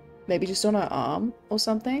 Maybe just on her arm or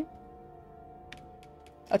something?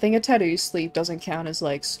 I think a tattoo sleeve doesn't count as,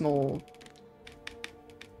 like, small.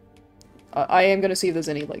 I am gonna see if there's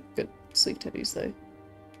any, like, good sleeve tattoos, though.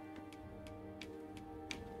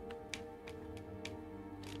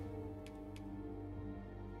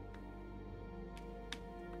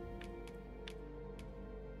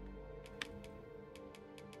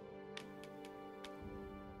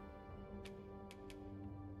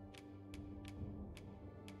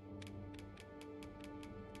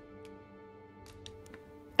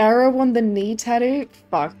 Arrow on the knee tattoo?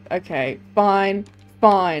 Fuck. Okay. Fine.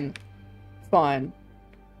 Fine. Fine.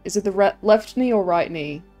 Is it the left knee or right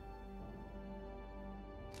knee?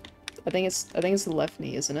 I think it's the left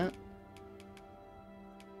knee, isn't it?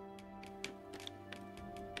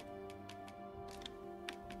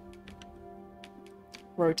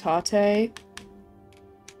 Rotate.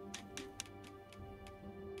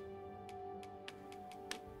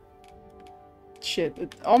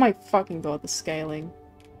 Shit. Oh my fucking god, the scaling.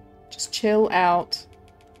 Just chill out.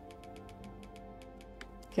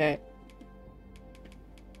 Okay.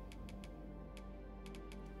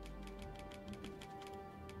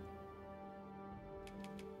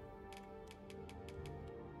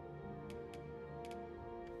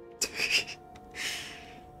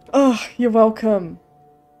 Oh, you're welcome.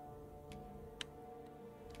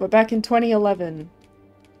 We're back in 2011.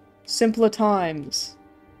 Simpler times.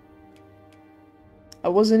 I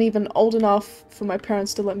wasn't even old enough for my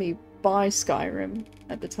parents to let me buy Skyrim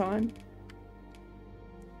at the time.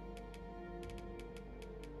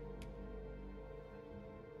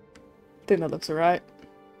 I think that looks alright.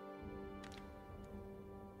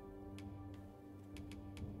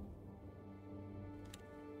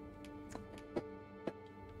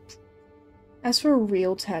 As for a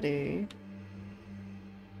real tattoo,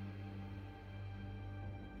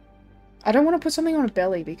 I don't want to put something on a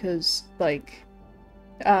belly because, like,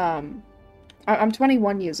 I'm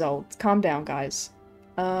 21 years old. Calm down, guys.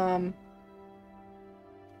 If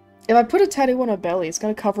I put a tattoo on her belly, it's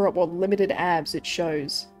gonna cover up what limited abs it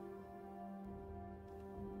shows.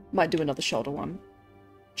 Might do another shoulder one.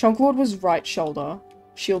 Chonk Lord was right shoulder.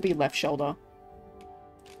 She'll be left shoulder.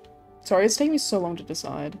 Sorry, it's taking me so long to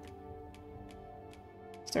decide.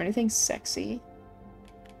 Is there anything sexy?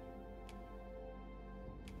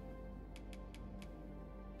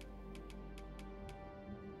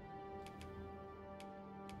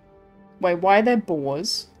 Wait, why are there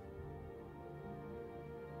boars?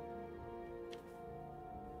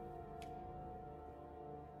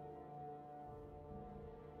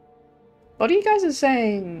 A lot of you guys are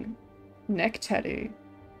saying neck tattoo.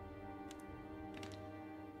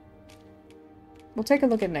 We'll take a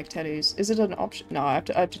look at neck tattoos. Is it an option? No, I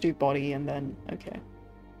have to do body and then okay.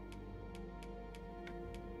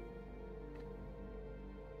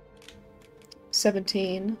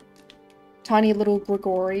 $17. Tiny little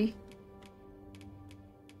Grigori.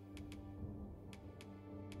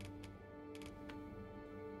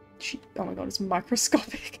 Oh my god, it's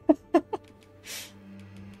microscopic.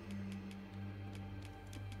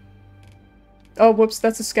 Oh, whoops,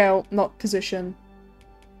 that's a scale, not position.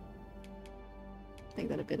 Make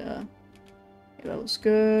that a bit, yeah, that looks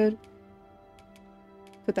good.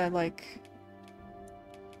 Put that, like...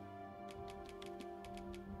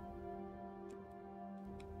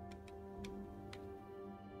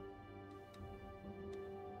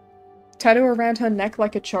 Tattoo around her neck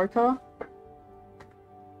like a choker?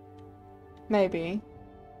 Maybe.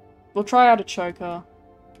 We'll try out a choker.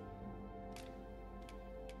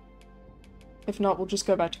 If not, we'll just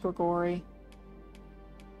go back to Grigori.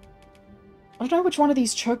 I don't know which one of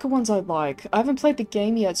these choker ones I like. I haven't played the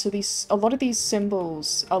game yet, so a lot of these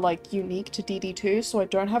symbols are like unique to DD2, so I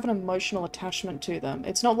don't have an emotional attachment to them.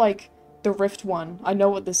 It's not like the Rift one. I know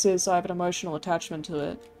what this is, so I have an emotional attachment to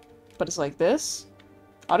it. But it's like this?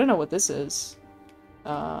 I don't know what this is.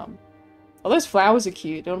 Oh, those flowers are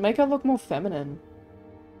cute. It'll make her look more feminine.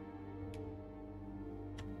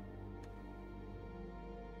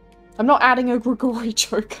 I'm not adding a Grigori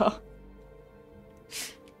choker.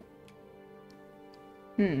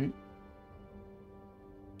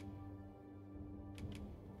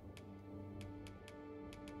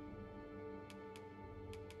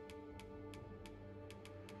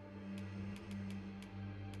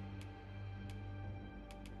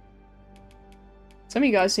 Some of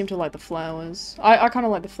you guys seem to like the flowers. I kind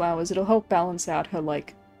of like the flowers. It'll help balance out her,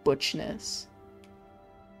 like, butchness.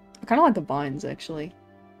 I kind of like the vines, actually.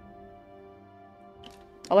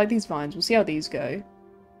 I like these vines. We'll see how these go.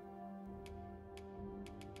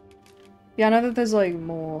 Yeah, I know that there's, like,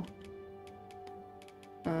 more.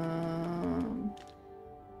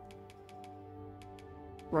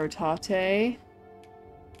 Rotate.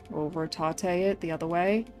 Or rotate it the other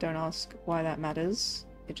way. Don't ask why that matters.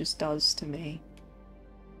 It just does to me.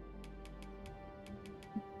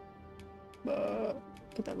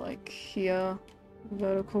 Put that, like, here.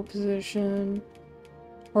 Vertical position.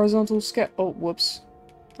 Horizontal scale. Oh, whoops.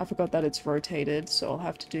 I forgot that it's rotated, so I'll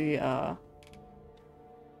have to do,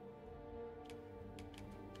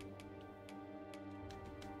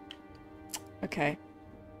 Okay.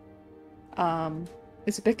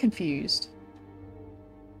 It's a bit confused.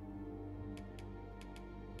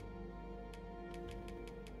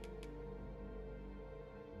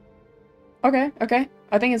 Okay, okay.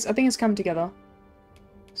 I think it's come together.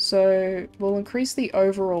 So we'll increase the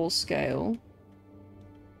overall scale.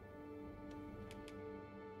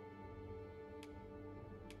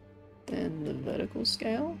 Then the vertical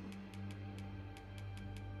scale.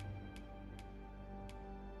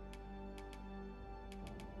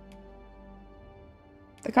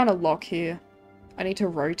 They kind of lock here. I need to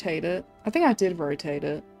rotate it. I think I did rotate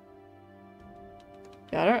it.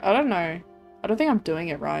 Yeah, I don't know. I don't think I'm doing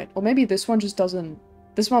it right. Or maybe this one just doesn't...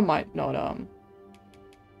 This one might not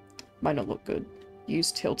look good.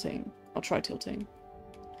 Use tilting. I'll try tilting.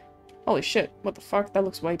 Holy shit, what the fuck? That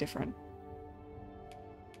looks way different.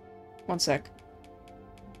 One sec.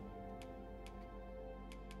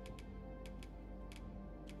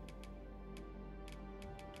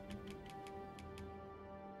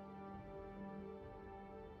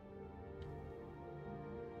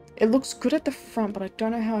 It looks good at the front, but I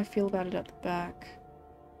don't know how I feel about it at the back.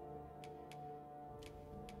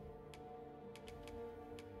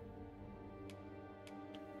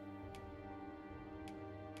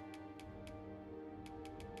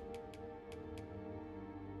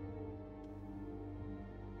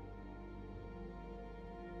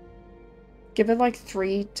 Give it like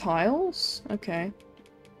 3 tiles? Okay.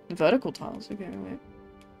 Vertical tiles, okay, wait.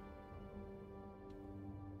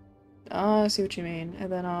 I see what you mean.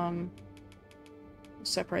 And then,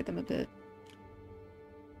 separate them a bit.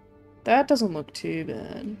 That doesn't look too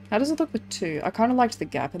bad. How does it look with 2? I kind of liked the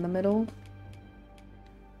gap in the middle.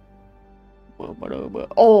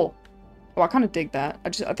 Oh! Oh, I kind of dig that. I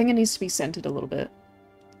think it needs to be centered a little bit.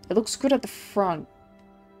 It looks good at the front.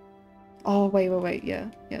 Oh, wait,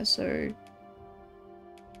 yeah. Yeah, so...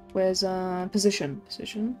 Where's, position?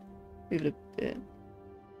 Position? Move it a bit.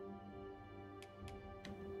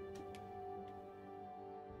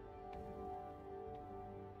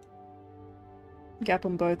 Gap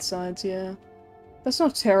on both sides, yeah. That's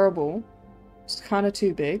not terrible. It's kind of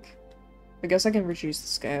too big. I guess I can reduce the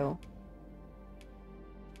scale.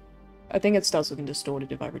 I think it starts looking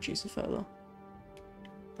distorted if I reduce it further.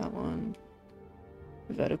 That one.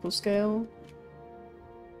 Vertical scale.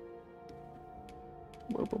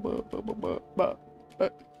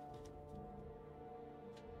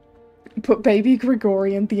 Put baby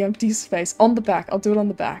Gregorian the empty space on the back. I'll do it on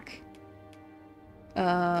the back.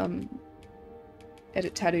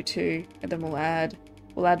 Edit tattoo 2, and then we'll add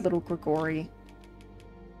little Gregory.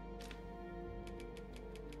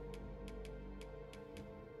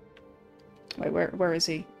 Wait, where is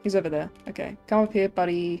he? He's over there. Okay, come up here,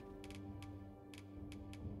 buddy.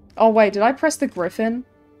 Oh wait, did I press the griffin?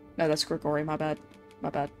 No, that's Gregory. My bad. My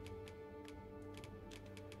bad.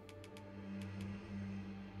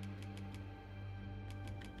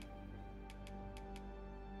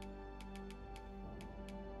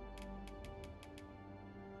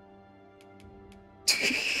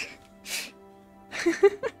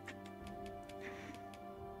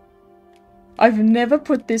 I've never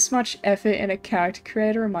put this much effort in a character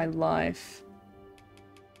creator in my life.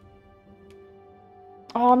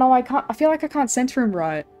 Oh no, I can't. I feel like I can't center him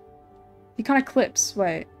right. He kind of clips.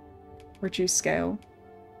 Wait. Reduce scale.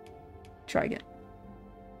 Try again.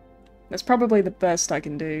 That's probably the best I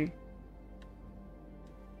can do.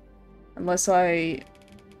 Unless I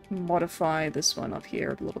modify this one up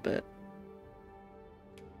here a little bit.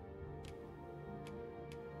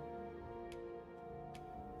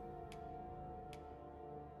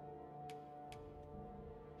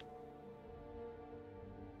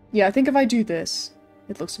 Yeah, I think if I do this,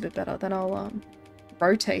 it looks a bit better. Then I'll,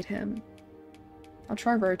 rotate him. I'll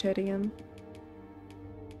try rotating him.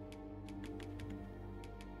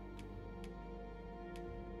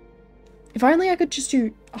 If only I could just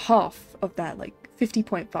do half of that, like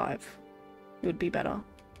 50.5. It would be better.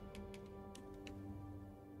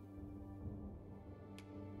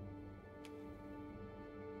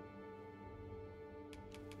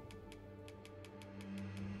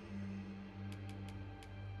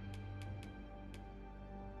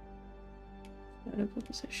 Vertical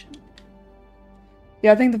position.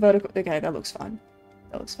 Yeah, I think the vertical... Okay, that looks fine.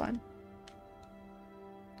 That looks fine.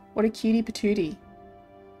 What a cutie patootie.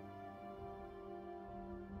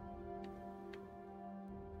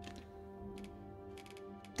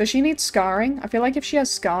 Does she need scarring? I feel like if she has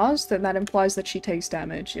scars, then that implies that she takes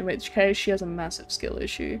damage, in which case she has a massive skill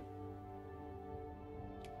issue.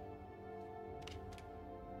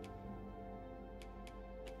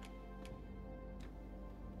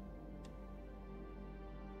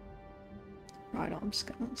 Right arm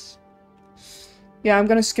scars. Yeah, I'm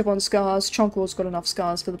gonna skip on scars. Chonk Lord's got enough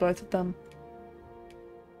scars for the both of them.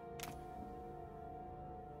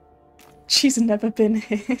 She's never been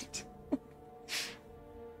hit.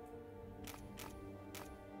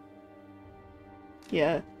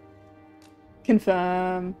 Yeah.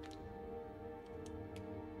 Confirm.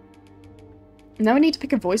 Now I need to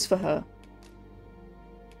pick a voice for her.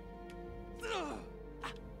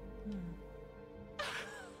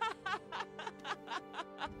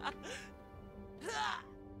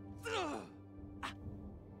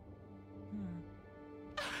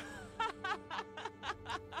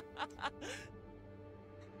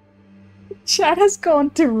 Chat has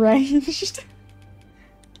gone deranged.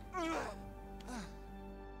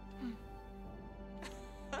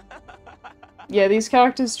 Yeah, these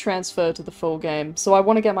characters transfer to the full game, so I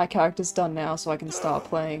want to get my characters done now so I can start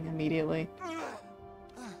playing immediately.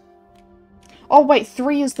 Oh wait,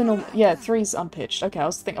 3 is the normal- yeah, 3 is unpitched. Okay, I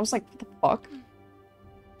was like, what the fuck?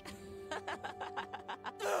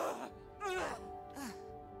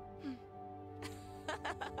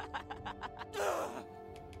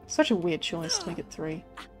 Such a weird choice to make it 3.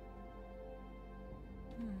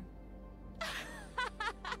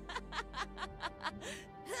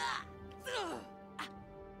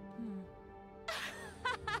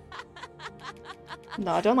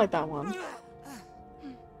 No, I don't like that one.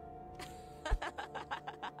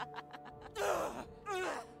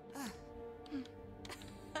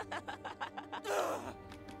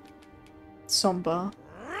 Somber.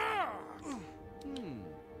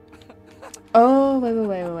 Oh,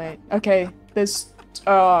 wait. Okay, there's...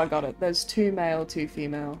 Oh, I got it. There's 2 male, 2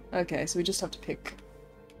 female. Okay, so we just have to pick.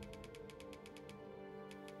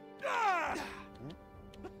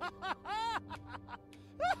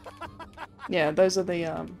 Yeah, those are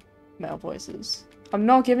the, male voices. I'm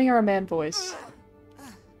not giving her a man voice.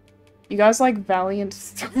 You guys like Valiant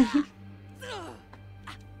 3?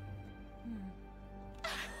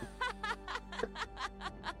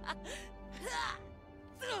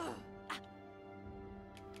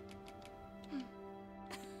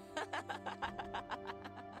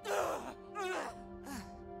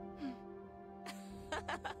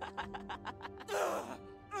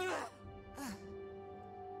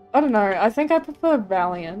 I don't know, I think I prefer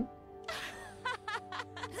Valiant.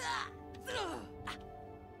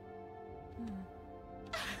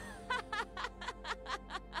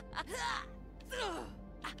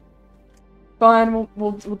 Fine,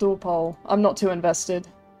 we'll do a poll. I'm not too invested.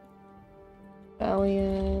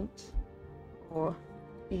 Valiant or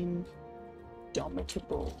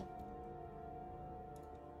Indomitable.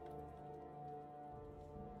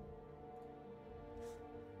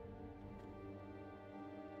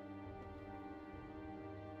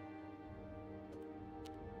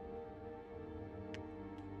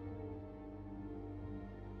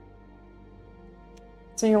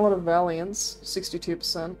 Seeing a lot of Valiants,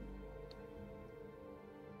 62%.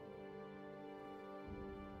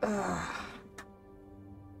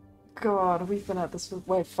 God, we've been at this for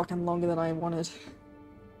way fucking longer than I wanted.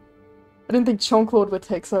 I didn't think Chonk Lord would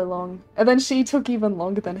take so long. And then she took even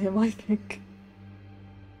longer than him, I think.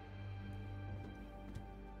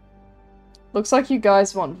 Looks like you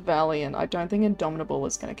guys want Valiant. I don't think Indomitable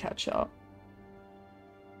is gonna catch up.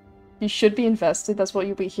 You should be invested, that's what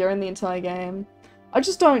you'll be hearing the entire game. I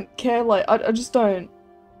just don't care, like, I just don't...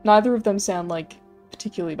 Neither of them sound, like,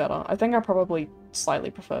 particularly better. I think I probably slightly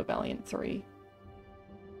prefer Valiant 3.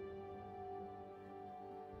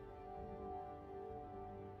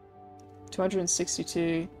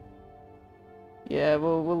 $262. Yeah,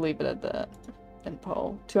 we'll leave it at that. And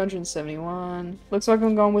poll. 271. Looks like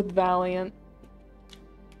I'm going with Valiant.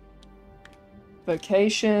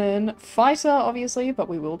 Vocation. Fighter, obviously, but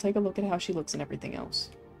we will take a look at how she looks and everything else.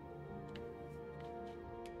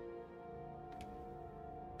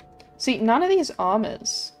 See, none of these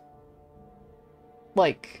armors,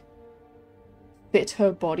 like, fit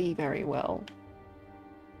her body very well.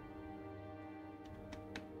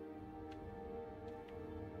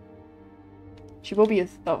 She will be a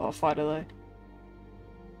fighter, though.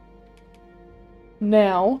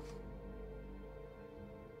 Now,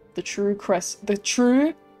 the true question.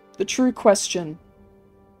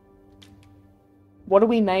 What do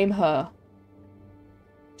we name her?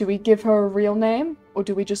 Do we give her a real name, or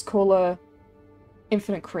do we just call her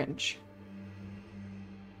Infinite Cringe?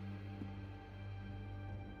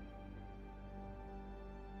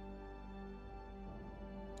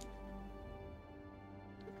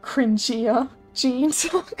 Cringier jeans.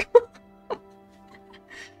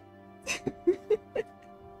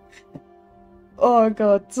 Oh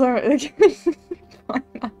god, sorry.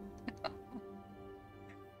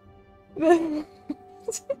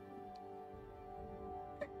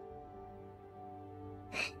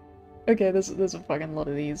 Okay, there's a fucking lot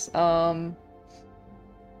of these.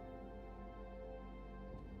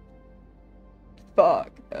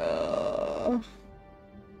 Fuck.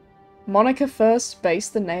 Monica first, base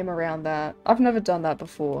the name around that. I've never done that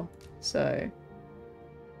before, so...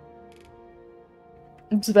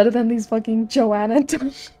 It's better than these fucking Joanna.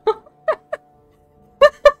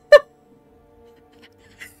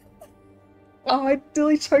 Oh, I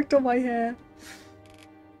nearly choked on my hair.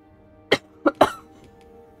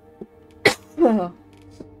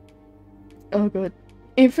 Oh god.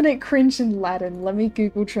 Infinite Cringe in Latin. Let me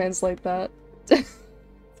Google translate that.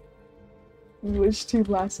 English to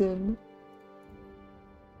Latin.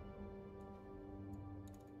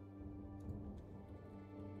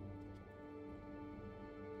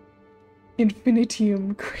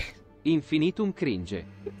 Infinitum cringe. Infinitum cringe.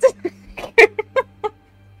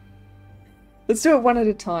 Let's do it one at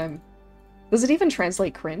a time. Does it even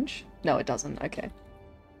translate cringe? No, it doesn't. Okay.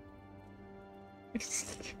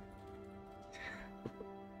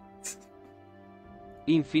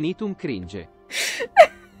 Infinitum cringe.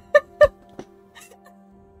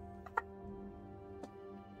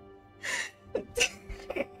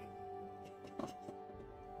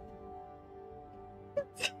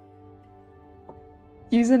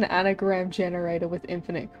 Use an anagram generator with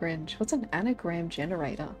infinite cringe. What's an anagram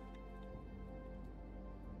generator?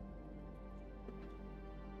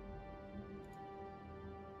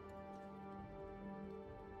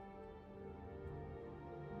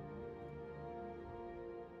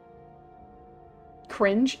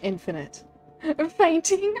 Cringe infinite.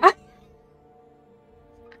 Fainting.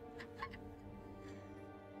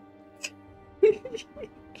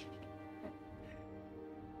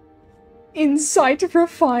 Insight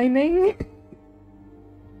refining.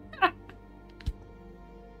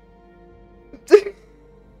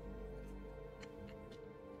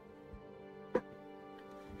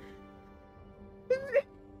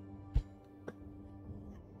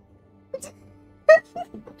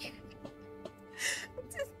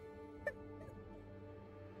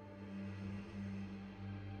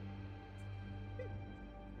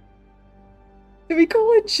 Do we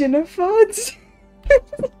call it Jennifer?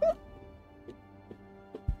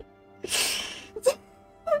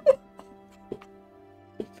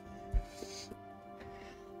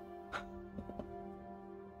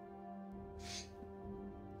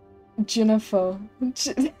 Jennifer.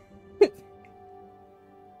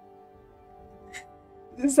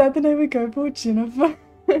 Is that the name we go for? Jennifer?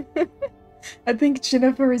 I think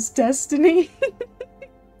Jennifer is destiny.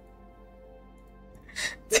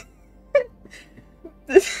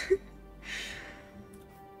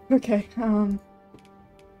 Okay,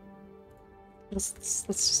 let's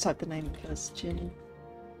just type the name first.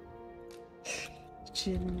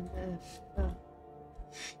 Jennifer.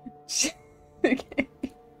 Okay.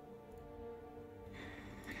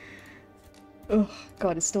 Oh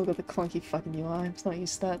god, it's still got the clunky fucking UI. I'm not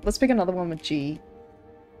used to that. Let's pick another one with G.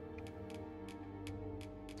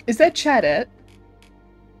 Is that Chat?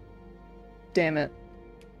 Damn it.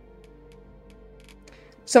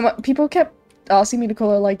 People kept asking me to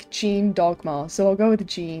call her like Jean Dogma, so I'll go with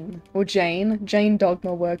Jean. Or Jane. Jane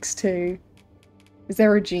Dogma works too. Is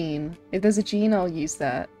there a Jean? If there's a Jean, I'll use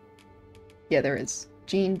that. Yeah, there is.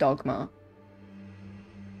 Jean Dogma.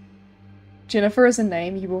 Jennifer is a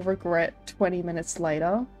name you will regret 20 minutes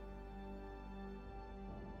later.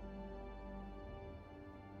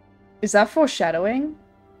 Is that foreshadowing?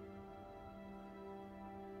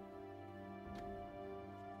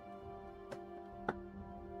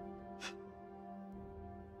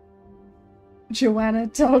 Joanna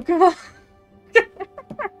Dogma.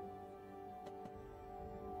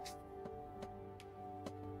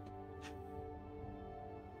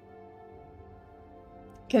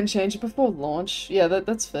 Can change it before launch. Yeah,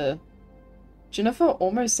 that's fair. Jennifer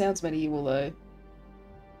almost sounds medieval though.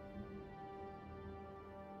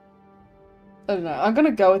 I don't know. I'm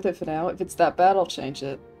gonna go with it for now. If it's that bad, I'll change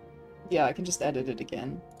it. Yeah, I can just edit it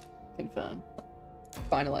again. Confirm.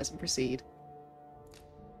 Finalize and proceed.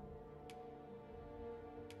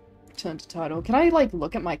 Return to title. Can I, like,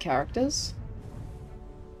 look at my characters?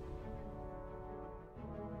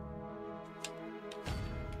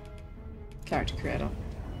 Character creator.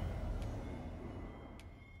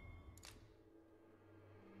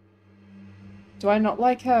 Do I not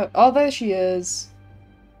like her? Oh, there she is.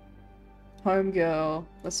 Homegirl.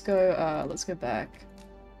 Let's go back.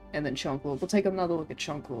 And then Chonk Lord. We'll take another look at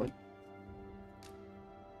Chonk Lord.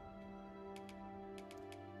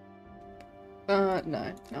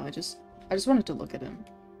 No, I just wanted to look at him.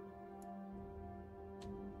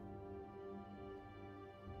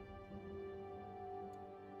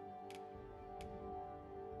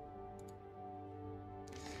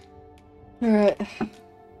 Alright.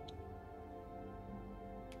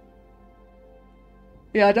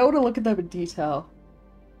 Yeah, I don't want to look at them in detail.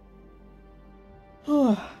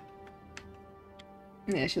 Yeah,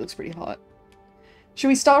 she looks pretty hot. Should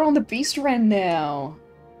we start on the Beast Ren now?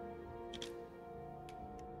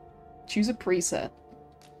 Choose a preset.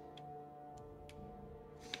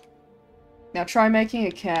 Now try making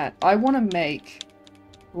a cat. I want to make,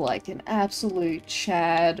 like, an absolute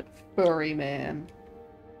Chad furry man.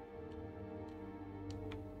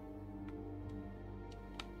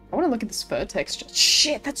 I want to look at this fur texture.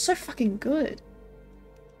 Shit, that's so fucking good.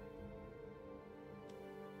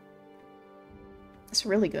 That's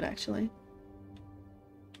really good, actually.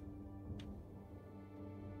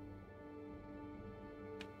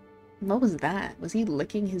 What was that? Was he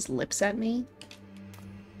licking his lips at me?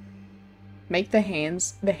 Make the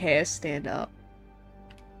hair stand up.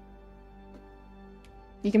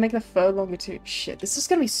 You can make the fur longer too. Shit, this is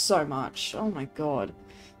gonna be so much. Oh my god.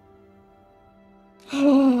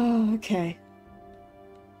 Okay.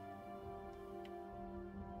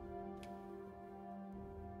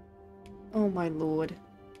 Oh my lord.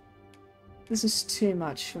 This is too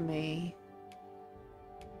much for me.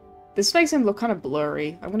 This makes him look kind of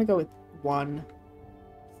blurry. I'm gonna go with 1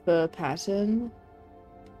 fur pattern.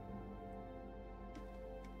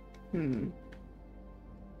 Can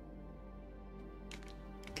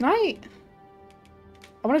I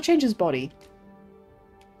want to change his body.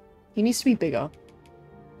 He needs to be bigger.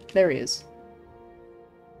 There he is.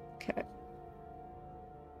 Okay.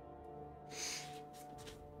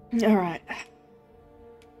 Alright.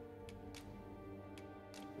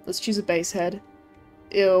 Let's choose a base head.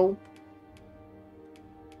 Ew.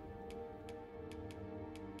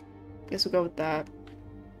 Guess we'll go with that.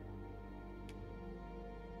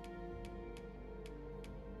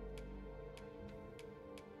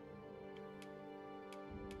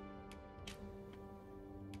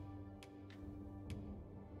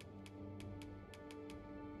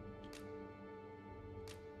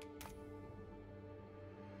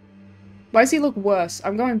 Why does he look worse?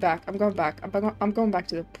 I'm going back. I'm going back. I'm going back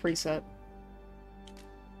to the preset.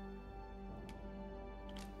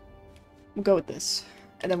 We'll go with this.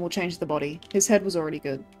 And then we'll change the body. His head was already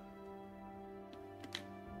good.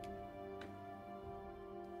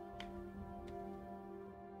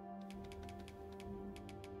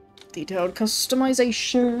 Detailed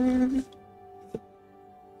customization.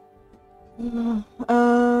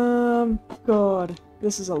 God.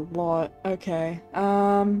 This is a lot. Okay.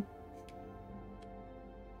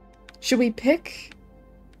 Should we pick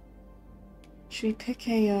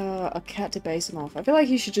a cat to base him off? I feel like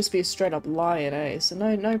he should just be a straight up lion, eh? So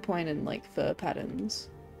no point in like fur patterns.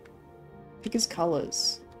 Pick his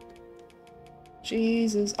colors.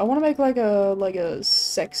 Jesus. I want to make like a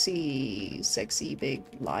sexy big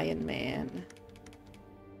lion man.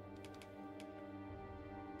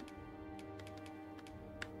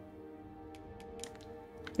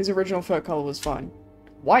 His original fur color was fine.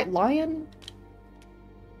 White lion?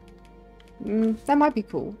 That might be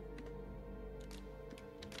cool.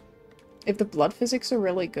 If the blood physics are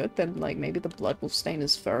really good, then like maybe the blood will stain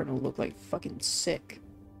his fur and it'll look like fucking sick.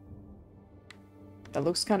 That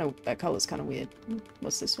color's kind of weird.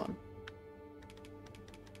 What's this one?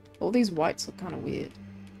 All these whites look kind of weird.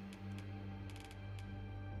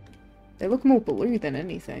 They look more blue than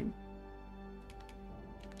anything.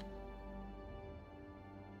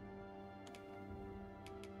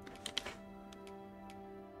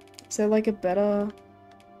 Is there like a better...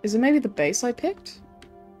 Is it maybe the base I picked?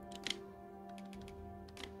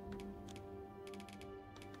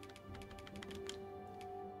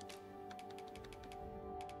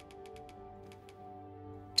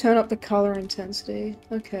 Turn up the color intensity.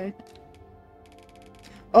 Okay.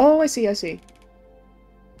 Oh, I see, I see.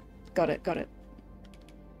 Got it, got it.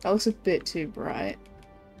 That looks a bit too bright.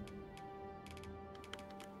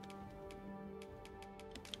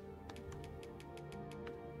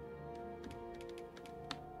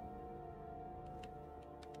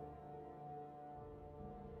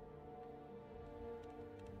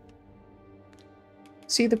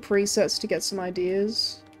 See the presets to get some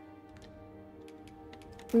ideas.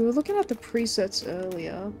 We were looking at the presets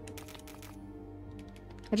earlier.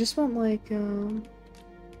 I just want like,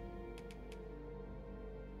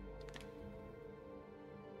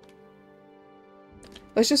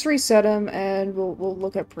 let's just reset them and we'll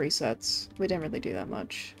look at presets. We didn't really do that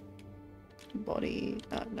much. Body,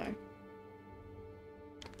 no.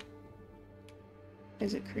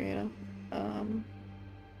 Is it creator?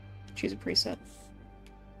 Choose a preset.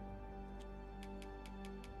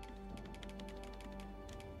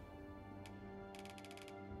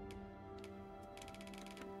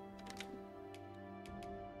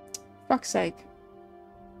 Fuck's sake.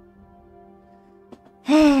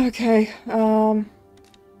 Okay,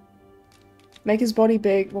 make his body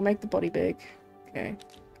big. We'll make the body big. Okay.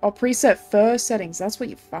 Oh, preset fur settings. That's what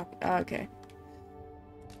you fuck. Okay.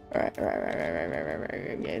 Alright.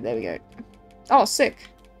 Yeah, there we go. Oh, sick.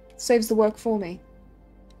 Saves the work for me.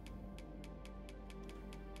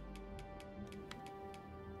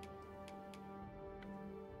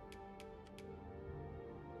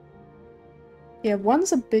 Yeah,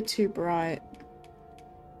 one's a bit too bright.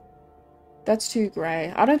 That's too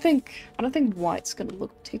grey. I don't think white's gonna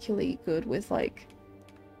look particularly good with like,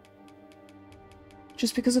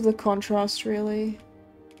 just because of the contrast, really.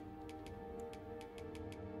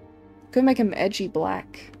 Could make him edgy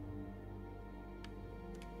black.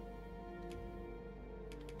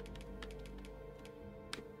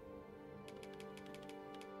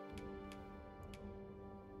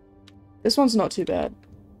 This one's not too bad.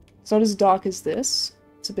 It's not as dark as this.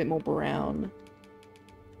 It's a bit more brown.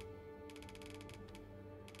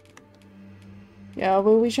 Yeah,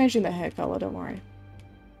 we'll be changing the hair color, don't worry.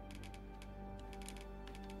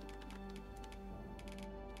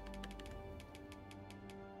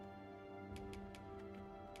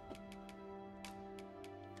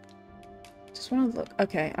 Just want to look.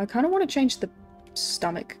 Okay, I kind of want to change the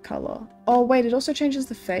stomach color. Oh, wait, it also changes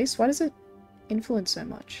the face? Why does it influence so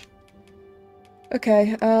much?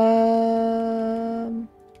 Okay,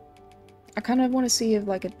 I kind of want to see if,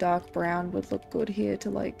 like, a dark brown would look good here to,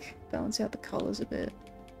 like, balance out the colors a bit.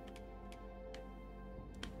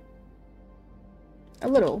 A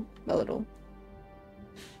little.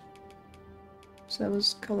 So that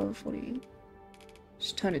was color 40.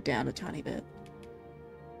 Just tone it down a tiny bit.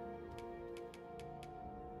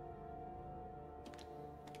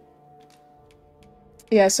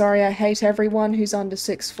 Yeah, sorry, I hate everyone who's under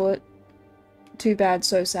 6 foot. Too bad,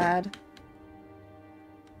 so sad.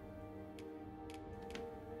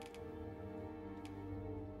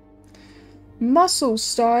 Muscle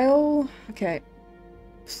style. Okay.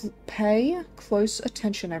 Pay close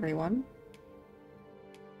attention, everyone.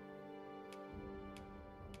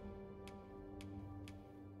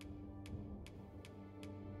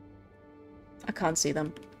 I can't see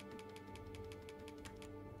them.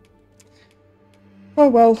 Oh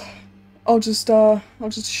well. I'll just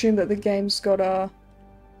assume that the game's got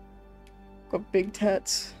big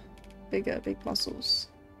tits. Big muscles.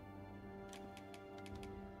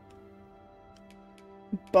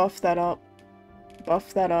 Buff that up.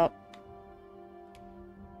 Buff that up.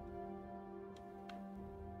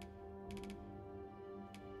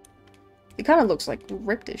 It kind of looks like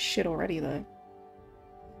ripped as shit already, though.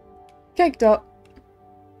 Caked up.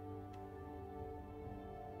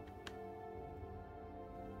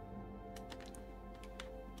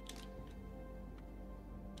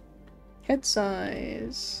 Head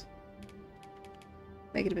size.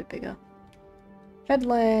 Make it a bit bigger. Head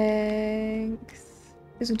length.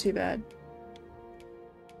 Isn't too bad.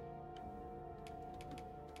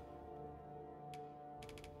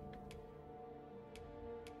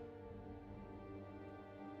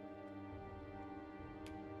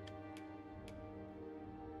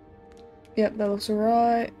 Yep, that looks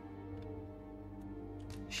alright.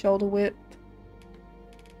 Shoulder width.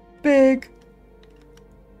 Big.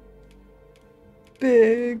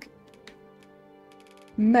 Big.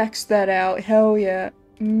 Max that out. Hell yeah.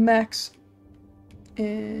 Max.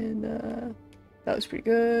 And, that was pretty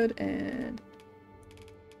good. And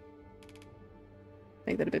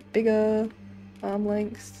make that a bit bigger. Arm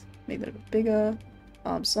length. Make that a bit bigger.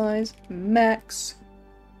 Arm size. Max.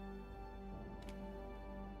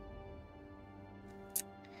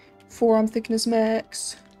 Forearm thickness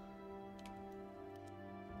max.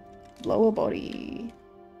 Lower body.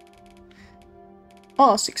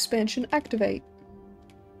 Arse expansion activate.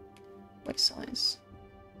 Waist size.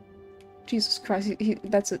 Jesus Christ,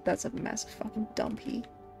 that's a massive fucking dumpy.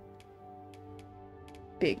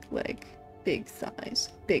 Big leg, big thighs,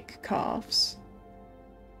 big calves.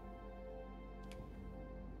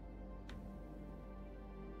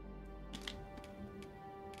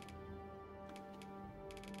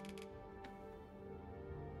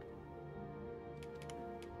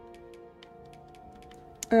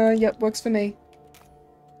 Yep, works for me.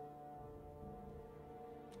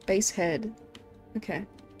 Base head. Okay.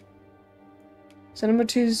 So number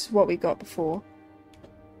 2's what we got before.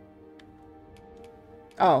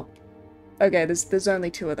 Oh. Okay, there's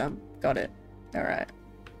only 2 of them. Got it. Alright.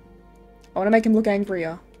 I want to make him look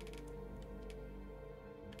angrier.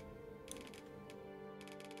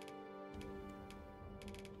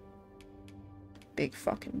 Big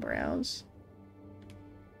fucking brows.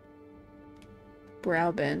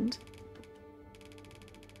 Brow bend.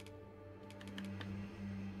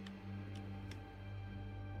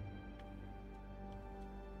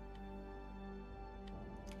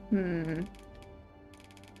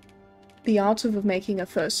 The art of making a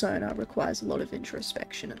persona requires a lot of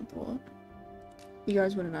introspection and thought. You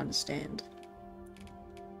guys wouldn't understand.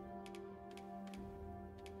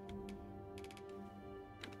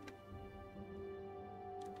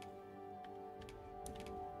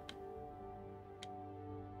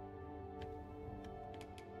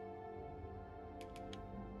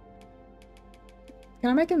 Can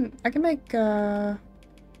I make him? I can make, apparently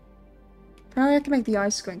I can make the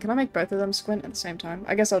eyes squint. Can I make both of them squint at the same time?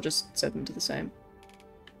 I guess I'll just set them to the same.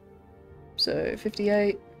 So,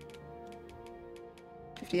 58.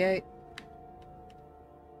 58.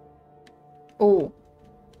 Oh.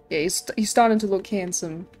 Yeah, he's starting to look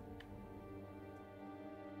handsome.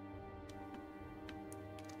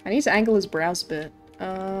 I need to angle his brows a bit.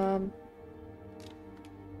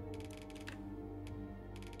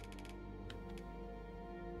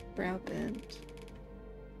 Brow bend.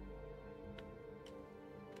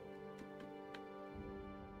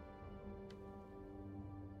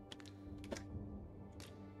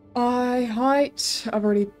 Eye height. I've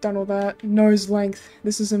already done all that. Nose length.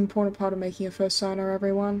 This is an important part of making a first signer,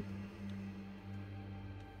 everyone.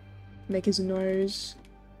 Make his nose.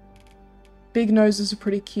 Big noses are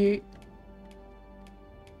pretty cute.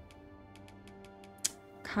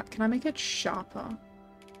 Can I make it sharper?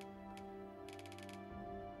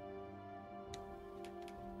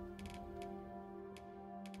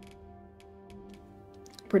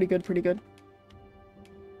 Pretty good, pretty good.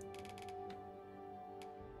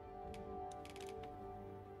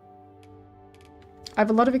 I have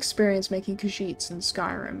a lot of experience making Khajiits in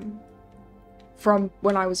Skyrim. From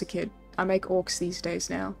when I was a kid. I make orcs these days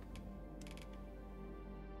now.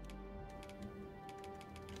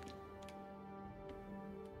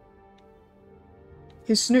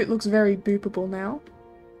 His snoot looks very boopable now.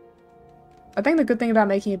 I think the good thing about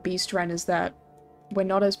making a beast ren is that we're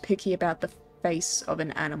not as picky about the face of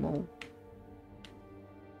an animal.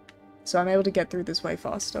 So I'm able to get through this way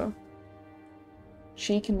faster.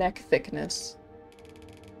 Cheek and neck thickness.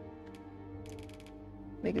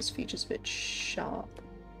 Make his features a bit sharp.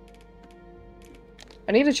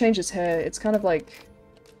 I need to change his hair. It's kind of like...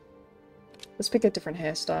 Let's pick a different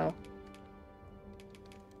hairstyle.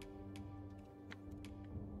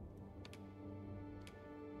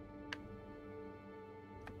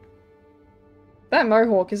 That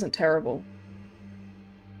mohawk isn't terrible.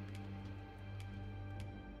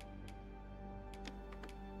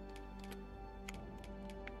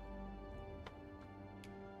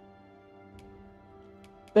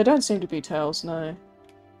 There don't seem to be tails, no.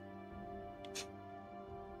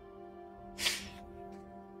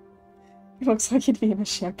 He looks like he'd be in a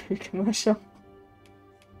shampoo commercial.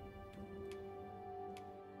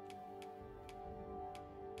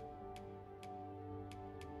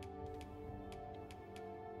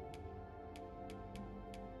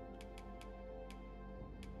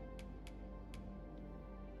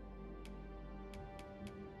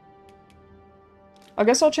 I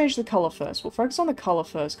guess I'll change the colour first. We'll focus on the colour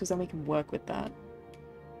first, because then we can work with that.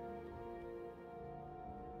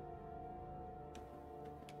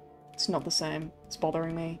 It's not the same. It's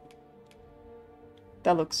bothering me.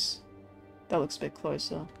 That looks a bit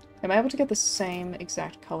closer. Am I able to get the same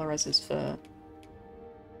exact colour as his fur?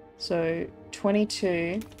 So,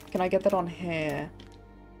 22. Can I get that on hair?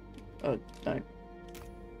 Oh, no.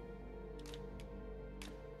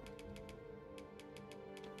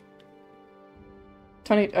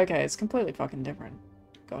 Okay, it's completely fucking different.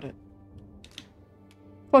 Got it.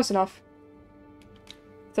 Close enough.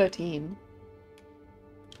 13.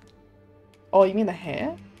 Oh, you mean the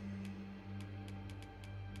hair?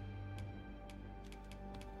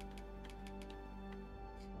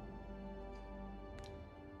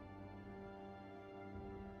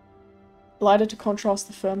 Lighter to contrast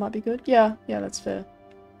the fur might be good. Yeah, that's fair.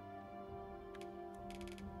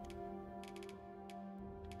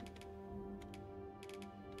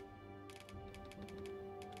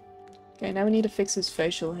 Okay, now we need to fix his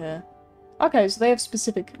facial hair. Okay, so they have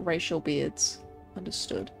specific racial beards.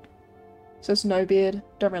 Understood. So it's no beard.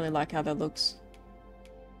 Don't really like how that looks.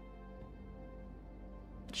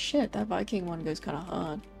 Shit, that Viking one goes kind of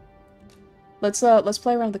hard. Let's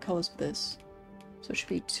play around with the colours of this. So it should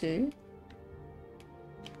be 2.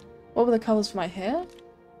 What were the colours for my hair?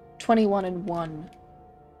 21 and 1.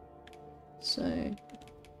 So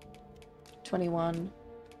 21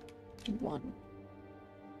 and 1.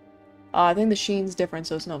 I think the sheen's different,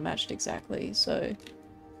 so it's not matched exactly, so...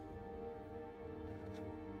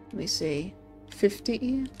 Let me see.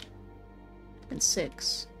 50 and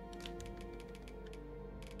 6.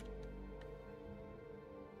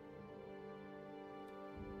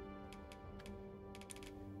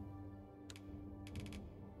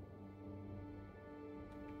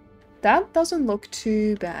 That doesn't look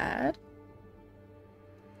too bad.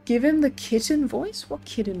 Give him the kitten voice? What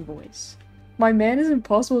kitten voice? My man is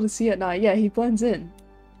impossible to see at night. Yeah, he blends in.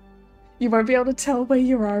 You won't be able to tell where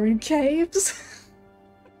you are in caves.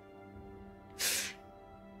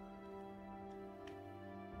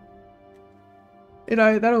 You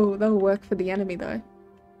know, that'll work for the enemy though.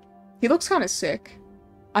 He looks kind of sick.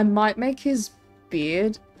 I might make his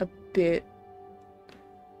beard a bit...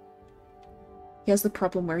 He has the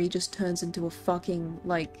problem where he just turns into a fucking,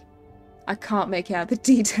 like... I can't make out the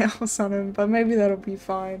details on him, but maybe that'll be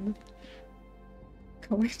fine.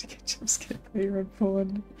 Can't wait to get jumpscared by your own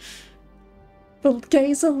porn. The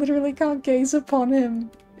gazer literally can't gaze upon him.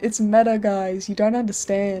 It's meta, guys. You don't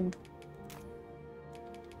understand.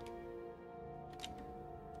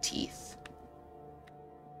 Teeth.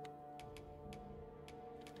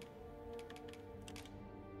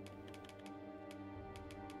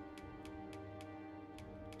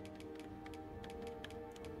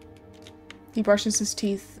 He brushes his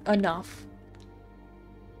teeth enough.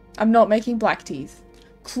 I'm not making black teeth.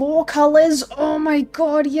 Claw colors! Oh my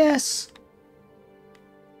god, yes!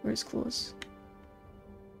 Where's claws?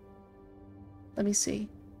 Let me see.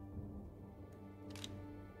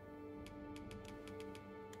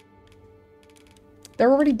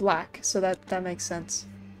 They're already black, so that makes sense.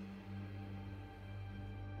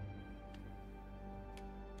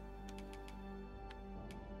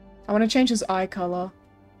 I want to change his eye color.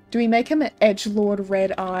 Do we make him an edgelord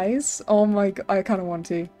red eyes? Oh my god, I kind of want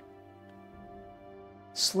to.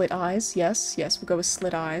 Slit eyes, yes, we'll go with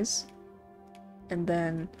slit eyes. And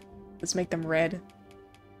then, let's make them red.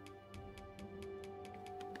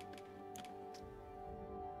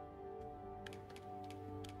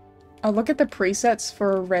 I'll look at the presets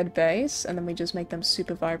for a red base, and then we just make them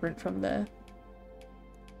super vibrant from there.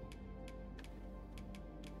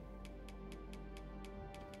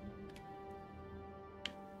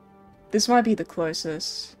 This might be the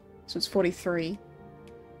closest. So it's 43.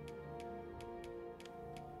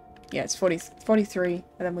 Yeah, it's 43, and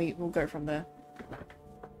then we'll go from there.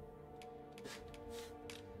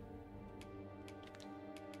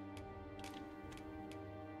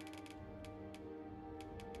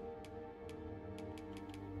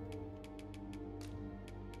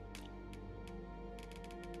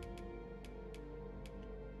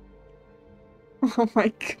 Oh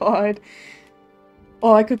my god.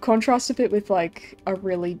 Oh, I could contrast a bit with, like, a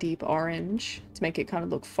really deep orange to make it kind of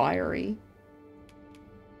look fiery.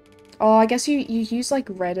 Oh, I guess you use, like,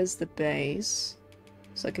 red as the base.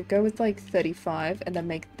 So I could go with, like, 35 and then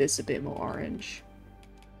make this a bit more orange.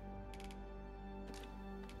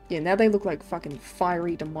 Yeah, now they look like fucking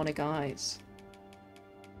fiery demonic eyes.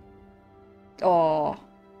 Oh.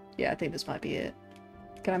 Yeah, I think this might be it.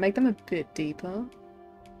 Can I make them a bit deeper?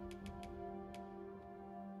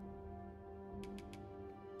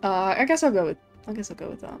 I guess I'll go with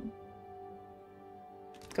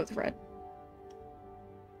red.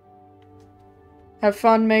 Have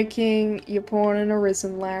fun making your porn in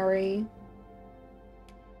Arisen, Larry.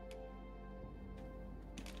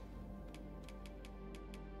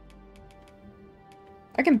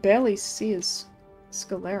 I can barely see his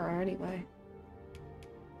sclera anyway.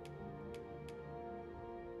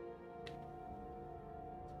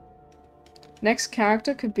 Next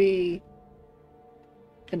character could be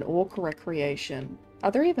an orc recreation.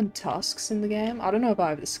 Are there even tusks in the game? I don't know if I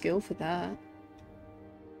have the skill for that.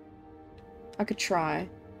 I could try.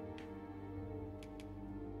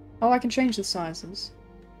 Oh, I can change the sizes.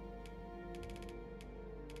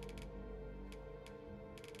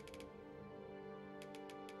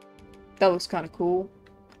 That looks kind of cool.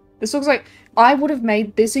 This looks like... I would have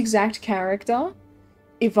made this exact character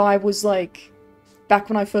if I was, like... Back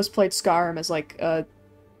when I first played Skyrim as, like, a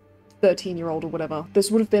 13-year-old or whatever. This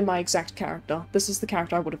would have been my exact character. This is the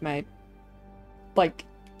character I would have made. Like,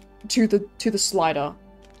 to the slider.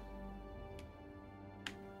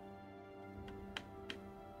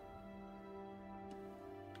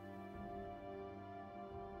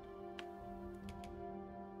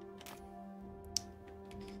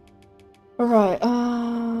 Alright,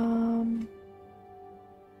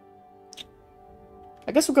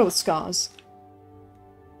 I guess we'll go with scars.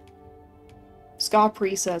 Scar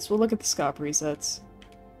presets. We'll look at the scar presets.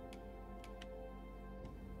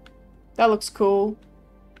 That looks cool.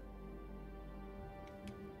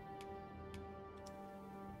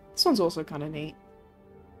 This one's also kind of neat.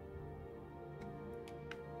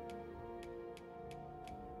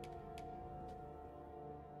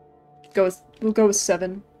 We'll go with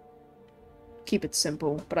 7. Keep it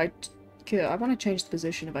simple, but I want to change the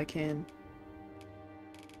position if I can.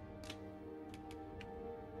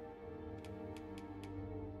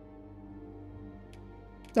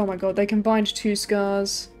 Oh my god, they combined 2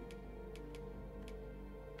 scars.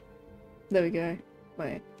 There we go.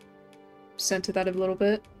 Wait. Center that a little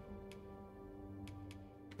bit.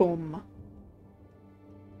 Boom.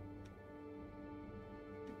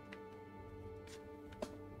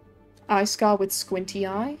 Eye scar with squinty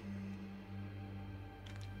eye.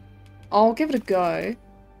 I'll give it a go.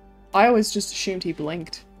 I always just assumed he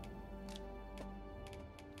blinked.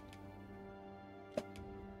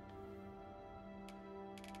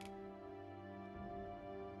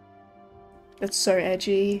 That's so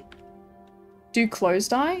edgy. Do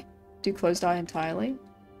closed eye? Do closed eye entirely?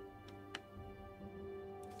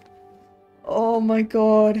 Oh my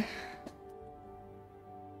god.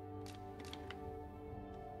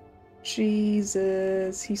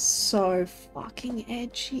 Jesus, he's so fucking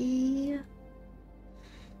edgy.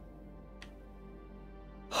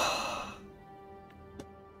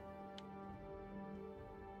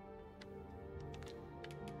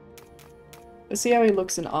 Let's see how he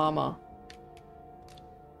looks in armor.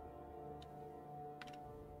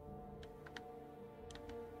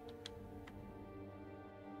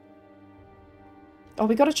 Oh,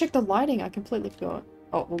 we gotta check the lighting. I completely forgot.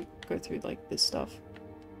 Oh, we'll go through, like, this stuff.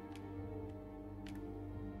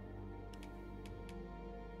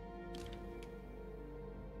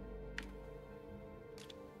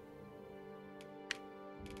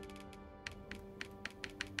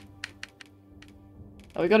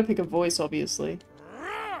 Oh, we gotta pick a voice, obviously.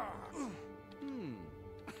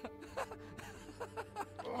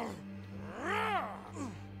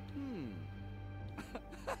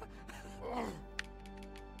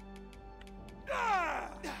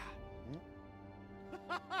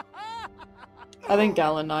 I think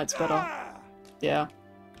Gallon Knight's better. Yeah.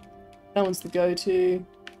 That one's the go-to.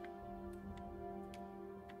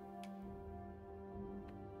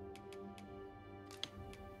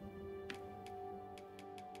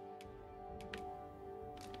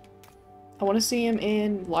 I want to see him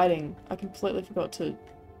in lighting. I completely forgot to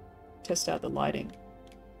test out the lighting.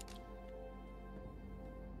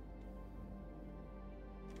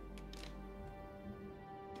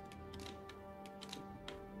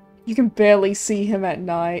 You can barely see him at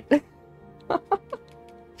night.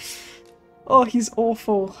 Oh, he's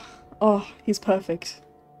awful. Oh, he's perfect.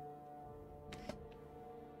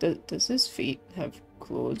 Does his feet have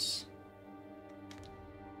claws?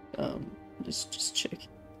 Just check.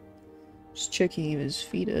 Just checking if his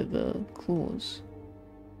feet have claws.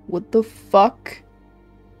 What the fuck?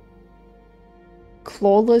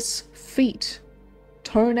 Clawless feet.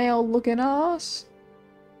 Toenail looking ass.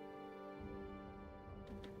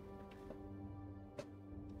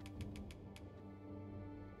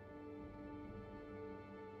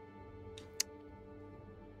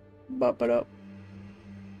 Bop it up.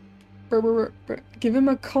 Give him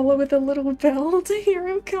a collar with a little bell to hear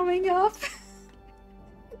him coming up.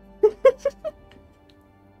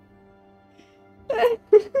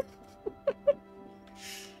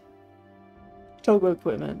 Toggle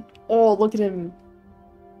equipment. Oh, look at him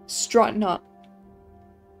strutting up.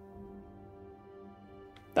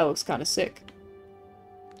 That looks kind of sick.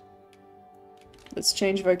 Let's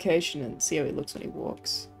change vocation and see how he looks when he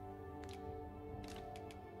walks.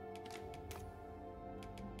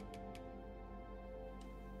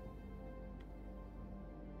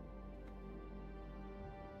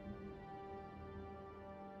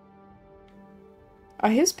 Are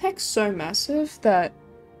his pecs so massive that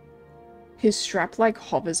his strap like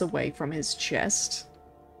hovers away from his chest?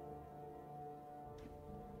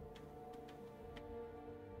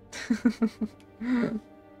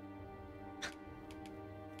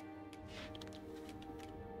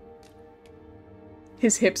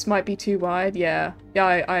 His hips might be too wide, yeah.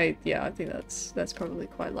 Yeah, I think that's probably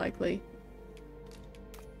quite likely.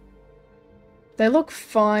 They look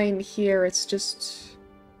fine here, it's just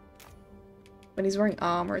when he's wearing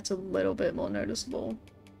armor, it's a little bit more noticeable.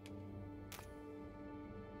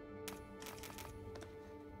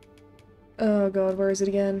 Oh god, where is it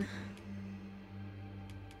again?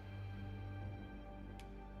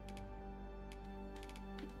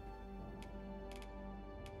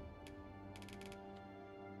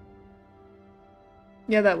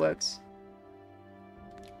 Yeah, that works.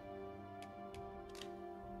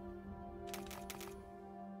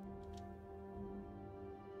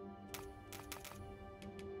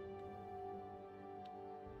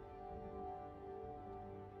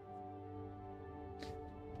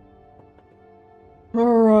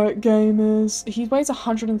 Alright, gamers. He weighs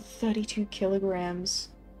 132 kilograms.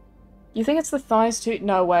 You think it's the thighs too?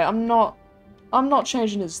 No way, I'm not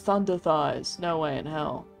changing his thunder thighs. No way in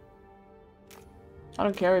hell. I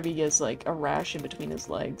don't care if he gets, like, a rash in between his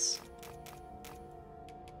legs.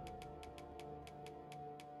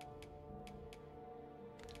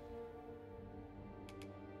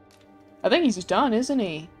 I think he's done, isn't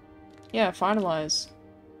he? Yeah, finalize.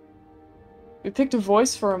 We picked a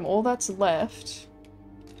voice for him. All that's left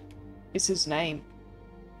is his name.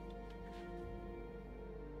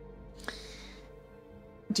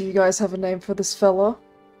 Do you guys have a name for this fella?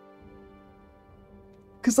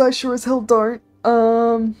 Because I sure as hell don't.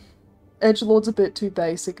 Edgelord's a bit too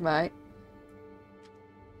basic, mate.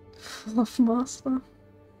 Fluffmaster.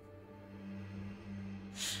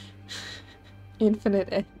 Infinite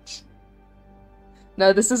Edge.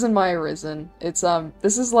 No, this isn't my Arisen. It's,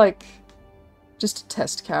 this is like just a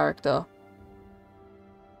test character.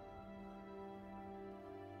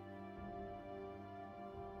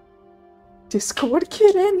 Discord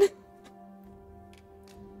kitten.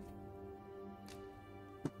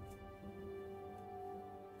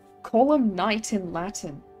 Call him knight in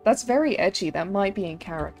Latin. That's very edgy. That might be in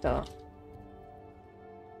character.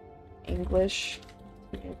 English,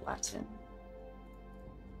 weird Latin.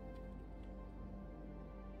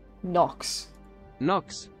 Nox.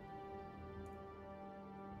 Nox.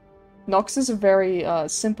 Nox is a very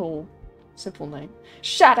simple name.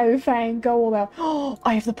 Shadowfang, go all out. Oh,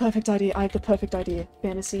 I have the perfect idea. I have the perfect idea.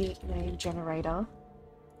 Fantasy name generator.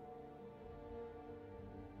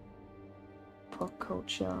 Pop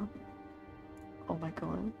culture. Oh my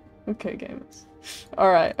god. Okay, gamers.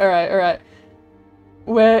 Alright, alright, alright.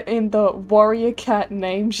 We're in the warrior cat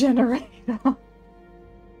name generator.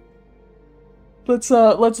 Let's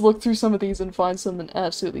look through some of these and find something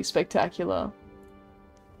absolutely spectacular.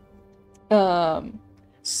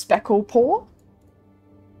 Specklepaw?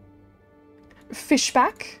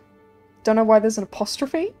 Fishback? Don't know why there's an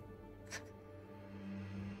apostrophe.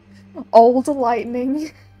 Old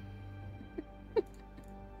Lightning.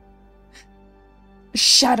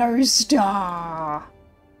 Shadow Star.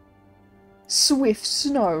 Swift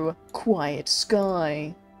Snow. Quiet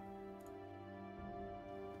Sky.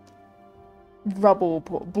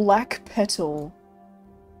 Rubblepaw. Black Petal.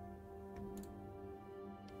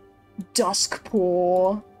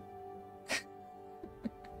 Duskpaw.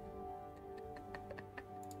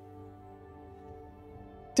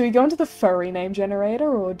 Do we go into the furry name generator,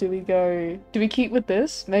 or do we keep with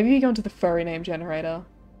this? Maybe we go into the furry name generator.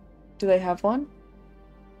 Do they have one?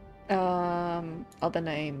 Other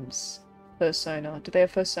names. Persona. Do they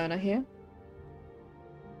have Persona here?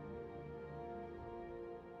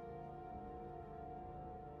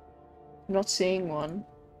 I'm not seeing one.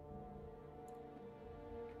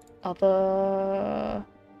 Other...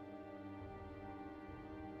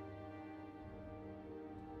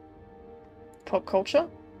 Pop culture?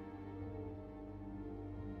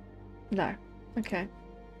 No. Okay.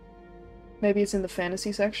 Maybe it's in the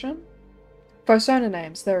fantasy section? Persona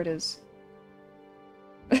names, there it is.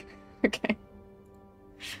 Okay.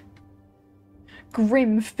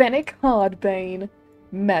 Grim Fennec Hardbane.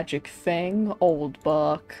 Magic Fang Old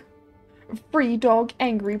Bark. Free Dog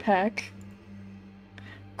Angry Pack.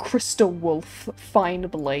 Crystal Wolf Fine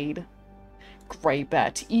Blade.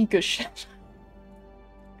 Greybat Eager Shadow.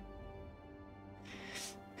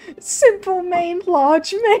 Simple Mane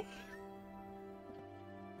Large Mane.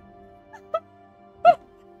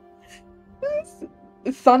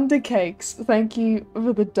 Thundercakes, thank you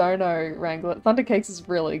for the dono, Wrangler. Thundercakes is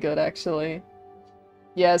really good, actually.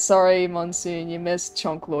 Yeah, sorry, Monsoon, you missed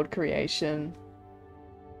Chonk Lord creation.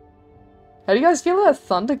 How do you guys feel about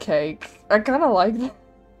Thundercake? I kinda like that.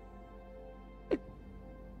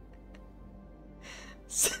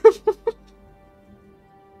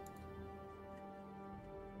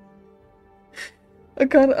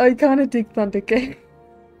 I kinda dig Thundercake.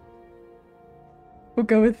 We'll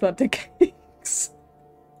go with Thundercakes.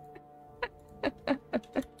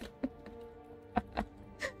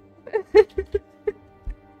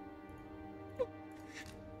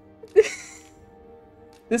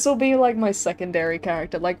 This will be like my secondary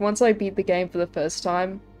character. Like once I beat the game for the first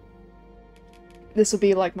time, this will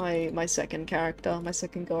be like my second character, my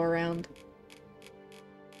second go around.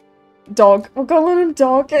 Dog. We're calling him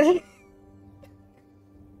Dog.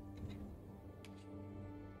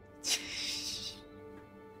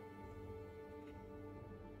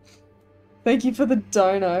 Thank you for the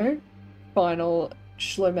dono, final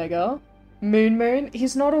Schlomega. Moon.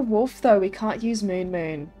 He's not a wolf though, we can't use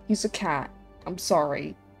Moon. He's a cat. I'm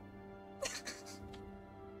sorry.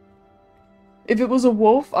 If it was a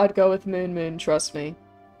wolf, I'd go with Moon, trust me.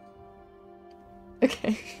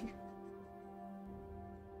 Okay.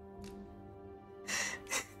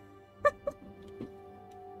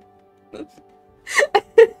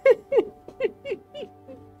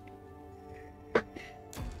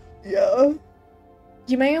 Yeah.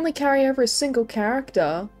 You may only carry over a single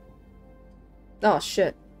character. Oh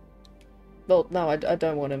shit. Well, no, I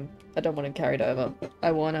don't want him. I don't want him carried over.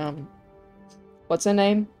 I want, what's her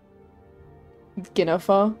name?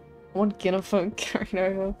 Ginnifer. I want Ginnifer carried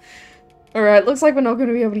over. Alright, looks like we're not going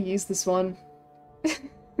to be able to use this one.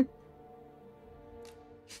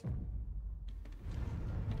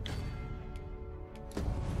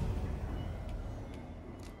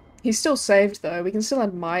 He's still saved though, we can still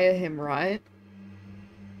admire him, right?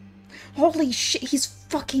 Holy shit, he's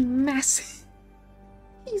fucking massive!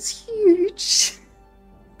 He's huge!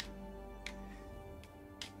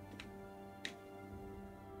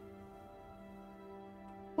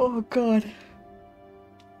 Oh god.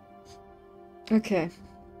 Okay.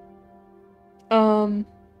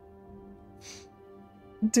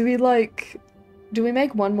 Do we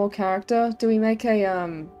make one more character? Do we make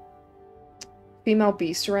a, female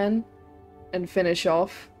beast ren and finish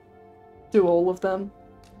off? Do all of them?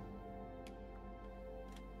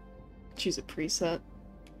 Choose a preset.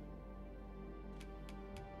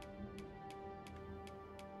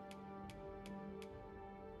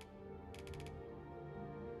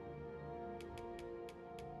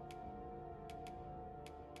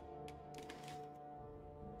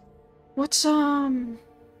 What's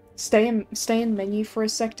stay in menu for a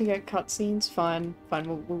sec to get cutscenes? Fine,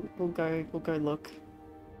 we'll go look.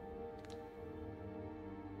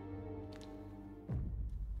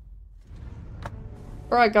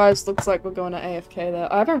 Alright guys, looks like we're going to AFK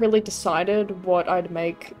there. I haven't really decided what I'd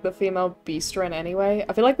make the female beast ren anyway.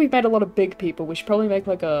 I feel like we've made a lot of big people. We should probably make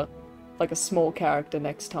like a small character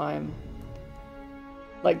next time.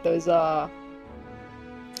 Like those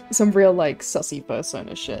some real like sussy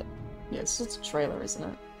persona shit. Yeah, it's just a trailer, isn't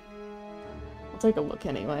it? I'll take a look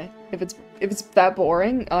anyway. If it's that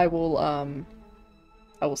boring, I will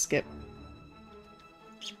skip.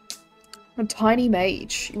 A tiny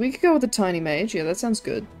mage. We could go with a tiny mage. Yeah, that sounds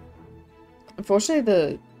good.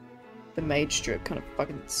 Unfortunately, the mage strip kind of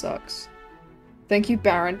fucking sucks. Thank you,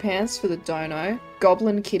 Baron Pants, for the dono.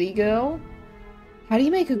 Goblin kitty girl. How do you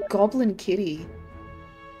make a goblin kitty?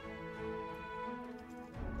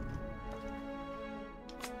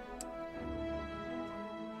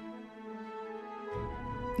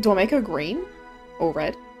 Do I make her green? Or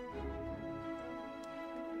red?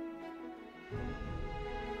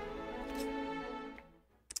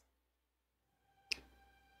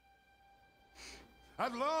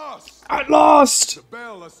 At last! At last! The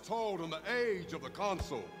bell has tolled on the age of the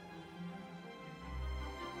console.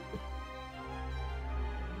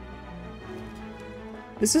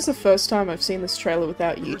 This is the first time I've seen this trailer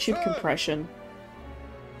without YouTube compression.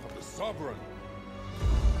 Of the sovereign.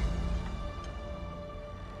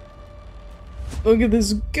 Look at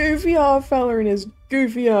this goofy ass fella in his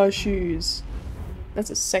goofy ass shoes. That's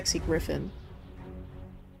a sexy griffin.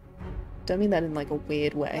 Don't mean that in like a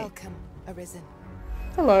weird way. Welcome, Arisen.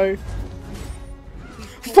 Hello.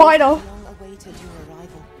 Fighter! Long awaited your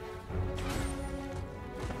arrival.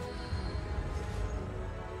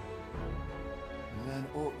 Learn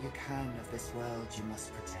all you can of this world you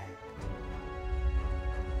must protect.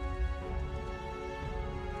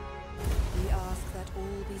 We ask that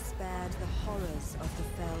all be spared the horrors of the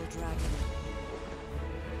fell dragon.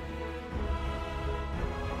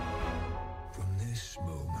 From this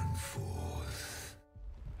moment forth,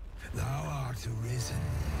 thou art arisen.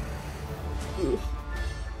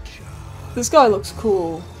 This guy looks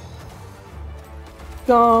cool.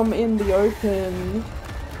 Thumb in the open.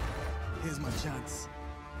 Here's my chance.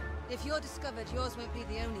 If you're discovered, yours won't be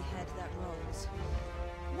the only head that rolls.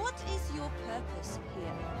 What is your purpose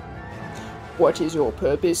here? What is your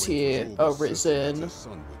purpose here, Arisen?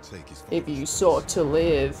 If you sought to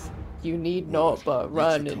live, you need not but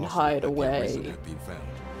run and hide away.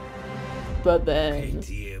 But then...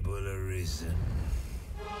 Pitiable Arisen,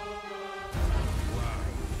 why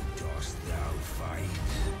dost thou fight?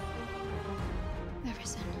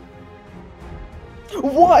 Arisen.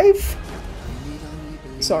 Wife!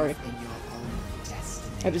 Sorry.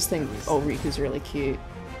 I just think Ulrich is really cute.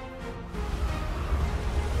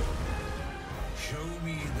 Show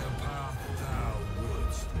me the path thou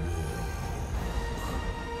wouldst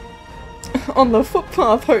walk. On the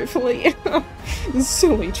footpath, hopefully.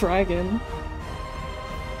 Silly dragon.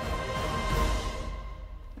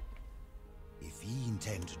 If ye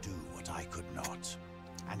intend to do what I could not,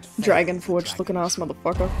 and Dragon Forge looking ass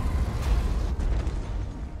motherfucker.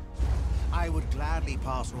 I would gladly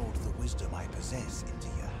pass all the wisdom I possess into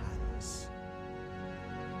your hands.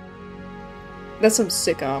 That's some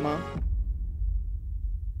sick armor.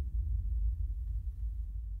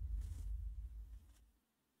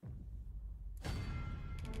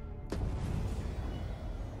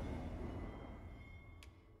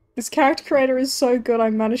 This character creator is so good, I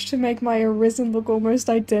managed to make my Arisen look almost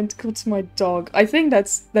identical to my dog. I think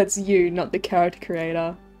that's you, not the character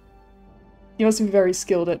creator. You must be very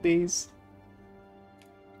skilled at these.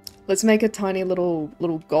 Let's make a tiny little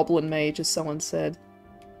goblin mage, as someone said.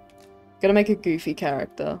 Gotta make a goofy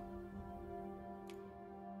character.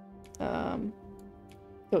 Go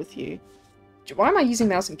with you. Why am I using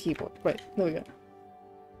mouse and keyboard? Wait, there we go.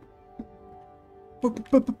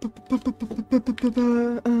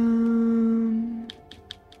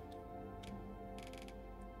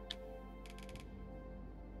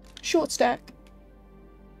 Short stack.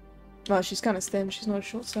 No, she's kind of thin. She's not a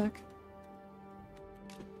short stack.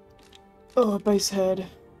 Oh, base head.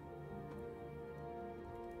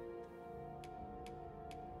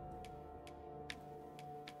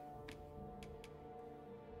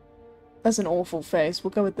 That's an awful face.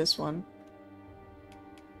 We'll go with this one.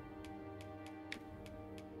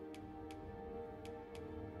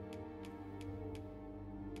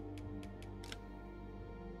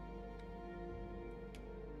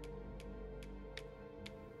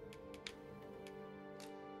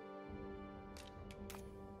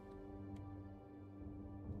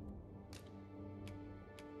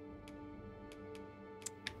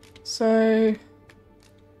 So,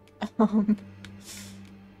 um,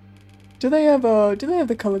 do they have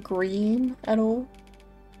the color green at all?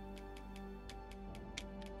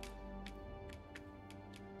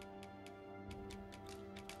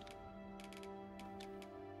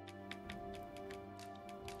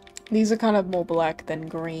 These are kind of more black than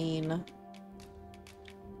green.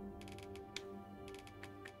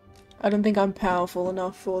 I don't think I'm powerful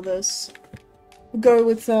enough for this. We'll go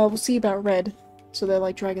with, we'll see about red. So they're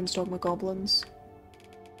like dragons, dogma, goblins.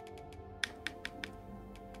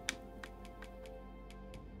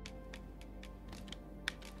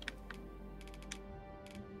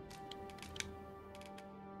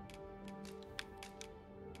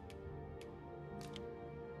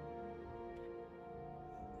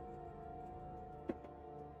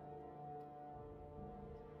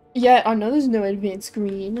 Yeah, I know there's no advanced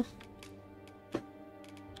green.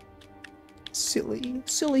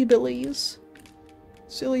 Silly billies.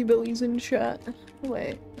 Silly billies in chat.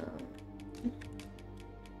 Wait.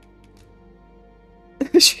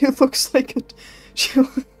 She looks like a... She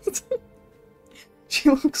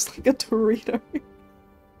looks like a Dorito.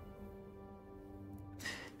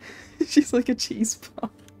 She's like a cheese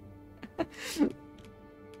puff.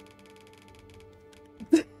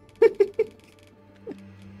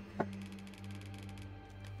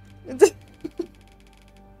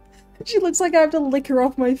 She looks like I have to lick her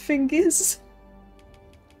off my fingers.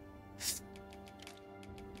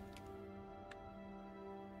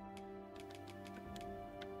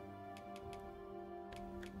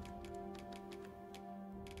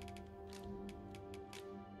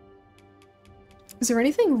 Is there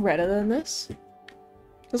anything redder than this?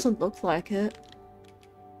 Doesn't look like it.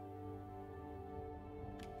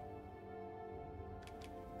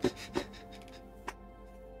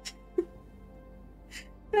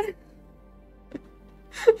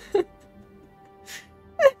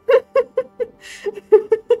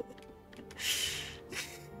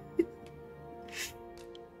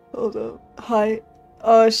 Hold up. Hi.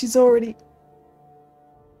 She's already...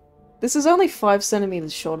 This is only 5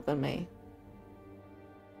 centimeters shorter than me.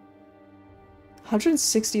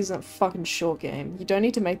 160 isn't a fucking short game. You don't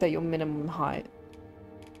need to make that your minimum height.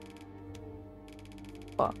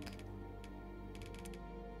 Fuck.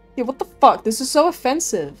 Yeah, what the fuck? This is so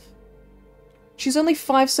offensive. She's only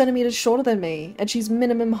 5 centimeters shorter than me, and she's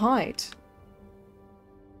minimum height.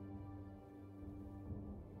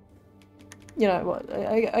 You know what?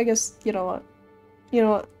 I guess, you know what? You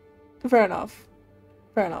know what? Fair enough.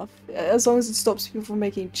 Fair enough. As long as it stops people from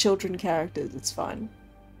making children characters, it's fine.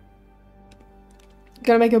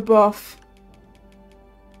 Gotta make a buff.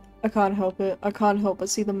 I can't help it. I can't help but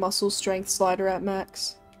see the muscle strength slider at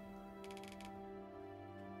max.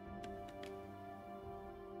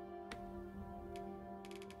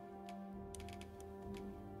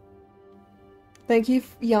 Thank you,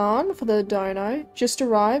 Yarn, for the dono. Just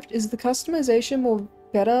arrived. Is the customization more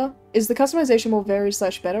better? Is the customization more varied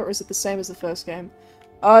 / better, or is it the same as the first game?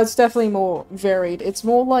 It's definitely more varied. It's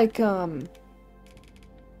more like,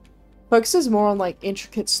 focuses more on, like,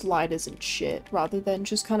 intricate sliders and shit, rather than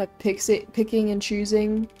just kind of picking and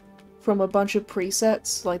choosing from a bunch of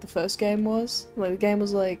presets, like the first game was. Like, the game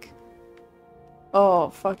was like, oh,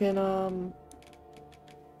 fucking,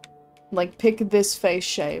 like, pick this face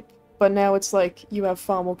shape. But now it's like, you have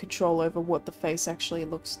far more control over what the face actually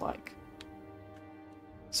looks like.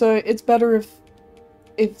 So it's better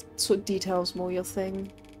if sort of detail's more your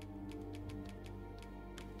thing.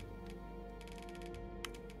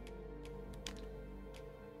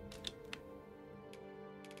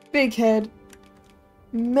 Big head.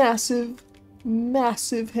 Massive,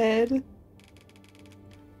 massive head.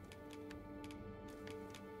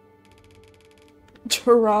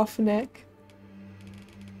 Giraffe neck.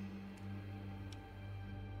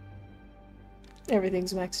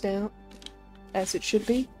 Everything's maxed out. As it should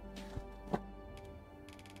be.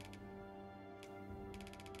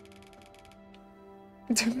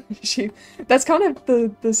 That's kind of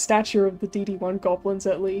the stature of the DD1 goblins,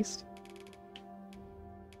 at least.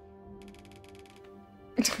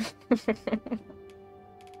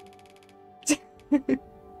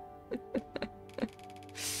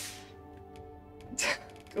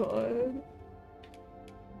 God.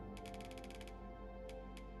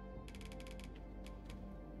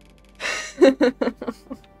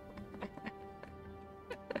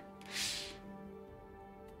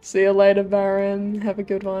 See you later, Baron. Have a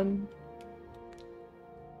good one.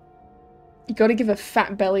 You gotta give a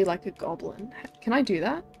fat belly like a goblin. Can I do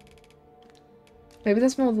that? Maybe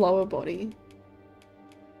that's more lower body.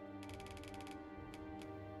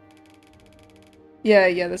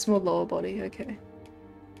 Yeah, that's more lower body. Okay.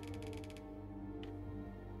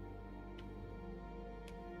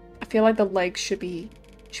 feel like the legs should be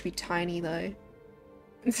tiny though.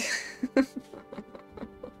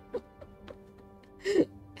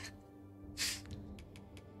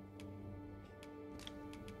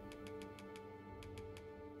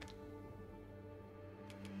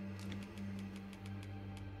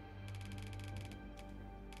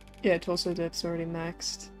 Yeah, torso depth's already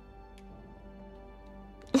maxed.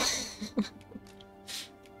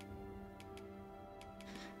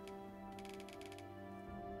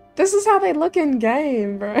 This is how they look in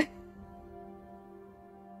game, bro.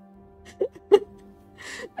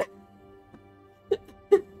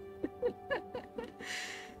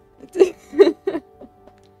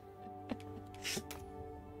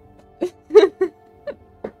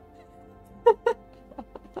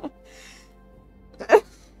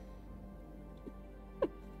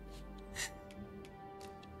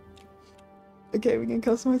 Okay, we can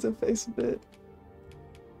customize her face a bit.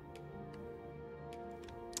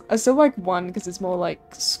 I still like one because it's more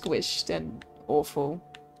like squished and awful.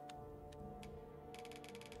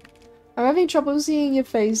 I'm having trouble seeing your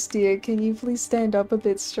face, dear. Can you please stand up a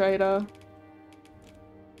bit straighter?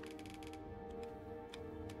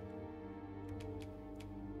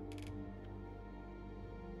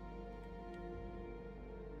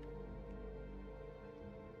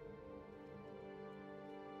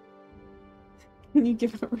 Can you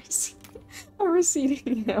give it a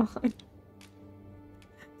receding hairline?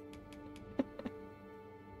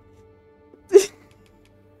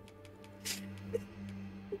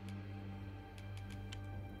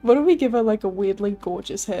 What do we give her, like, a weirdly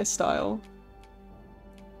gorgeous hairstyle?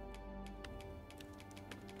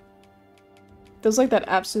 There's like that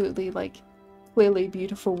absolutely, like, clearly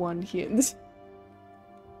beautiful one here.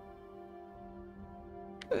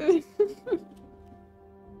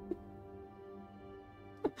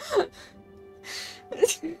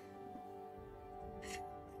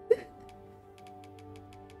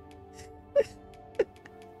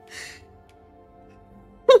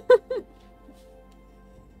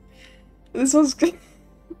 This one's good.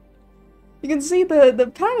 You can see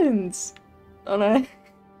the patterns on her.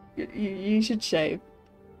 You should shave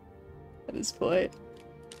at this point.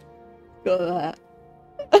 Got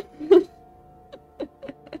that.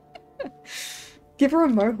 Give her a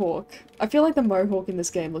mohawk. I feel like the mohawk in this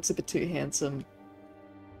game looks a bit too handsome.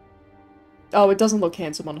 Oh, it doesn't look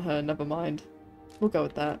handsome on her, never mind. We'll go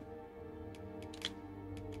with that.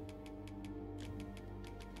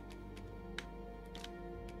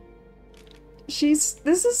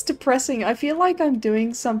 This is depressing. I feel like I'm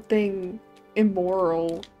doing something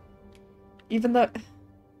immoral. Even though...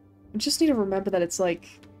 I just need to remember that it's like...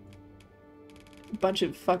 a bunch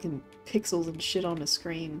of fucking pixels and shit on a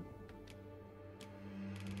screen.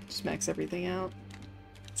 Just max everything out.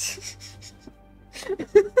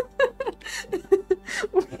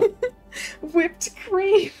 Whipped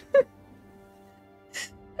cream!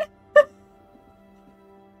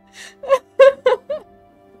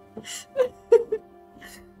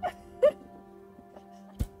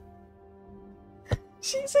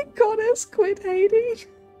 She's a goddess, quit hating.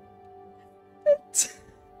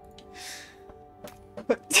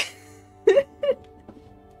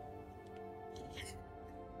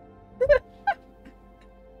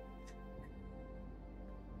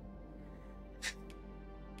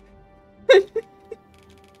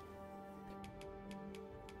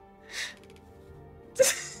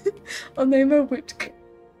 I'll name her whipped cream.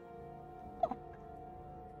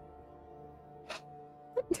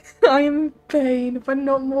 I am in pain, but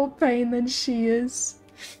not more pain than she is.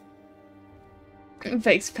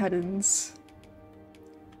 Face patterns.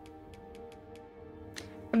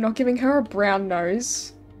 I'm not giving her a brown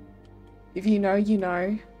nose. If you know, you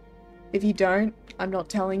know. If you don't, I'm not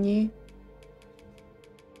telling you.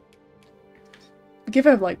 Give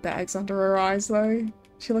her, like, bags under her eyes, though.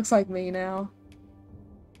 She looks like me now.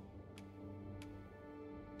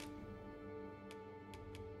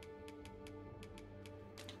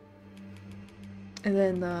 And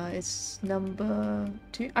then it's number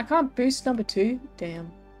 2. I can't boost number 2.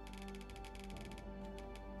 Damn.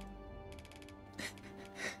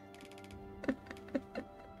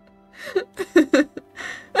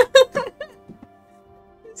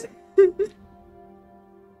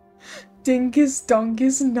 Dingus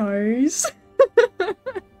Dongus nose.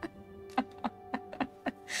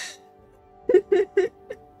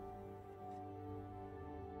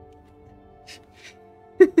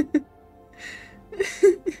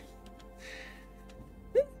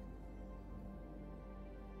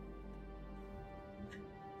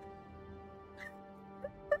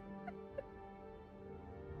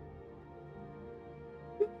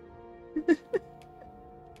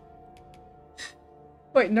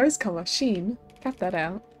 Wait, nose colour. Sheen. Cap that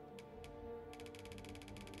out.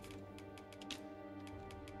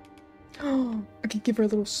 Oh, I could give her a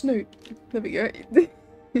little snoot. There we go.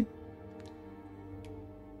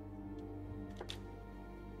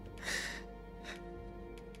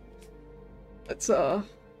 Let's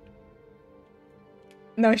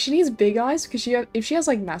no, she needs big eyes because if she has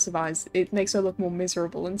like massive eyes, it makes her look more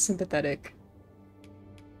miserable and sympathetic.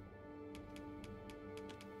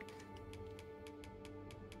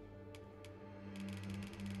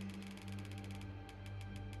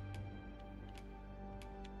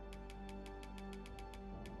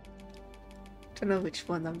 Don't know which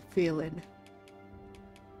one I'm feeling.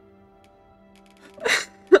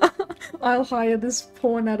 I'll hire this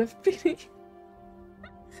pawn out of pity.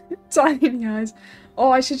 Tiny eyes. Oh,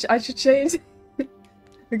 I should change.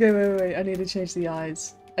 Okay, wait. I need to change the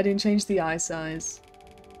eyes. I didn't change the eye size.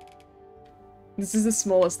 This is the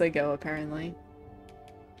smallest they go, apparently.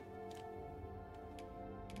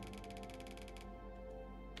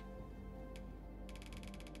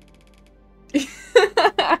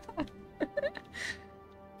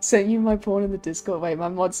 Sent you my pawn in the Discord. Wait, my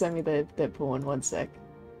mod sent me their pawn. One sec.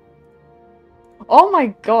 Oh my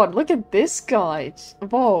god, look at this guy!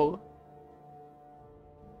 Whoa.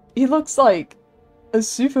 He looks like a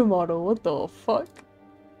supermodel, what the fuck?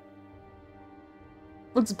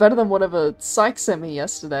 Looks better than whatever Psych sent me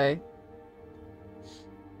yesterday.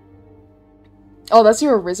 Oh, that's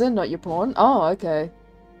your Arisen, not your pawn? Oh, okay.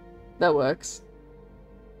 That works.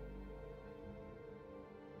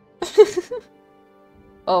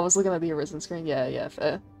 Oh, I was looking at the Arisen screen. Yeah,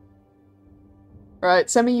 fair. Right,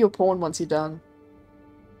 send me your pawn once you're done.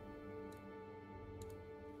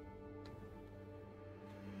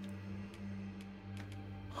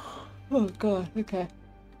 Oh god, okay.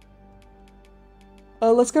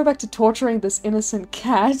 Let's go back to torturing this innocent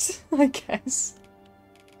cat, I guess.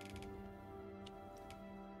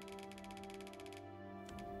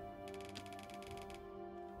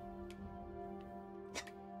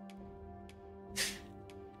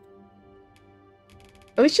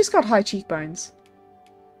 At least she's got high cheekbones.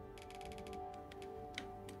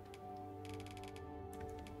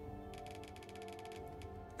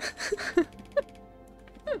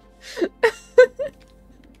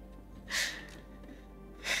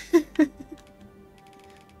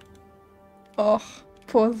 Oh,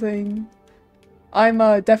 poor thing. I'm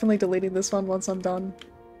definitely deleting this one once I'm done.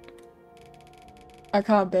 I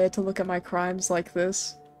can't bear to look at my crimes like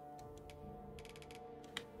this.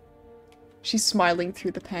 She's smiling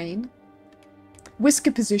through the pain.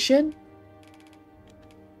 Whisker position.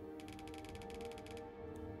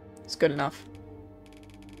 It's good enough.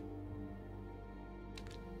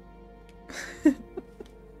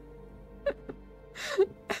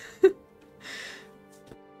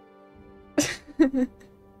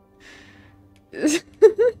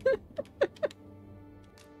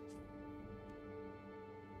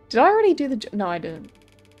 Did I already do the no, I didn't.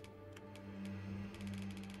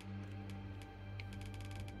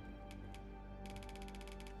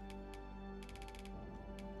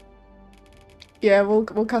 Yeah, we'll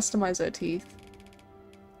customize her teeth.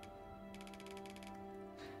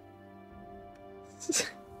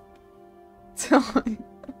 Time.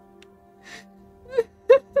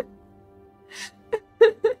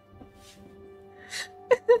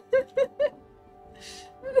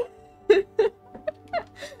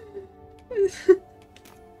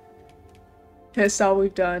 Hairstyle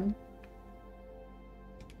we've done.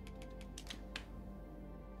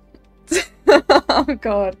 Oh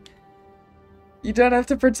god. You don't have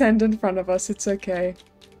to pretend in front of us, it's okay.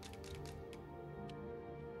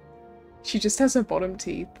 She just has her bottom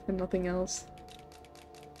teeth and nothing else.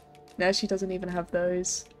 Now she doesn't even have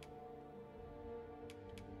those.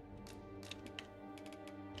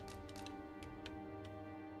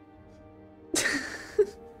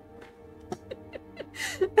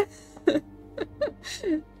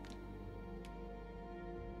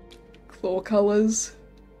 Claw colors.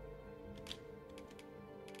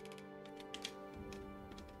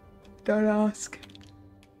 Don't ask.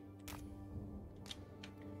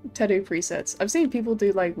 Tattoo presets. I've seen people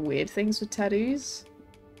do like weird things with tattoos.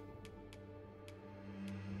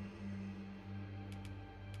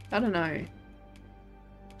 I don't know.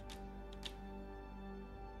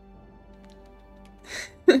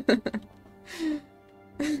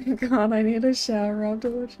 God, I need a shower after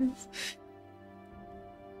watching this.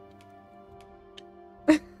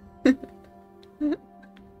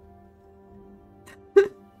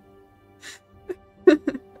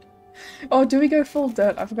 Oh, do we go full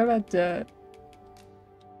dirt? I forgot about dirt.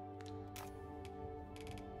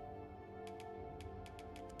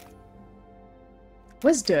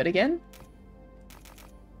 Where's dirt again?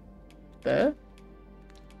 The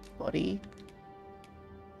body.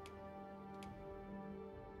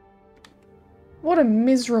 What a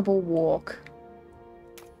miserable walk.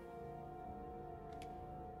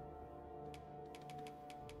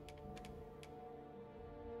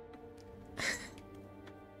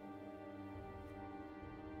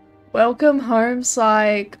 Welcome home,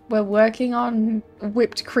 Psych. We're working on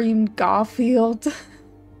whipped cream Garfield.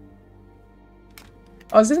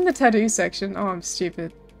 Oh, is it in the tattoo section? Oh, I'm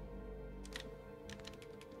stupid.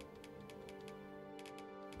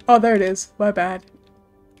 Oh, there it is. My bad.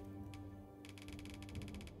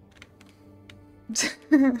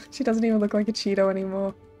 She doesn't even look like a Cheeto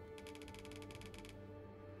anymore.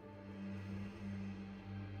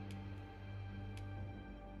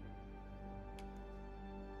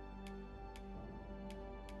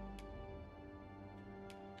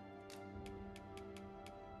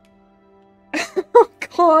 Oh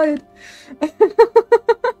god!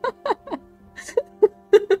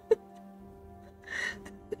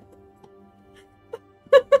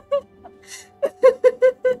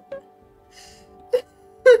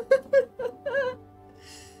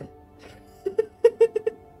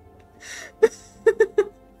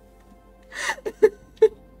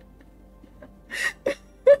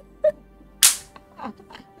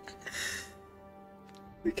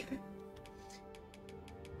 Okay.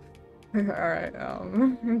 Alright,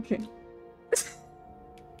 okay.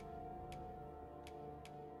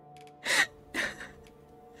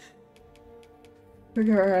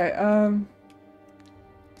 Okay, alright, oh,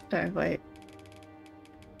 wait.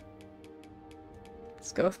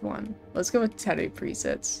 Let's go with one. Let's go with tattoo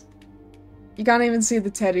presets. You can't even see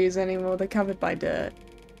the tattoos anymore, they're covered by dirt.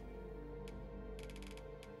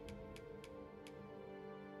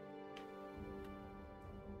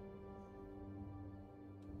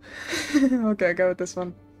 Okay, go with this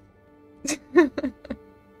one.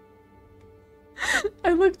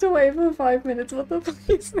 I looked away for 5 minutes, what the fuck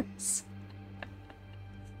is this?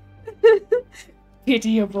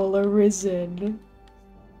 Pitiable Arisen.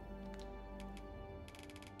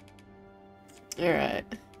 Alright.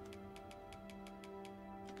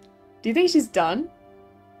 Do you think she's done? Do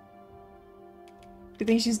you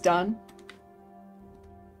think she's done?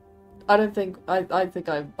 I don't think- I think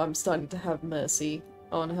I'm starting to have mercy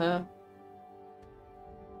on her.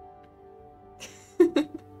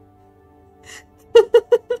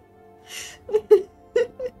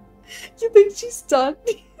 You think she's done?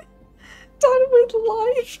 Done with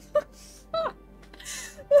life?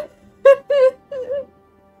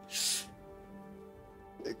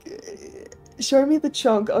 Okay. Show me the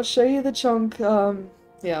chunk. I'll show you the chunk,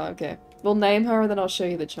 yeah, okay. We'll name her and then I'll show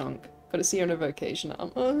you the chunk. Gotta see her in a vocation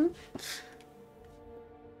armor.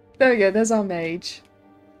 There we go, there's our mage.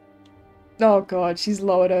 Oh god, she's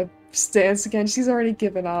lowered her stance again. She's already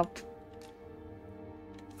given up.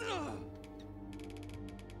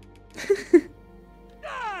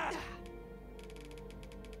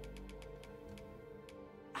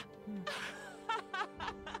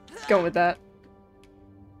 Go with that.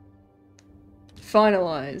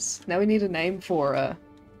 Finalize. Now we need a name for her.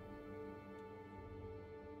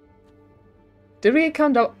 Did we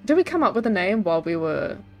come up with a name while we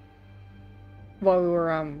were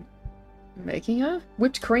making her?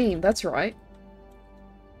 Whipped cream, that's right.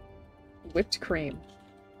 Whipped cream.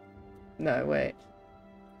 No, wait.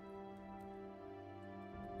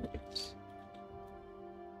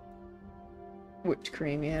 Whipped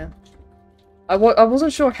cream, yeah. I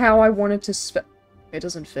wasn't sure how I wanted to it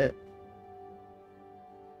doesn't fit.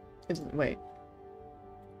 It doesn't- wait.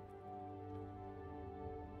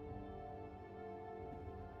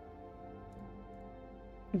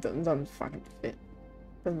 It doesn't fucking fit.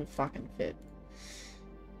 Doesn't fucking fit.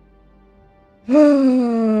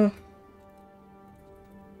 There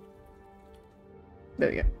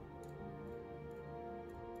we go.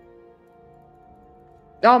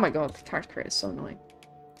 Oh my god, the character creator is so annoying.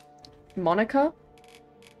 Monica?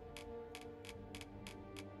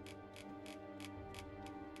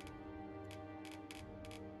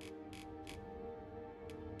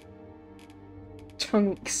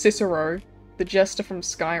 Chonk Cicero, the jester from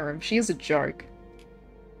Skyrim. She is a joke.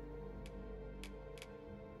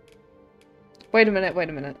 Wait a minute, wait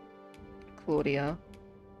a minute. Claudia.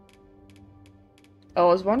 Oh,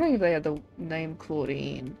 I was wondering if they had the name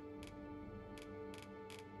Claudine.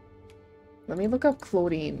 Let me look up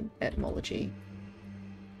Claudine etymology.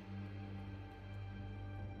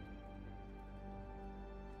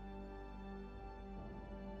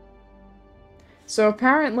 So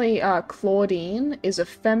apparently, Claudine is a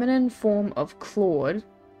feminine form of Claude,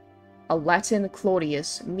 a Latin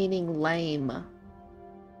Claudius, meaning lame.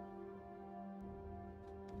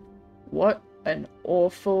 What an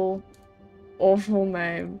awful, awful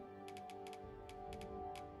name.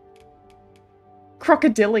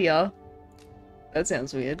 Crocodilia. That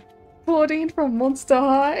sounds weird. Claudine from Monster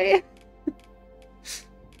High.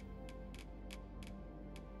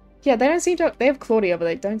 Yeah, they don't seem to- they have Claudia, but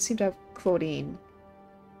they don't seem to have Claudine.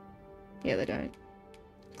 Yeah, they don't.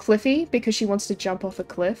 Cliffy, because she wants to jump off a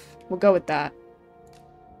cliff. We'll go with that.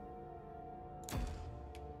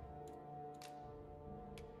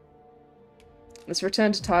 Let's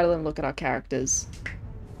return to title and look at our characters.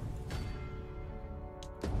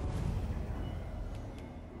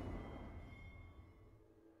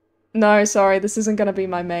 No, sorry, this isn't gonna be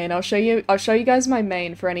my main. I'll show you guys my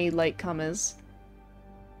main for any latecomers.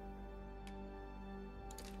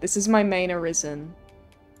 This is my main Arisen.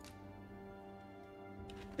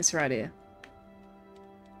 This right here.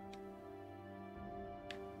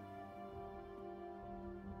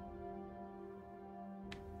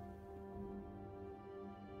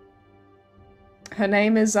 Her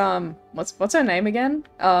name is, what's her name again?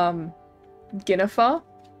 Ginnifer?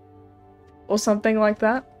 Or something like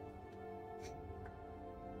that.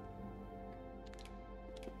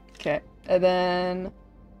 Okay, and then...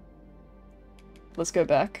 let's go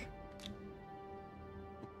back.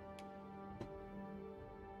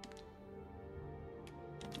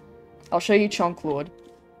 I'll show you Chonk Lord.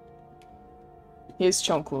 Here's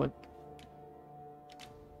Chonk Lord.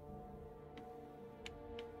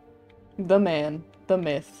 The man, the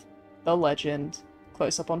myth, the legend.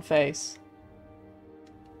 Close up on face.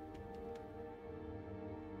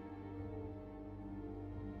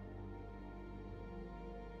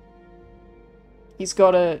 He's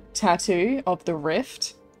got a tattoo of the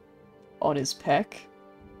rift on his pec.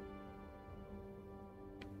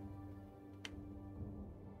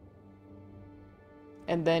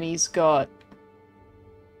 And then he's got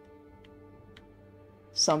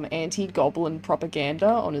some anti-goblin propaganda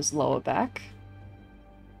on his lower back.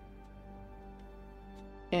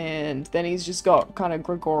 And then he's just got kind of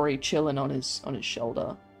Grigori chilling on his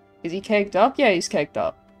shoulder. Is he caked up? Yeah, he's caked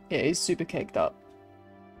up. Yeah, he's super caked up.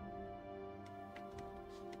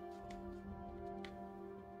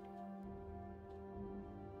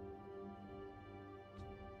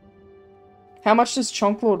 How much does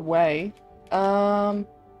Chonk Lord weigh?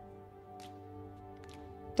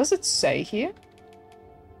 Does it say here?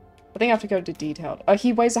 I think I have to go to detailed. Oh,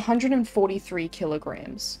 he weighs 143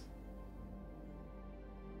 kilograms.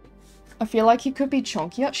 I feel like he could be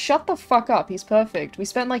chonkier. Shut the fuck up, he's perfect. We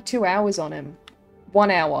spent like 2 hours on him.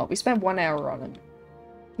 1 hour. We spent 1 hour on him.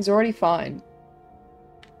 He's already fine.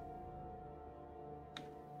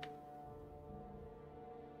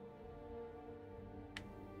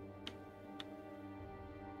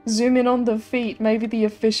 Zoom in on the feet. Maybe the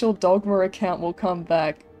official Dogma account will come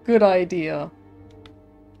back. Good idea.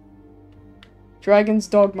 Dragon's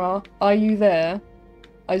Dogma, are you there?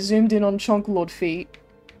 I zoomed in on Chonk Lord feet.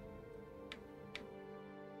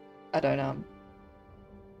 I don't,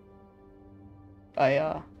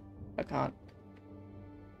 I can't.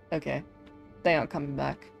 Okay. They aren't coming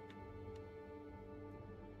back.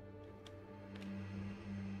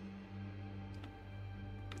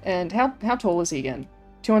 And how tall is he again?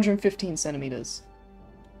 215 centimeters.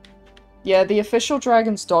 Yeah, the official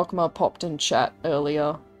Dragon's Dogma popped in chat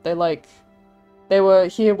earlier. They were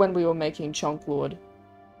here when we were making Chonk Lord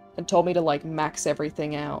and told me to like max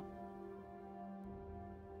everything out.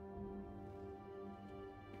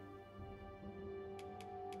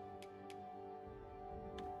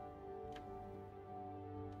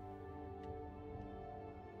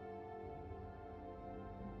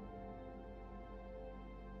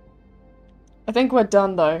 I think we're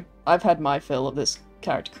done though. I've had my fill of this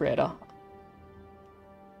character creator.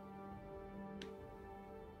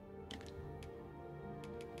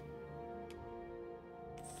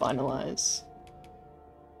 Finalize.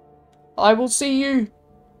 I will see you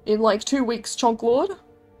in like 2 weeks, Chonk Lord.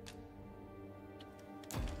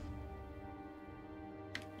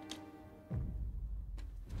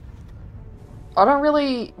 I don't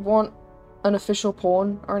really want an official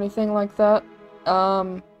pawn or anything like that.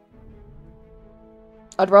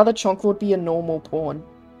 I'd rather Chonk Lord be a normal pawn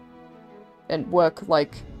and work,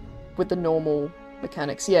 like, with the normal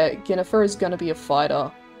mechanics. Yeah, Ginnifer is gonna be a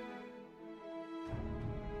fighter.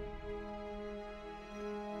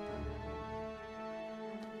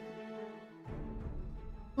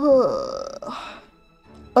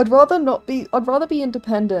 I'd rather be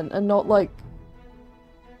independent and not, like,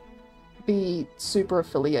 be super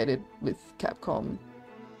affiliated with Capcom,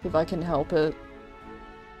 if I can help it.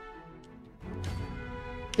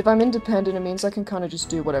 If I'm independent, it means I can kind of just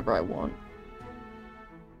do whatever I want.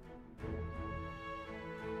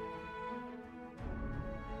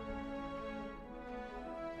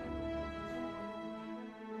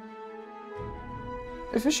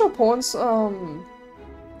 Official pawns,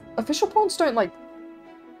 official pawns don't, like,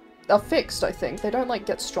 are fixed, I think. They don't, like,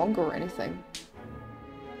 get stronger or anything.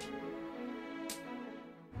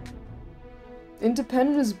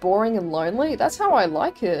 Independent is boring and lonely? That's how I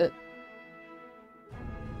like it.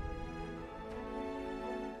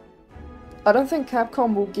 I don't think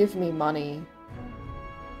Capcom will give me money.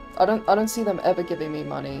 I don't see them ever giving me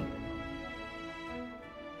money.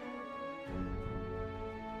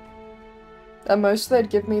 At most they'd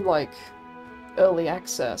give me, like, early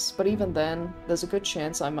access, but even then, there's a good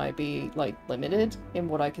chance I might be, like, limited in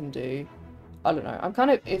what I can do. I don't know. I'm kind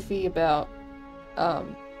of iffy about,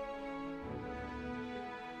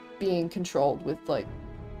 being controlled with, like,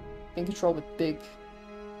 being controlled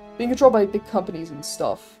by big companies and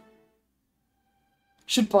stuff.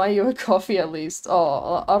 Should buy you a coffee at least.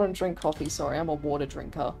 Oh, I don't drink coffee, sorry, I'm a water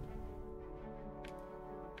drinker.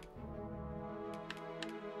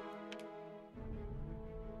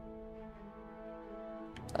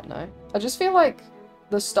 I don't know. I just feel like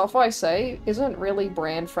the stuff I say isn't really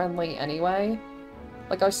brand friendly anyway.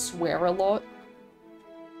 Like, I swear a lot.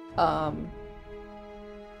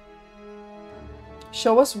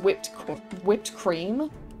 Show us whipped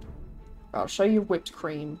cream? I'll show you whipped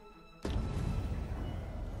cream.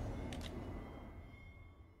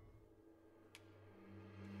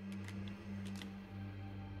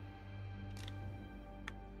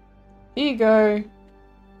 Here you go.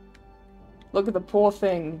 Look at the poor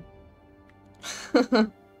thing.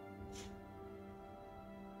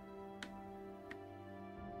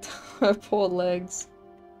 Her poor legs.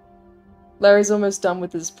 Larry's almost done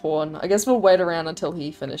with his porn. I guess we'll wait around until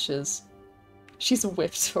he finishes. She's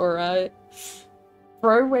whipped, alright.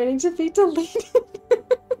 Bro waiting to be deleted.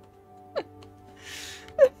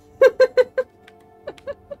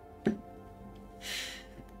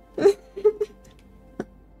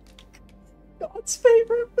 God's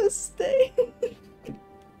favorite mistake.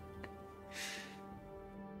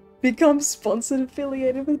 Become sponsored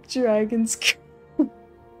affiliated with Dragon's.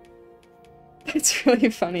 That's really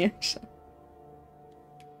funny, actually.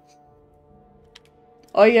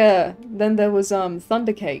 Oh yeah, then there was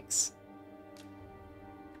Thunder Cakes.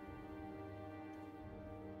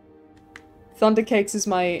 Thunder Cakes is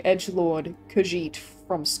my edgelord Khajiit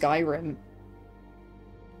from Skyrim.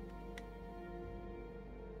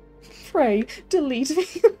 Pray, delete me.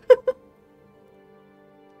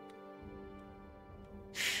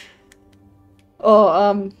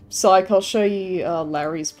 Oh, Psych, I'll show you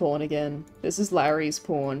Larry's porn again. This is Larry's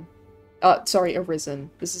porn. Sorry,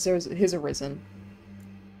 Arisen. This is his Arisen.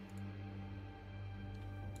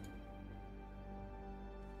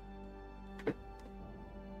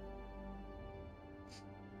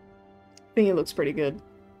 I think it looks pretty good.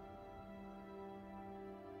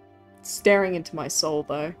 Staring into my soul,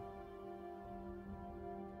 though.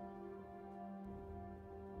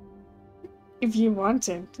 If you want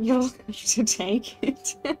it, you'll have to take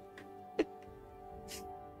it.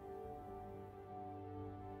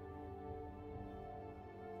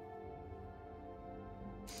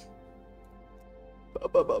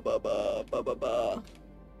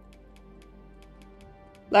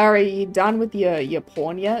 Larry, you done with your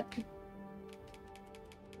porn yet?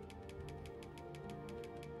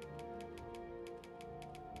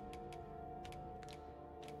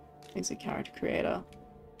 He's a character creator.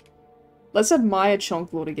 Let's admire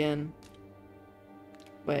Chonk Lord again.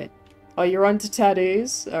 Wait. Oh, you're onto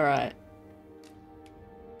tattoos? Alright.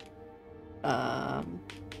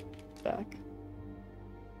 Back.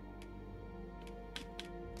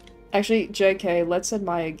 Actually, JK, let's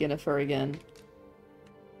admire Ginnifer again.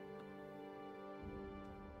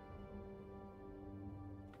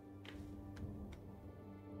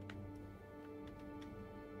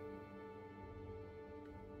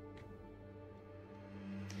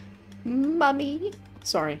 Mummy.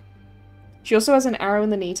 Sorry. She also has an arrow in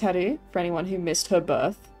the knee tattoo, for anyone who missed her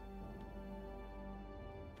birth.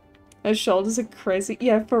 Her shoulders are crazy.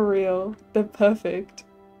 Yeah, for real. They're perfect.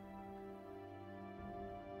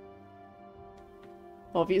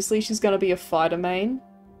 Obviously, she's gonna be a fighter main.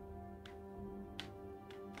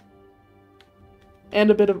 And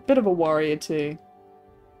a bit of a warrior, too.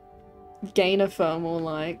 Gainer thermal,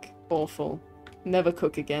 like, awful. Never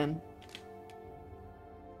cook again.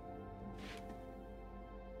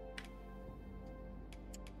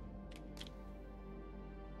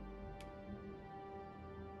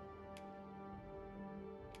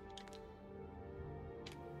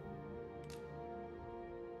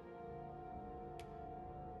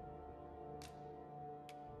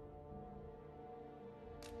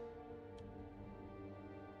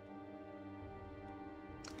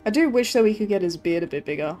 I do wish that we could get his beard a bit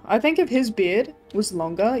bigger. I think if his beard was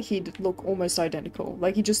longer, he'd look almost identical.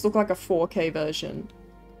 Like, he'd just look like a 4K version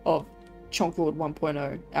of Chonk Lord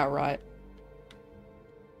 1.0 outright.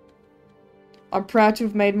 I'm proud to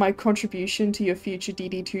have made my contribution to your future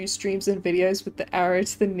DD2 streams and videos with the arrow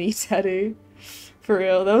to the knee tattoo. For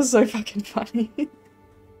real, that was so fucking funny.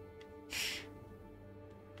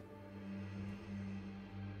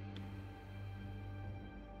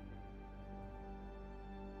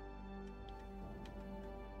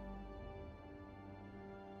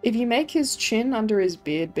 If you make his chin under his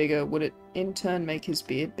beard bigger, would it in turn make his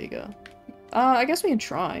beard bigger? I guess we can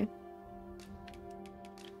try.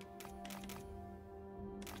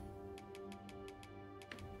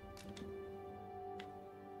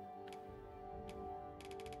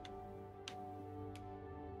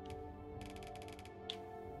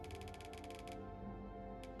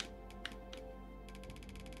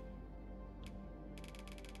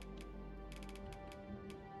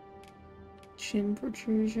 Chin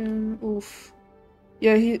protrusion. Oof.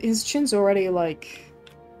 Yeah, his chin's already like...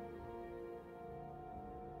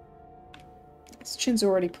 His chin's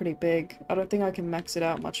already pretty big. I don't think I can max it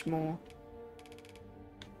out much more.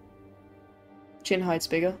 Chin height's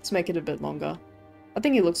bigger. Let's make it a bit longer. I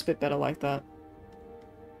think he looks a bit better like that.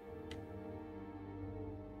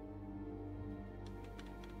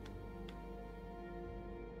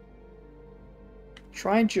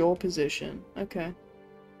 Try jaw position. Okay.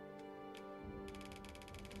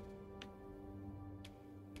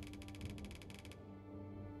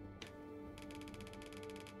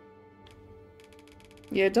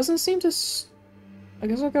 Yeah, it doesn't seem to I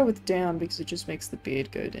guess I'll go with down because it just makes the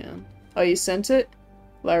beard go down. Oh, you sent it?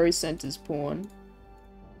 Larry sent his porn.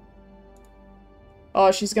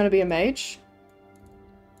 Oh, she's gonna be a mage?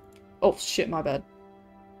 Oh, shit, my bad.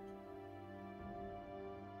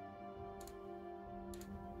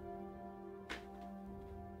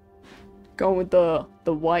 Going with the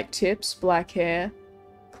white tips, black hair.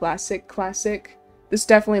 Classic, classic. This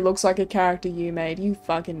definitely looks like a character you made. You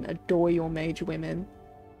fucking adore your mage women.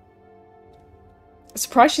 I'm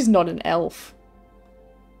surprised she's not an elf.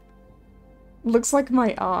 Looks like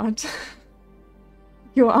my aunt.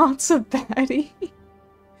 Your aunt's a baddie.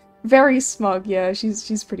 Very smug, yeah,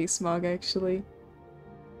 she's pretty smug actually.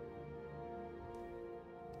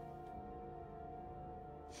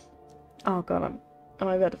 Oh god, am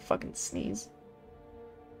I about to fucking sneeze?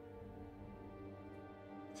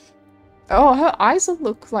 Oh, her eyes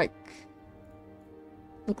look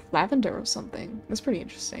lavender or something. That's pretty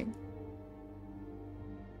interesting.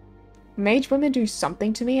 Mage women do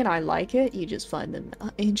something to me and I like it. You just find them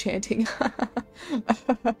enchanting.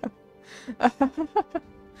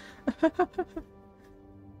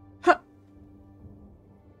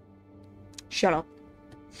 Shut up.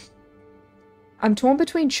 I'm torn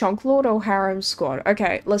between Chonk Lord or Harem Squad.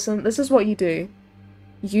 Okay, listen, this is what you do.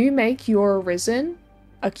 You make your Arisen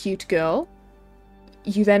a cute girl.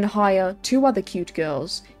 You then hire 2 other cute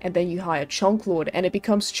girls, and then you hire Chonk Lord, and it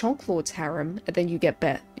becomes Chonk Lord's harem, and then you get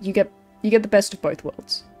the best of both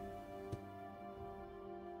worlds.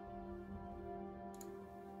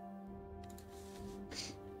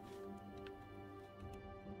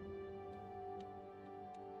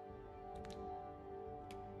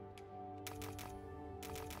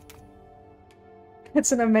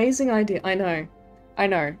 It's an amazing idea. I know. I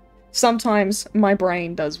know. Sometimes my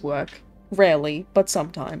brain does work. Rarely, but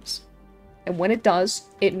sometimes. And when it does,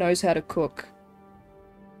 it knows how to cook.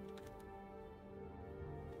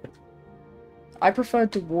 I prefer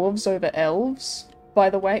dwarves over elves, by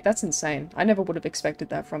the way. That's insane. I never would have expected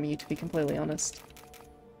that from you, to be completely honest.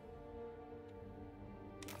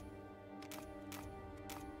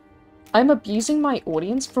 I'm abusing my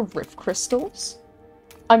audience for rift crystals?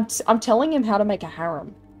 I'm telling him how to make a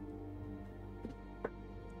harem.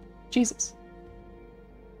 Jesus.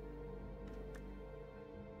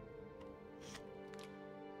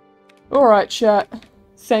 Alright, chat.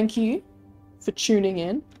 Thank you for tuning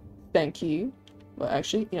in. Thank you. Well,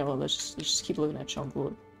 actually, you know what, let's just keep looking at Chonk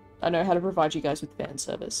Lord. I know how to provide you guys with fan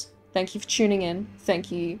service. Thank you for tuning in. Thank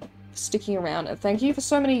you for sticking around. And thank you for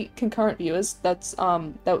so many concurrent viewers. That's,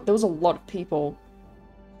 there was a lot of people.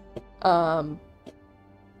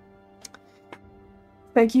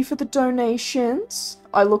 Thank you for the donations.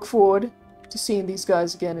 I look forward to seeing these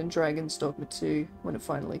guys again in Dragon's Dogma 2 when it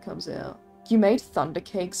finally comes out. You made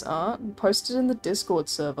Thundercake's art and posted in the Discord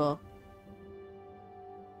server.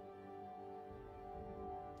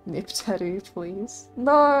 Nip tattoo, please.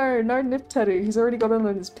 No, no nip tattoo. He's already got it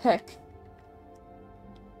on his pec.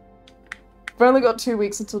 We've only got 2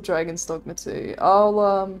 weeks until Dragon's Dogma 2.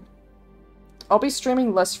 I'll be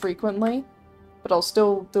streaming less frequently. but I'll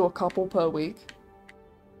still do a couple per week.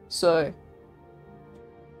 So,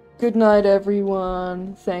 good night,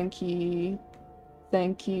 everyone. Thank you.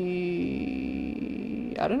 Thank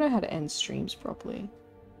you. I don't know how to end streams properly.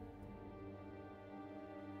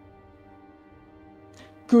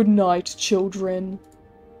 Good night, children.